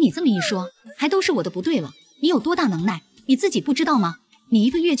听你这么一说，还都是我的不对了。你有多大能耐，你自己不知道吗？你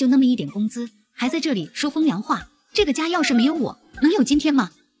1个月就那么一点工资，还在这里说风凉话。这个家要是没有我，能有今天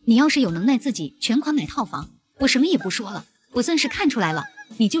吗？你要是有能耐自己全款买套房，我什么也不说了。我算是看出来了，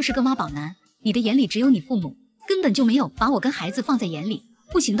你就是个妈宝男，你的眼里只有你父母，根本就没有把我跟孩子放在眼里。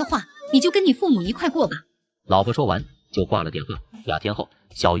不行的话，你就跟你父母一块过吧。老婆说完就挂了电话。2天后，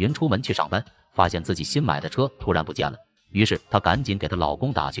小云出门去上班，发现自己新买的车突然不见了，于是她赶紧给她老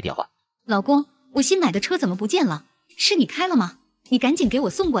公打去电话。老公，我新买的车怎么不见了？是你开了吗？你赶紧给我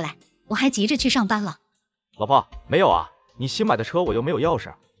送过来，我还急着去上班了。老婆，没有啊，你新买的车我又没有钥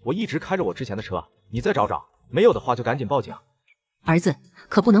匙，我一直开着我之前的车，你再找找，没有的话就赶紧报警。儿子，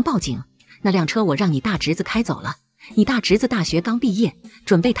可不能报警，那辆车我让你大侄子开走了，你大侄子大学刚毕业，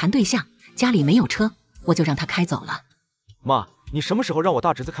准备谈对象，家里没有车，我就让他开走了。妈，你什么时候让我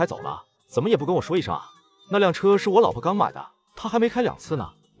大侄子开走了？怎么也不跟我说一声啊？那辆车是我老婆刚买的，她还没开2次呢，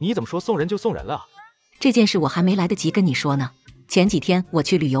你怎么说送人就送人了啊？这件事我还没来得及跟你说呢。前几天我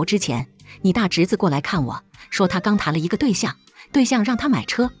去旅游之前，你大侄子过来看我，说他刚谈了一个对象，对象让他买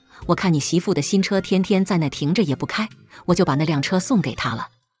车，我看你媳妇的新车天天在那停着也不开，我就把那辆车送给他了。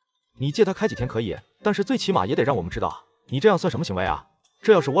你借他开几天可以，但是最起码也得让我们知道，你这样算什么行为啊？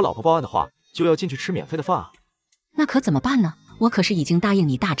这要是我老婆报案的话，就要进去吃免费的饭啊。那可怎么办呢？我可是已经答应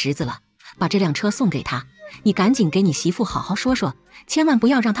你大侄子了，把这辆车送给他，你赶紧给你媳妇好好说说，千万不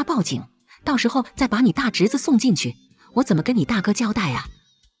要让他报警，到时候再把你大侄子送进去，我怎么跟你大哥交代呀？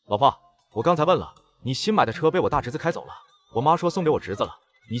老婆，我刚才问了，你新买的车被我大侄子开走了，我妈说送给我侄子了，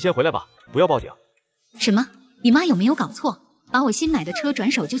你先回来吧，不要报警。什么？你妈有没有搞错？把我新买的车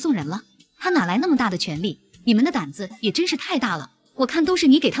转手就送人了？她哪来那么大的权利？你们的胆子也真是太大了，我看都是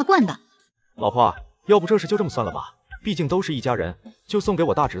你给她惯的。老婆啊，要不这事就这么算了吧，毕竟都是一家人，就送给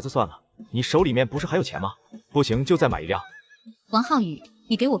我大侄子算了。你手里面不是还有钱吗？不行就再买一辆。王浩宇，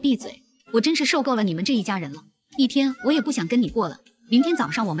你给我闭嘴！我真是受够了你们这一家人了，一天我也不想跟你过了。明天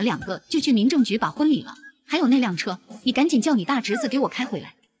早上我们2个就去民政局把婚礼了。还有那辆车，你赶紧叫你大侄子给我开回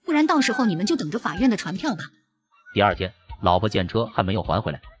来，不然到时候你们就等着法院的传票吧。第二天，老婆见车还没有还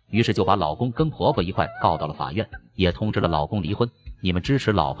回来，于是就把老公跟婆婆一块告到了法院，也通知了老公离婚。你们支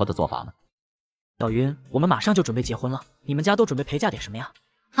持老婆的做法吗？小云，我们马上就准备结婚了，你们家都准备陪嫁点什么呀？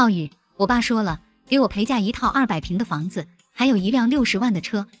浩宇，我爸说了，给我陪嫁一套200平的房子，还有一辆60万的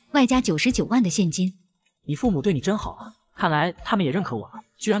车，外加99万的现金。你父母对你真好啊，看来他们也认可我了，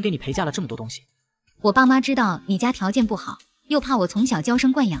居然给你陪嫁了这么多东西。我爸妈知道你家条件不好，又怕我从小娇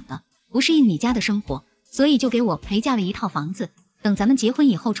生惯养的，不适应你家的生活，所以就给我陪嫁了一套房子。等咱们结婚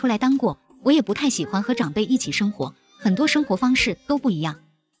以后出来单过，我也不太喜欢和长辈一起生活，很多生活方式都不一样。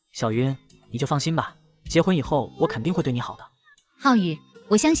小云，你就放心吧，结婚以后我肯定会对你好的。浩宇，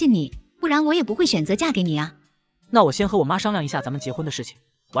我相信你，不然我也不会选择嫁给你啊。那我先和我妈商量一下咱们结婚的事情，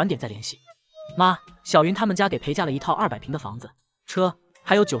晚点再联系。妈，小云他们家给陪嫁了一套200平的房子、车，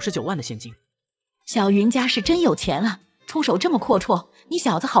还有99万的现金。小云家是真有钱啊，出手这么阔绰，你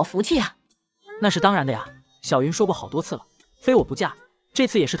小子好福气啊。那是当然的呀，小云说过好多次了，非我不嫁，这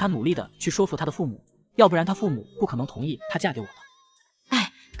次也是她努力的去说服她的父母，要不然她父母不可能同意她嫁给我的。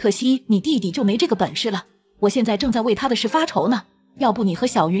哎，可惜你弟弟就没这个本事了，我现在正在为他的事发愁呢，要不你和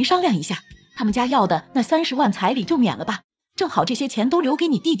小云商量一下，他们家要的那30万彩礼就免了吧，正好这些钱都留给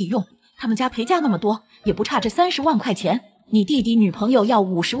你弟弟用，他们家陪嫁那么多，也不差这30万块钱，你弟弟女朋友要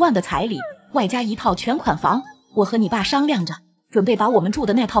50万的彩礼，外加一套全款房，我和你爸商量着，准备把我们住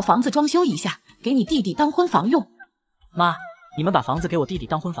的那套房子装修一下，给你弟弟当婚房用。妈，你们把房子给我弟弟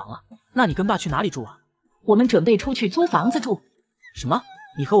当婚房了，那你跟爸去哪里住啊？我们准备出去租房子住。什么？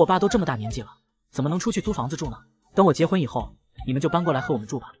你和我爸都这么大年纪了，怎么能出去租房子住呢？等我结婚以后，你们就搬过来和我们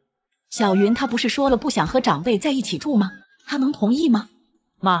住吧。小云她不是说了不想和长辈在一起住吗？她能同意吗？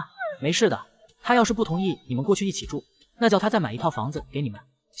妈，没事的，她要是不同意你们过去一起住，那叫她再买一套房子给你们。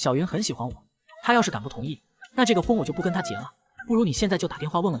小云很喜欢我，她要是敢不同意，那这个婚我就不跟她结了。不如你现在就打电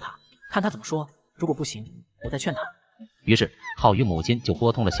话问问她，看她怎么说，如果不行，我再劝她。于是浩宇母亲就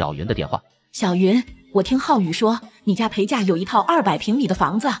拨通了小云的电话。小云，我听浩宇说你家陪嫁有一套200平米的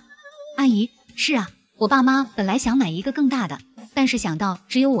房子。阿姨，是啊，我爸妈本来想买一个更大的，但是想到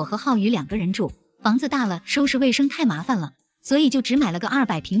只有我和浩宇2个人住，房子大了收拾卫生太麻烦了，所以就只买了个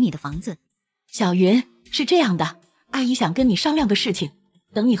200平米的房子。小云，是这样的，阿姨想跟你商量个事情，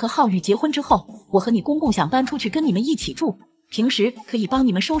等你和浩宇结婚之后，我和你公公想搬出去跟你们一起住，平时可以帮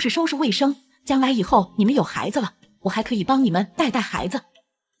你们收拾收拾卫生，将来以后你们有孩子了，我还可以帮你们带孩子。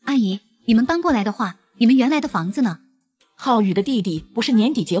阿姨，你们搬过来的话，你们原来的房子呢？浩宇的弟弟不是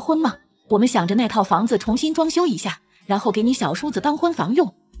年底结婚吗？我们想着那套房子重新装修一下，然后给你小叔子当婚房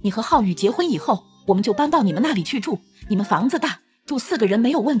用。你和浩宇结婚以后，我们就搬到你们那里去住，你们房子大，住4个人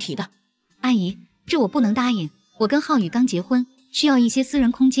没有问题的。阿姨，这我不能答应，我跟浩宇刚结婚，需要一些私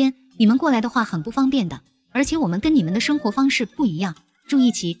人空间，你们过来的话很不方便的，而且我们跟你们的生活方式不一样，住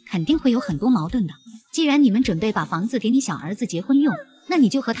一起肯定会有很多矛盾的。既然你们准备把房子给你小儿子结婚用，那你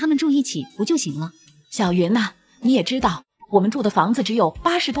就和他们住一起不就行了？小云呐，你也知道我们住的房子只有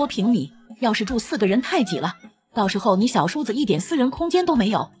80多平米，要是住4个人太挤了，到时候你小叔子一点私人空间都没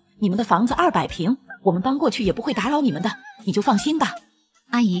有。你们的房子200平，我们搬过去也不会打扰你们的，你就放心吧。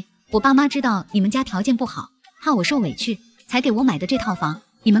阿姨，我爸妈知道你们家条件不好，怕我受委屈，才给我买的这套房，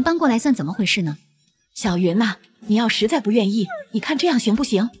你们搬过来算怎么回事呢？小云呐，你要实在不愿意，你看这样行不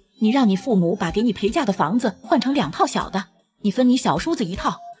行？你让你父母把给你陪嫁的房子换成2套小的，你分你小叔子1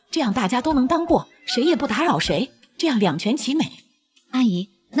套，这样大家都能当过，谁也不打扰谁，这样两全其美。阿姨，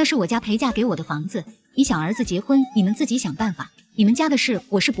那是我家陪嫁给我的房子，你小儿子结婚你们自己想办法，你们家的事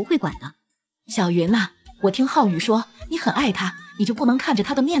我是不会管的。小云呐，我听浩宇说你很爱他，你就不能看着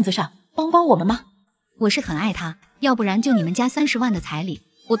他的面子上帮帮我们吗？我是很爱他，要不然就你们家30万的彩礼，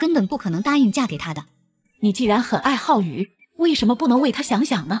我根本不可能答应嫁给他的。你既然很爱浩宇，为什么不能为他想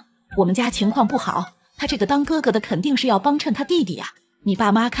想呢？我们家情况不好，他这个当哥哥的肯定是要帮衬他弟弟呀。你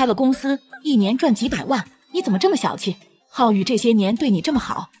爸妈开了公司，一年赚几百万，你怎么这么小气？浩宇这些年对你这么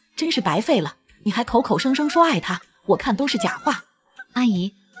好，真是白费了。你还口口声声说爱他，我看都是假话。阿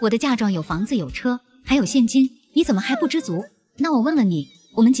姨，我的嫁妆有房子有车，还有现金，你怎么还不知足？那我问问你，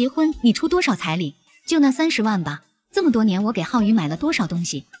我们结婚你出多少彩礼？就那30万吧。这么多年我给浩宇买了多少东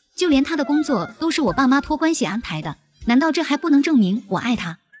西，就连他的工作都是我爸妈托关系安排的，难道这还不能证明我爱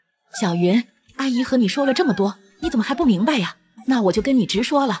他？小云，阿姨和你说了这么多，你怎么还不明白呀？那我就跟你直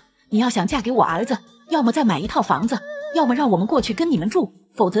说了，你要想嫁给我儿子，要么再买一套房子，要么让我们过去跟你们住，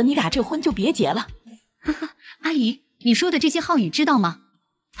否则你俩这婚就别结了。哈哈，阿姨，你说的这些浩宇知道吗？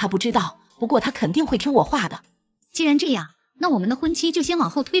他不知道，不过他肯定会听我话的。既然这样，那我们的婚期就先往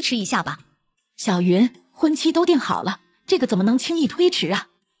后推迟一下吧。小云，婚期都定好了，这个怎么能轻易推迟啊？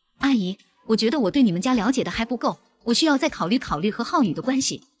阿姨，我觉得我对你们家了解的还不够，我需要再考虑考虑和浩宇的关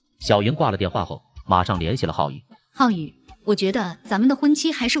系。小云挂了电话后，马上联系了浩宇。浩宇，我觉得咱们的婚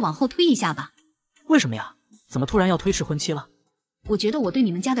期还是往后推一下吧。为什么呀？怎么突然要推迟婚期了？我觉得我对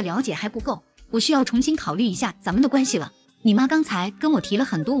你们家的了解还不够，我需要重新考虑一下咱们的关系了。你妈刚才跟我提了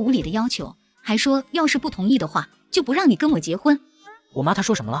很多无理的要求，还说要是不同意的话，就不让你跟我结婚。我妈她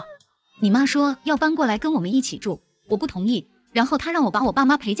说什么了？你妈说要搬过来跟我们一起住，我不同意，然后她让我把我爸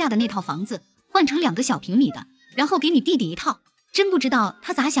妈陪嫁的那套房子换成2个小平米的，然后给你弟弟一套。真不知道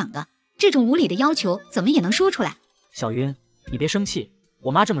她咋想的，这种无理的要求怎么也能说出来。小云，你别生气，我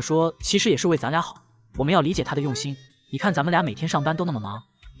妈这么说其实也是为咱俩好，我们要理解她的用心。你看咱们俩每天上班都那么忙，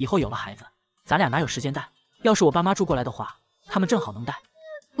以后有了孩子，咱俩哪有时间带？要是我爸妈住过来的话，他们正好能带。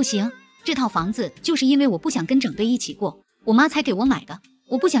不行，这套房子就是因为我不想跟长辈一起过，我妈才给我买的。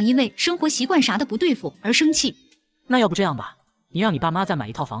我不想因为生活习惯啥的不对付而生气。那要不这样吧，你让你爸妈再买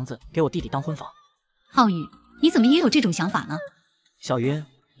一套房子给我弟弟当婚房。浩宇，你怎么也有这种想法呢？小云，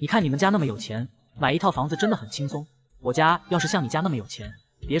你看你们家那么有钱，买一套房子真的很轻松。我家要是像你家那么有钱，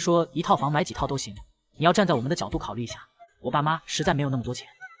别说一套房买几套都行。你要站在我们的角度考虑一下，我爸妈实在没有那么多钱。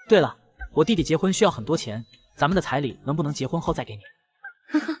对了，我弟弟结婚需要很多钱，咱们的彩礼能不能结婚后再给你？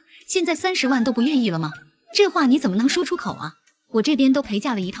呵呵，现在30万都不愿意了吗？这话你怎么能说出口啊？我这边都陪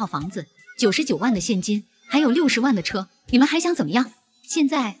嫁了一套房子，99万的现金，还有60万的车，你们还想怎么样？现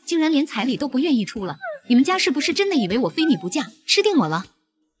在竟然连彩礼都不愿意出了，你们家是不是真的以为我非你不嫁，吃定我了？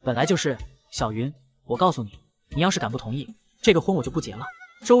本来就是，小云，我告诉你，你要是敢不同意，这个婚我就不结了。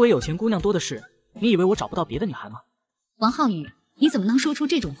周围有钱姑娘多的是，你以为我找不到别的女孩吗？王浩宇，你怎么能说出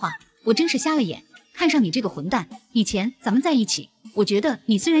这种话？我真是瞎了眼，看上你这个混蛋。以前咱们在一起，我觉得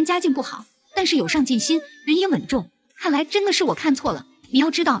你虽然家境不好，但是有上进心，人也稳重。看来真的是我看错了。你要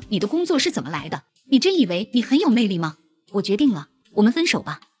知道你的工作是怎么来的，你真以为你很有魅力吗？我决定了，我们分手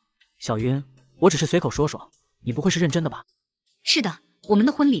吧。小云，我只是随口说说，你不会是认真的吧？是的，我们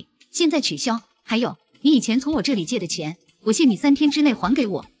的婚礼现在取消。还有，你以前从我这里借的钱，我限你3天之内还给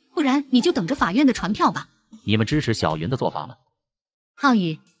我，不然你就等着法院的传票吧。你们支持小云的做法吗？浩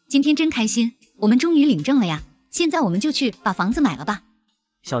宇，今天真开心，我们终于领证了呀！现在我们就去把房子买了吧。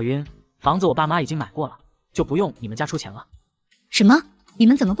小云，房子我爸妈已经买过了，就不用你们家出钱了。什么？你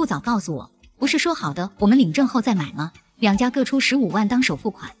们怎么不早告诉我？不是说好的我们领证后再买吗？2家各出15万当首付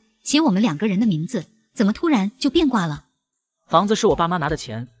款，写我们2个人的名字，怎么突然就变卦了？房子是我爸妈拿的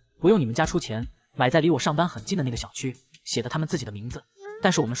钱，不用你们家出钱，买在离我上班很近的那个小区，写的他们自己的名字。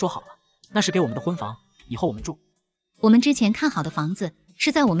但是我们说好了，那是给我们的婚房，以后我们住。我们之前看好的房子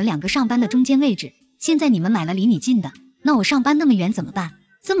是在我们2个上班的中间位置，现在你们买了离你近的，那我上班那么远怎么办？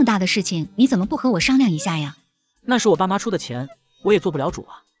这么大的事情你怎么不和我商量一下呀？那是我爸妈出的钱，我也做不了主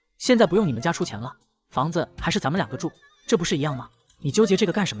啊。现在不用你们家出钱了，房子还是咱们2个住，这不是一样吗？你纠结这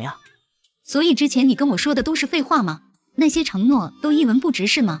个干什么呀？所以之前你跟我说的都是废话吗？那些承诺都一文不值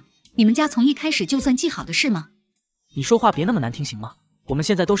是吗？你们家从一开始就算计好的事吗？你说话别那么难听行吗？我们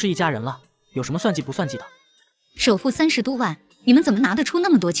现在都是一家人了，有什么算计不算计的？首付30多万，你们怎么拿得出那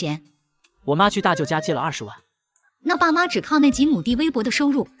么多钱？我妈去大舅家借了20万。那爸妈只靠那几亩地微薄的收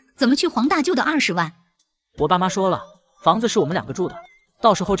入，怎么去还大舅的20万？我爸妈说了，房子是我们2个住的，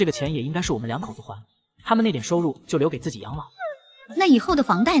到时候这个钱也应该是我们2口子还，他们那点收入就留给自己养老。那以后的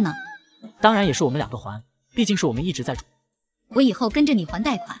房贷呢？当然也是我们2个还，毕竟是我们一直在住。我以后跟着你还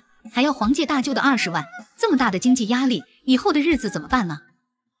贷款，还要还借大舅的20万，这么大的经济压力，以后的日子怎么办呢？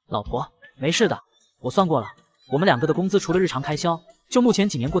老婆，没事的，我算过了，我们2个的工资除了日常开销，就目前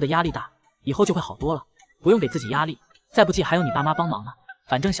几年过的压力大，以后就会好多了，不用给自己压力。再不济还有你爸妈帮忙呢，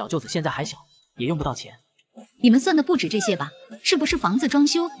反正小舅子现在还小，也用不到钱。你们算的不止这些吧？是不是房子装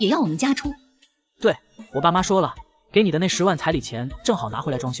修也要我们家出？对，我爸妈说了，给你的那10万彩礼钱正好拿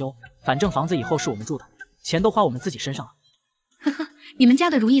回来装修，反正房子以后是我们住的，钱都花我们自己身上了。呵呵，你们家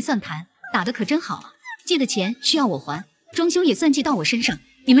的如意算盘打得可真好啊！借的钱需要我还，装修也算计到我身上，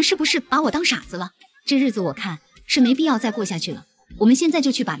你们是不是把我当傻子了？这日子我看是没必要再过下去了，我们现在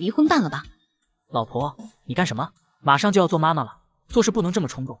就去把离婚办了吧。老婆，你干什么？马上就要做妈妈了，做事不能这么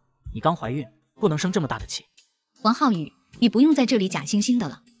冲动，你刚怀孕，不能生这么大的气。王浩宇，你不用在这里假惺惺的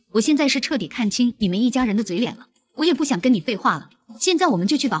了，我现在是彻底看清你们一家人的嘴脸了，我也不想跟你废话了，现在我们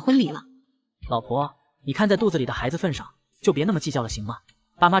就去把婚礼了。老婆，你看在肚子里的孩子份上，就别那么计较了，行吗？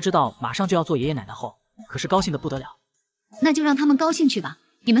爸妈知道马上就要做爷爷奶奶后，可是高兴的不得了。那就让他们高兴去吧。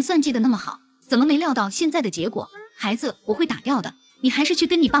你们算计的那么好，怎么没料到现在的结果？孩子我会打掉的，你还是去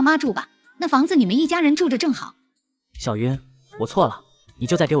跟你爸妈住吧。那房子你们一家人住着正好。小云，我错了，你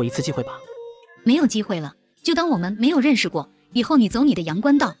就再给我一次机会吧。没有机会了，就当我们没有认识过。以后你走你的阳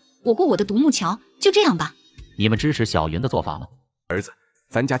关道，我过我的独木桥，就这样吧。你们支持小云的做法吗？儿子，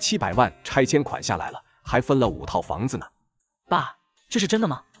咱家700万拆迁款下来了，还分了5套房子呢。爸，这是真的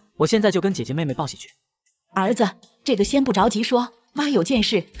吗？我现在就跟姐姐妹妹报喜去。儿子，这个先不着急说，妈有件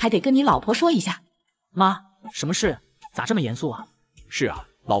事还得跟你老婆说一下。妈，什么事？咋这么严肃啊？是啊，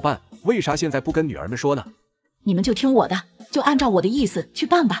老伴，为啥现在不跟女儿们说呢？你们就听我的，就按照我的意思去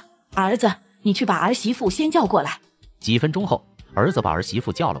办吧。儿子，你去把儿媳妇先叫过来。几分钟后，儿子把儿媳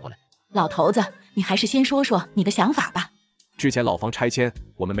妇叫了过来。老头子，你还是先说说你的想法吧。之前老房拆迁，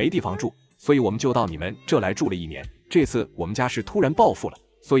我们没地方住，所以我们就到你们这来住了1年。这次我们家是突然暴富了，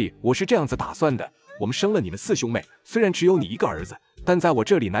所以我是这样子打算的。我们生了你们4兄妹，虽然只有你一个儿子，但在我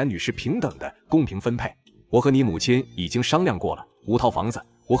这里男女是平等的，公平分配。我和你母亲已经商量过了，5套房子，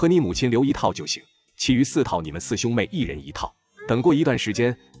我和你母亲留1套就行，其余4套你们4兄妹1人1套。等过一段时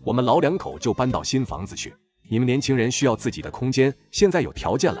间，我们老2口就搬到新房子去。你们年轻人需要自己的空间，现在有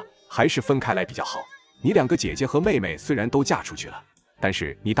条件了，还是分开来比较好。你2个姐姐和妹妹虽然都嫁出去了，但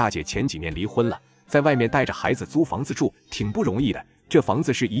是你大姐前几年离婚了，在外面带着孩子租房子住，挺不容易的。这房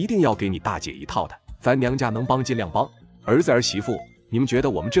子是一定要给你大姐1套的，咱娘家能帮尽量帮。儿子儿媳妇，你们觉得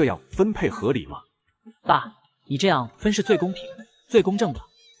我们这样分配合理吗？爸，你这样分是最公平、最公正的，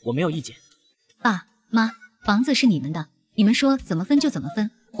我没有意见。爸妈，房子是你们的，你们说怎么分就怎么分，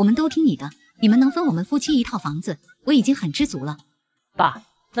我们都听你的。你们能分我们夫妻1套房子，我已经很知足了。爸，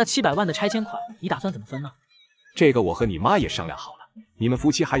那700万的拆迁款你打算怎么分呢？这个我和你妈也商量好了，你们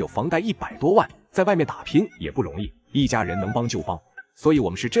夫妻还有房贷100多万，在外面打拼也不容易，一家人能帮就帮，所以我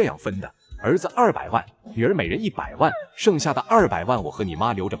们是这样分的：儿子200万，女儿每人100万，剩下的200万我和你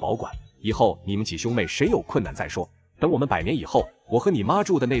妈留着保管，以后你们几兄妹谁有困难再说。等我们100年以后，我和你妈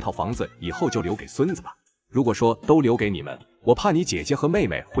住的那套房子以后就留给孙子吧。如果说都留给你们，我怕你姐姐和妹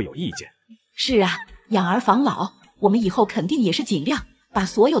妹会有意见。是啊，养儿防老，我们以后肯定也是尽量把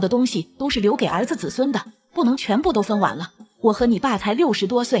所有的东西都是留给儿子子孙的，不能全部都分完了。我和你爸才60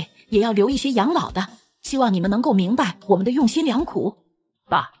多岁，也要留一些养老的，希望你们能够明白我们的用心良苦。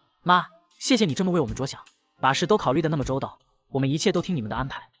爸妈，谢谢你这么为我们着想，把事都考虑的那么周到，我们一切都听你们的安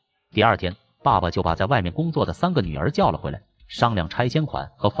排。第2天，爸爸就把在外面工作的3个女儿叫了回来，商量拆迁款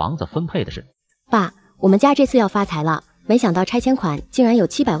和房子分配的事。爸，我们家这次要发财了，没想到拆迁款竟然有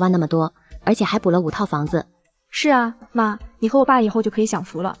700万那么多，而且还补了5套房子。是啊，妈，你和我爸以后就可以享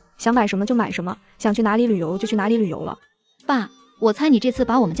福了，想买什么就买什么，想去哪里旅游就去哪里旅游了。爸，我猜你这次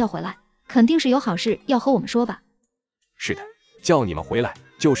把我们叫回来，肯定是有好事要和我们说吧？是的，叫你们回来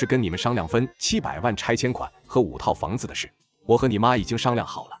就是跟你们商量分700万拆迁款和5套房子的事。我和你妈已经商量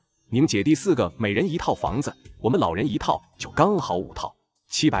好了，你们姐弟4个每人1套房子，我们老人1套，就刚好5套。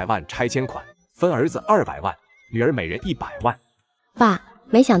700万拆迁款分儿子200万，女儿每人100万。爸，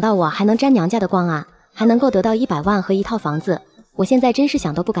没想到我还能沾娘家的光啊，还能够得到100万和1套房子，我现在真是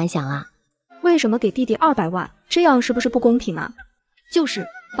想都不敢想啊。为什么给弟弟200万？这样是不是不公平啊？就是，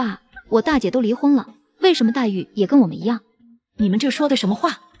爸，我大姐都离婚了，为什么待遇也跟我们一样？你们这说的什么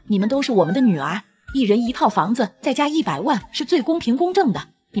话？你们都是我们的女儿，1人1套房子，再加100万是最公平公正的，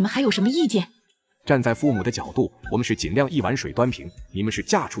你们还有什么意见？站在父母的角度，我们是尽量一碗水端平，你们是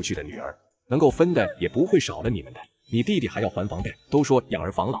嫁出去的女儿，能够分的也不会少了你们的。你弟弟还要还房贷，都说养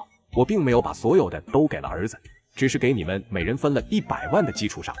儿防老，我并没有把所有的都给了儿子，只是给你们每人分了100万的基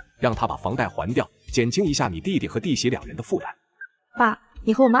础上，让他把房贷还掉，减轻一下你弟弟和弟媳2人的负担。爸，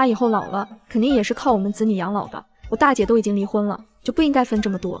你和我妈以后老了，肯定也是靠我们子女养老的。我大姐都已经离婚了，就不应该分这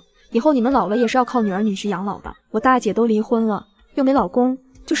么多。以后你们老了也是要靠女儿女婿养老的。我大姐都离婚了，又没老公，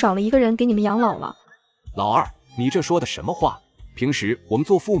就少了一个人给你们养老了。老二，你这说的什么话？平时我们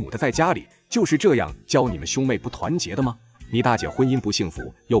做父母的在家里就是这样教你们兄妹不团结的吗？你大姐婚姻不幸福，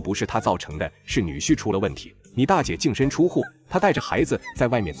又不是她造成的，是女婿出了问题。你大姐净身出户，她带着孩子在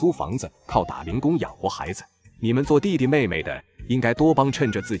外面租房子，靠打零工养活孩子。你们做弟弟妹妹的，应该多帮衬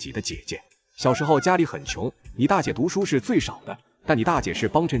着自己的姐姐。小时候家里很穷，你大姐读书是最少的，但你大姐是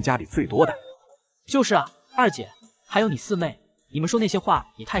帮衬家里最多的。就是啊，二姐，还有你4妹，你们说那些话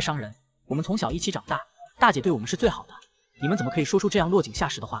也太伤人。我们从小一起长大，大姐对我们是最好的，你们怎么可以说出这样落井下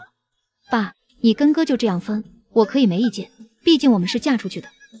石的话呢？爸，你跟哥就这样分，我可以没意见，毕竟我们是嫁出去的。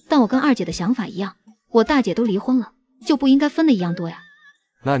但我跟二姐的想法一样，我大姐都离婚了，就不应该分的一样多呀。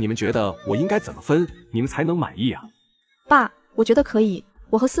那你们觉得我应该怎么分，你们才能满意啊？爸，我觉得可以，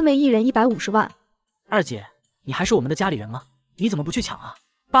我和4妹1人150万。二姐，你还是我们的家里人吗？你怎么不去抢啊？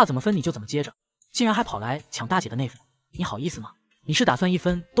爸怎么分你就怎么接着，竟然还跑来抢大姐的那份，你好意思吗？你是打算一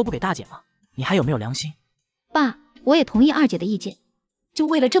分都不给大姐吗？你还有没有良心？爸，我也同意二姐的意见。就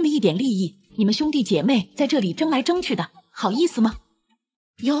为了这么一点利益，你们兄弟姐妹在这里争来争去的，好意思吗？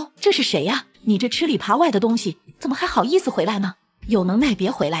哟，这是谁呀？你这吃里扒外的东西，怎么还好意思回来呢？有能耐别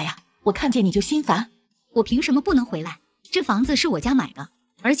回来呀！我看见你就心烦。我凭什么不能回来？这房子是我家买的，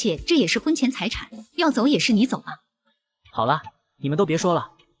而且这也是婚前财产，要走也是你走啊。好了，你们都别说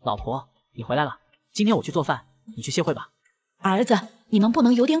了，老婆，你回来了，今天我去做饭，你去谢会吧。儿子，你能不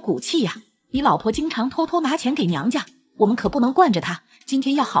能有点骨气呀？你老婆经常偷偷拿钱给娘家，我们可不能惯着她，今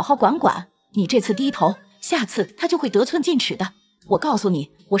天要好好管管。你这次低头，下次她就会得寸进尺的。我告诉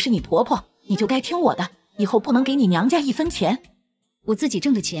你，我是你婆婆，你就该听我的，以后不能给你娘家一分钱。我自己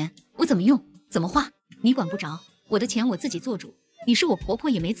挣的钱，我怎么用，怎么花，你管不着。我的钱我自己做主，你是我婆婆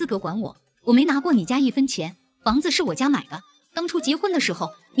也没资格管我。我没拿过你家一分钱，房子是我家买的，当初结婚的时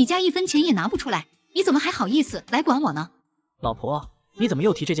候，你家一分钱也拿不出来，你怎么还好意思来管我呢？老婆，你怎么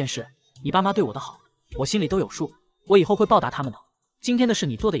又提这件事？你爸妈对我的好，我心里都有数，我以后会报答他们的。今天的事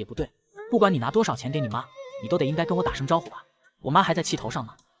你做的也不对，不管你拿多少钱给你妈，你都得应该跟我打声招呼吧。我妈还在气头上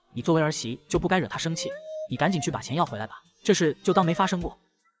呢，你作为儿媳就不该惹她生气，你赶紧去把钱要回来吧，这事就当没发生过。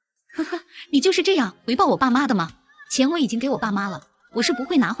呵呵，你就是这样回报我爸妈的吗？钱我已经给我爸妈了，我是不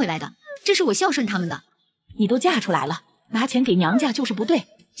会拿回来的，这是我孝顺他们的。你都嫁出来了，拿钱给娘家就是不对，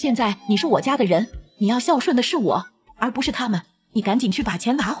现在你是我家的人，你要孝顺的是我，而不是他们。你赶紧去把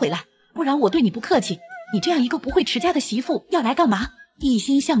钱拿回来，不然我对你不客气。你这样一个不会持家的媳妇要来干嘛？一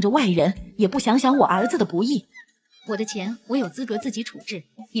心向着外人，也不想想我儿子的不易。我的钱我有资格自己处置，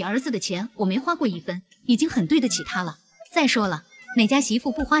你儿子的钱我没花过一分，已经很对得起他了。再说了，哪家媳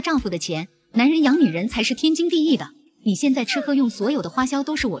妇不花丈夫的钱？男人养女人才是天经地义的。你现在吃喝用所有的花销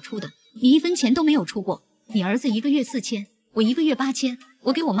都是我出的，你一分钱都没有出过。你儿子一个月4000，我一个月8000，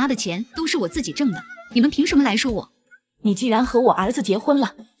我给我妈的钱都是我自己挣的，你们凭什么来说我？你既然和我儿子结婚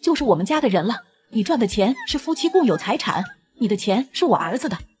了，就是我们家的人了。你赚的钱是夫妻共有财产，你的钱是我儿子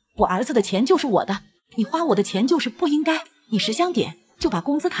的，我儿子的钱就是我的。你花我的钱就是不应该。你识相点，就把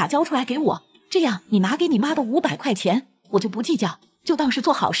工资卡交出来给我，这样你拿给你妈的500块钱，我就不计较，就当是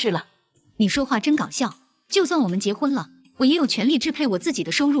做好事了。你说话真搞笑，就算我们结婚了，我也有权利支配我自己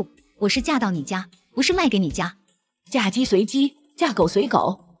的收入。我是嫁到你家，不是卖给你家。嫁鸡随鸡，嫁狗随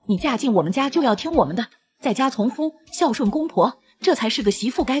狗，你嫁进我们家就要听我们的，在家从夫，孝顺公婆，这才是个媳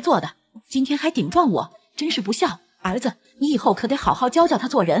妇该做的。今天还顶撞我，真是不孝。儿子，你以后可得好好教教他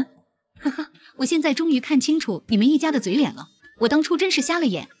做人。呵呵，我现在终于看清楚你们一家的嘴脸了，我当初真是瞎了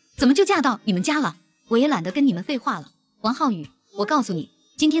眼，怎么就嫁到你们家了？我也懒得跟你们废话了。王浩宇，我告诉你，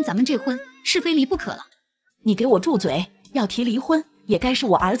今天咱们这婚是非离不可了。你给我住嘴！要提离婚，也该是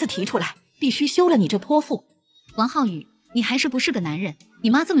我儿子提出来，必须休了你这泼妇。王浩宇，你还是不是个男人？你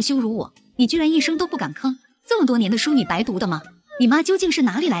妈这么羞辱我，你居然一声都不敢吭。这么多年的书你白读的吗？你妈究竟是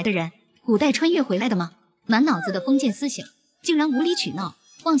哪里来的人？古代穿越回来的吗？满脑子的封建思想，竟然无理取闹，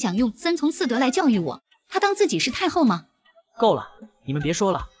妄想用3从4德来教育我。她当自己是太后吗？够了，你们别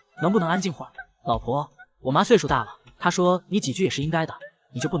说了，能不能安静会儿？老婆，我妈岁数大了，她说你几句也是应该的，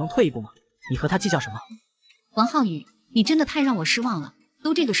你就不能退一步吗？你和她计较什么？王浩宇，你真的太让我失望了。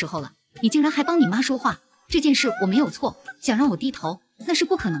都这个时候了，你竟然还帮你妈说话，这件事我没有错，想让我低头那是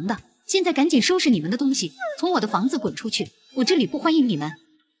不可能的。现在赶紧收拾你们的东西，从我的房子滚出去，我这里不欢迎你们。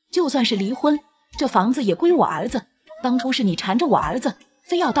就算是离婚，这房子也归我儿子，当初是你缠着我儿子，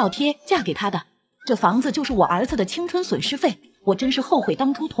非要倒贴嫁给他的，这房子就是我儿子的青春损失费。我真是后悔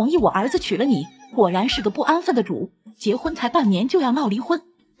当初同意我儿子娶了你，果然是个不安分的主，结婚才半年就要闹离婚，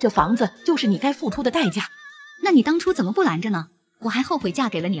这房子就是你该付出的代价。那你当初怎么不拦着呢？我还后悔嫁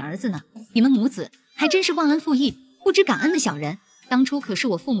给了你儿子呢。你们母子还真是忘恩负义、不知感恩的小人。当初可是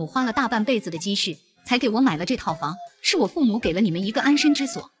我父母花了大半辈子的积蓄，才给我买了这套房，是我父母给了你们一个安身之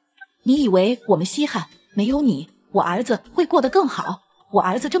所。你以为我们稀罕？没有你，我儿子会过得更好。我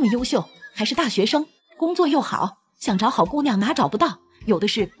儿子这么优秀，还是大学生，工作又好，想找好姑娘哪找不到？有的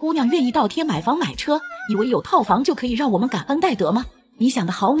是姑娘愿意倒贴买房买车，以为有套房就可以让我们感恩戴德吗？你想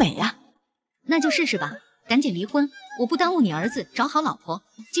的好美呀！那就试试吧，赶紧离婚，我不耽误你儿子找好老婆。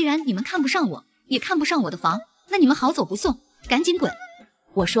既然你们看不上我，也看不上我的房，那你们好走不送，赶紧滚！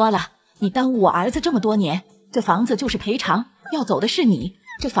我说了，你耽误我儿子这么多年，这房子就是赔偿，要走的是你，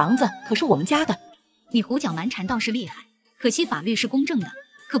这房子可是我们家的。你胡搅蛮缠倒是厉害，可惜法律是公正的，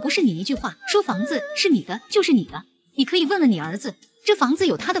可不是你一句话说房子是你的就是你的。你可以问问你儿子，这房子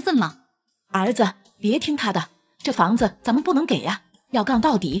有他的份吗？儿子，别听他的，这房子咱们不能给呀，要杠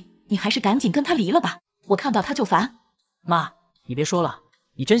到底，你还是赶紧跟他离了吧，我看到他就烦。妈，你别说了，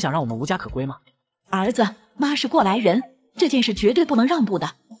你真想让我们无家可归吗？儿子，妈是过来人，这件事绝对不能让步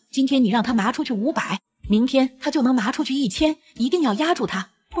的。今天你让他拿出去500，明天他就能拿出去1000，一定要压住他，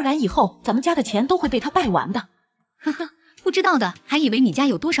不然以后咱们家的钱都会被他败完的。呵呵，不知道的还以为你家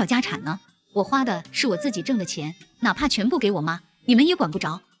有多少家产呢。我花的是我自己挣的钱，哪怕全部给我妈，你们也管不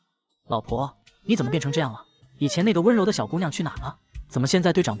着。老婆，你怎么变成这样了？以前那个温柔的小姑娘去哪了？怎么现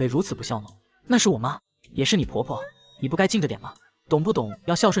在对长辈如此不孝呢？那是我妈，也是你婆婆，你不该近着点吗？懂不懂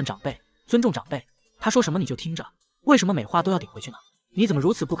要孝顺长辈，尊重长辈？她说什么你就听着，为什么每话都要顶回去呢？你怎么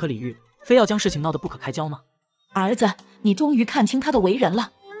如此不可理喻，非要将事情闹得不可开交呢？儿子，你终于看清他的为人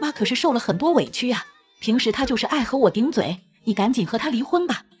了，妈可是受了很多委屈呀。平时他就是爱和我顶嘴，你赶紧和他离婚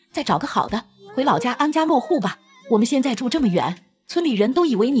吧，再找个好的，回老家安家落户吧。我们现在住这么远，村里人都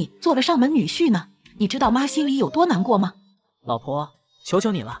以为你做了上门女婿呢，你知道妈心里有多难过吗？老婆，求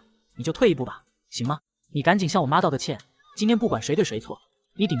求你了，你就退一步吧，行吗？你赶紧向我妈道个歉，今天不管谁对谁错，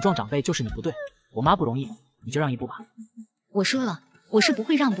你顶撞长辈就是你不对，我妈不容易，你就让一步吧。我说了，我是不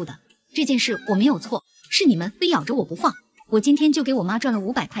会让步的，这件事我没有错，是你们非咬着我不放。我今天就给我妈赚了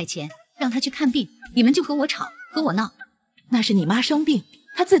500块钱，让她去看病，你们就和我吵，和我闹。那是你妈生病，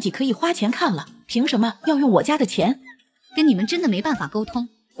她自己可以花钱看了，凭什么要用我家的钱？跟你们真的没办法沟通，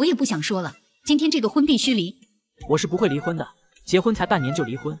我也不想说了，今天这个婚必须离。我是不会离婚的，结婚才半年就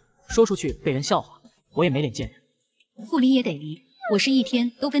离婚，说出去被人笑话，我也没脸见人。不离也得离，我是一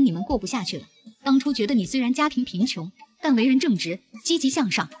天都跟你们过不下去了。当初觉得你虽然家庭贫穷，但为人正直，积极向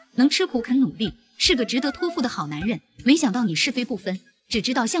上，能吃苦肯努力，是个值得托付的好男人。没想到你是非不分，只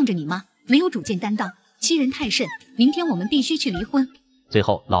知道向着你妈，没有主见担当，欺人太甚。明天我们必须去离婚。最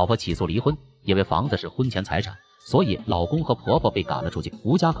后，老婆起诉离婚，因为房子是婚前财产，所以老公和婆婆被赶了出去，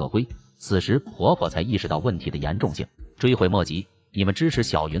无家可归。此时婆婆才意识到问题的严重性，追悔莫及。你们支持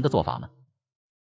小云的做法吗？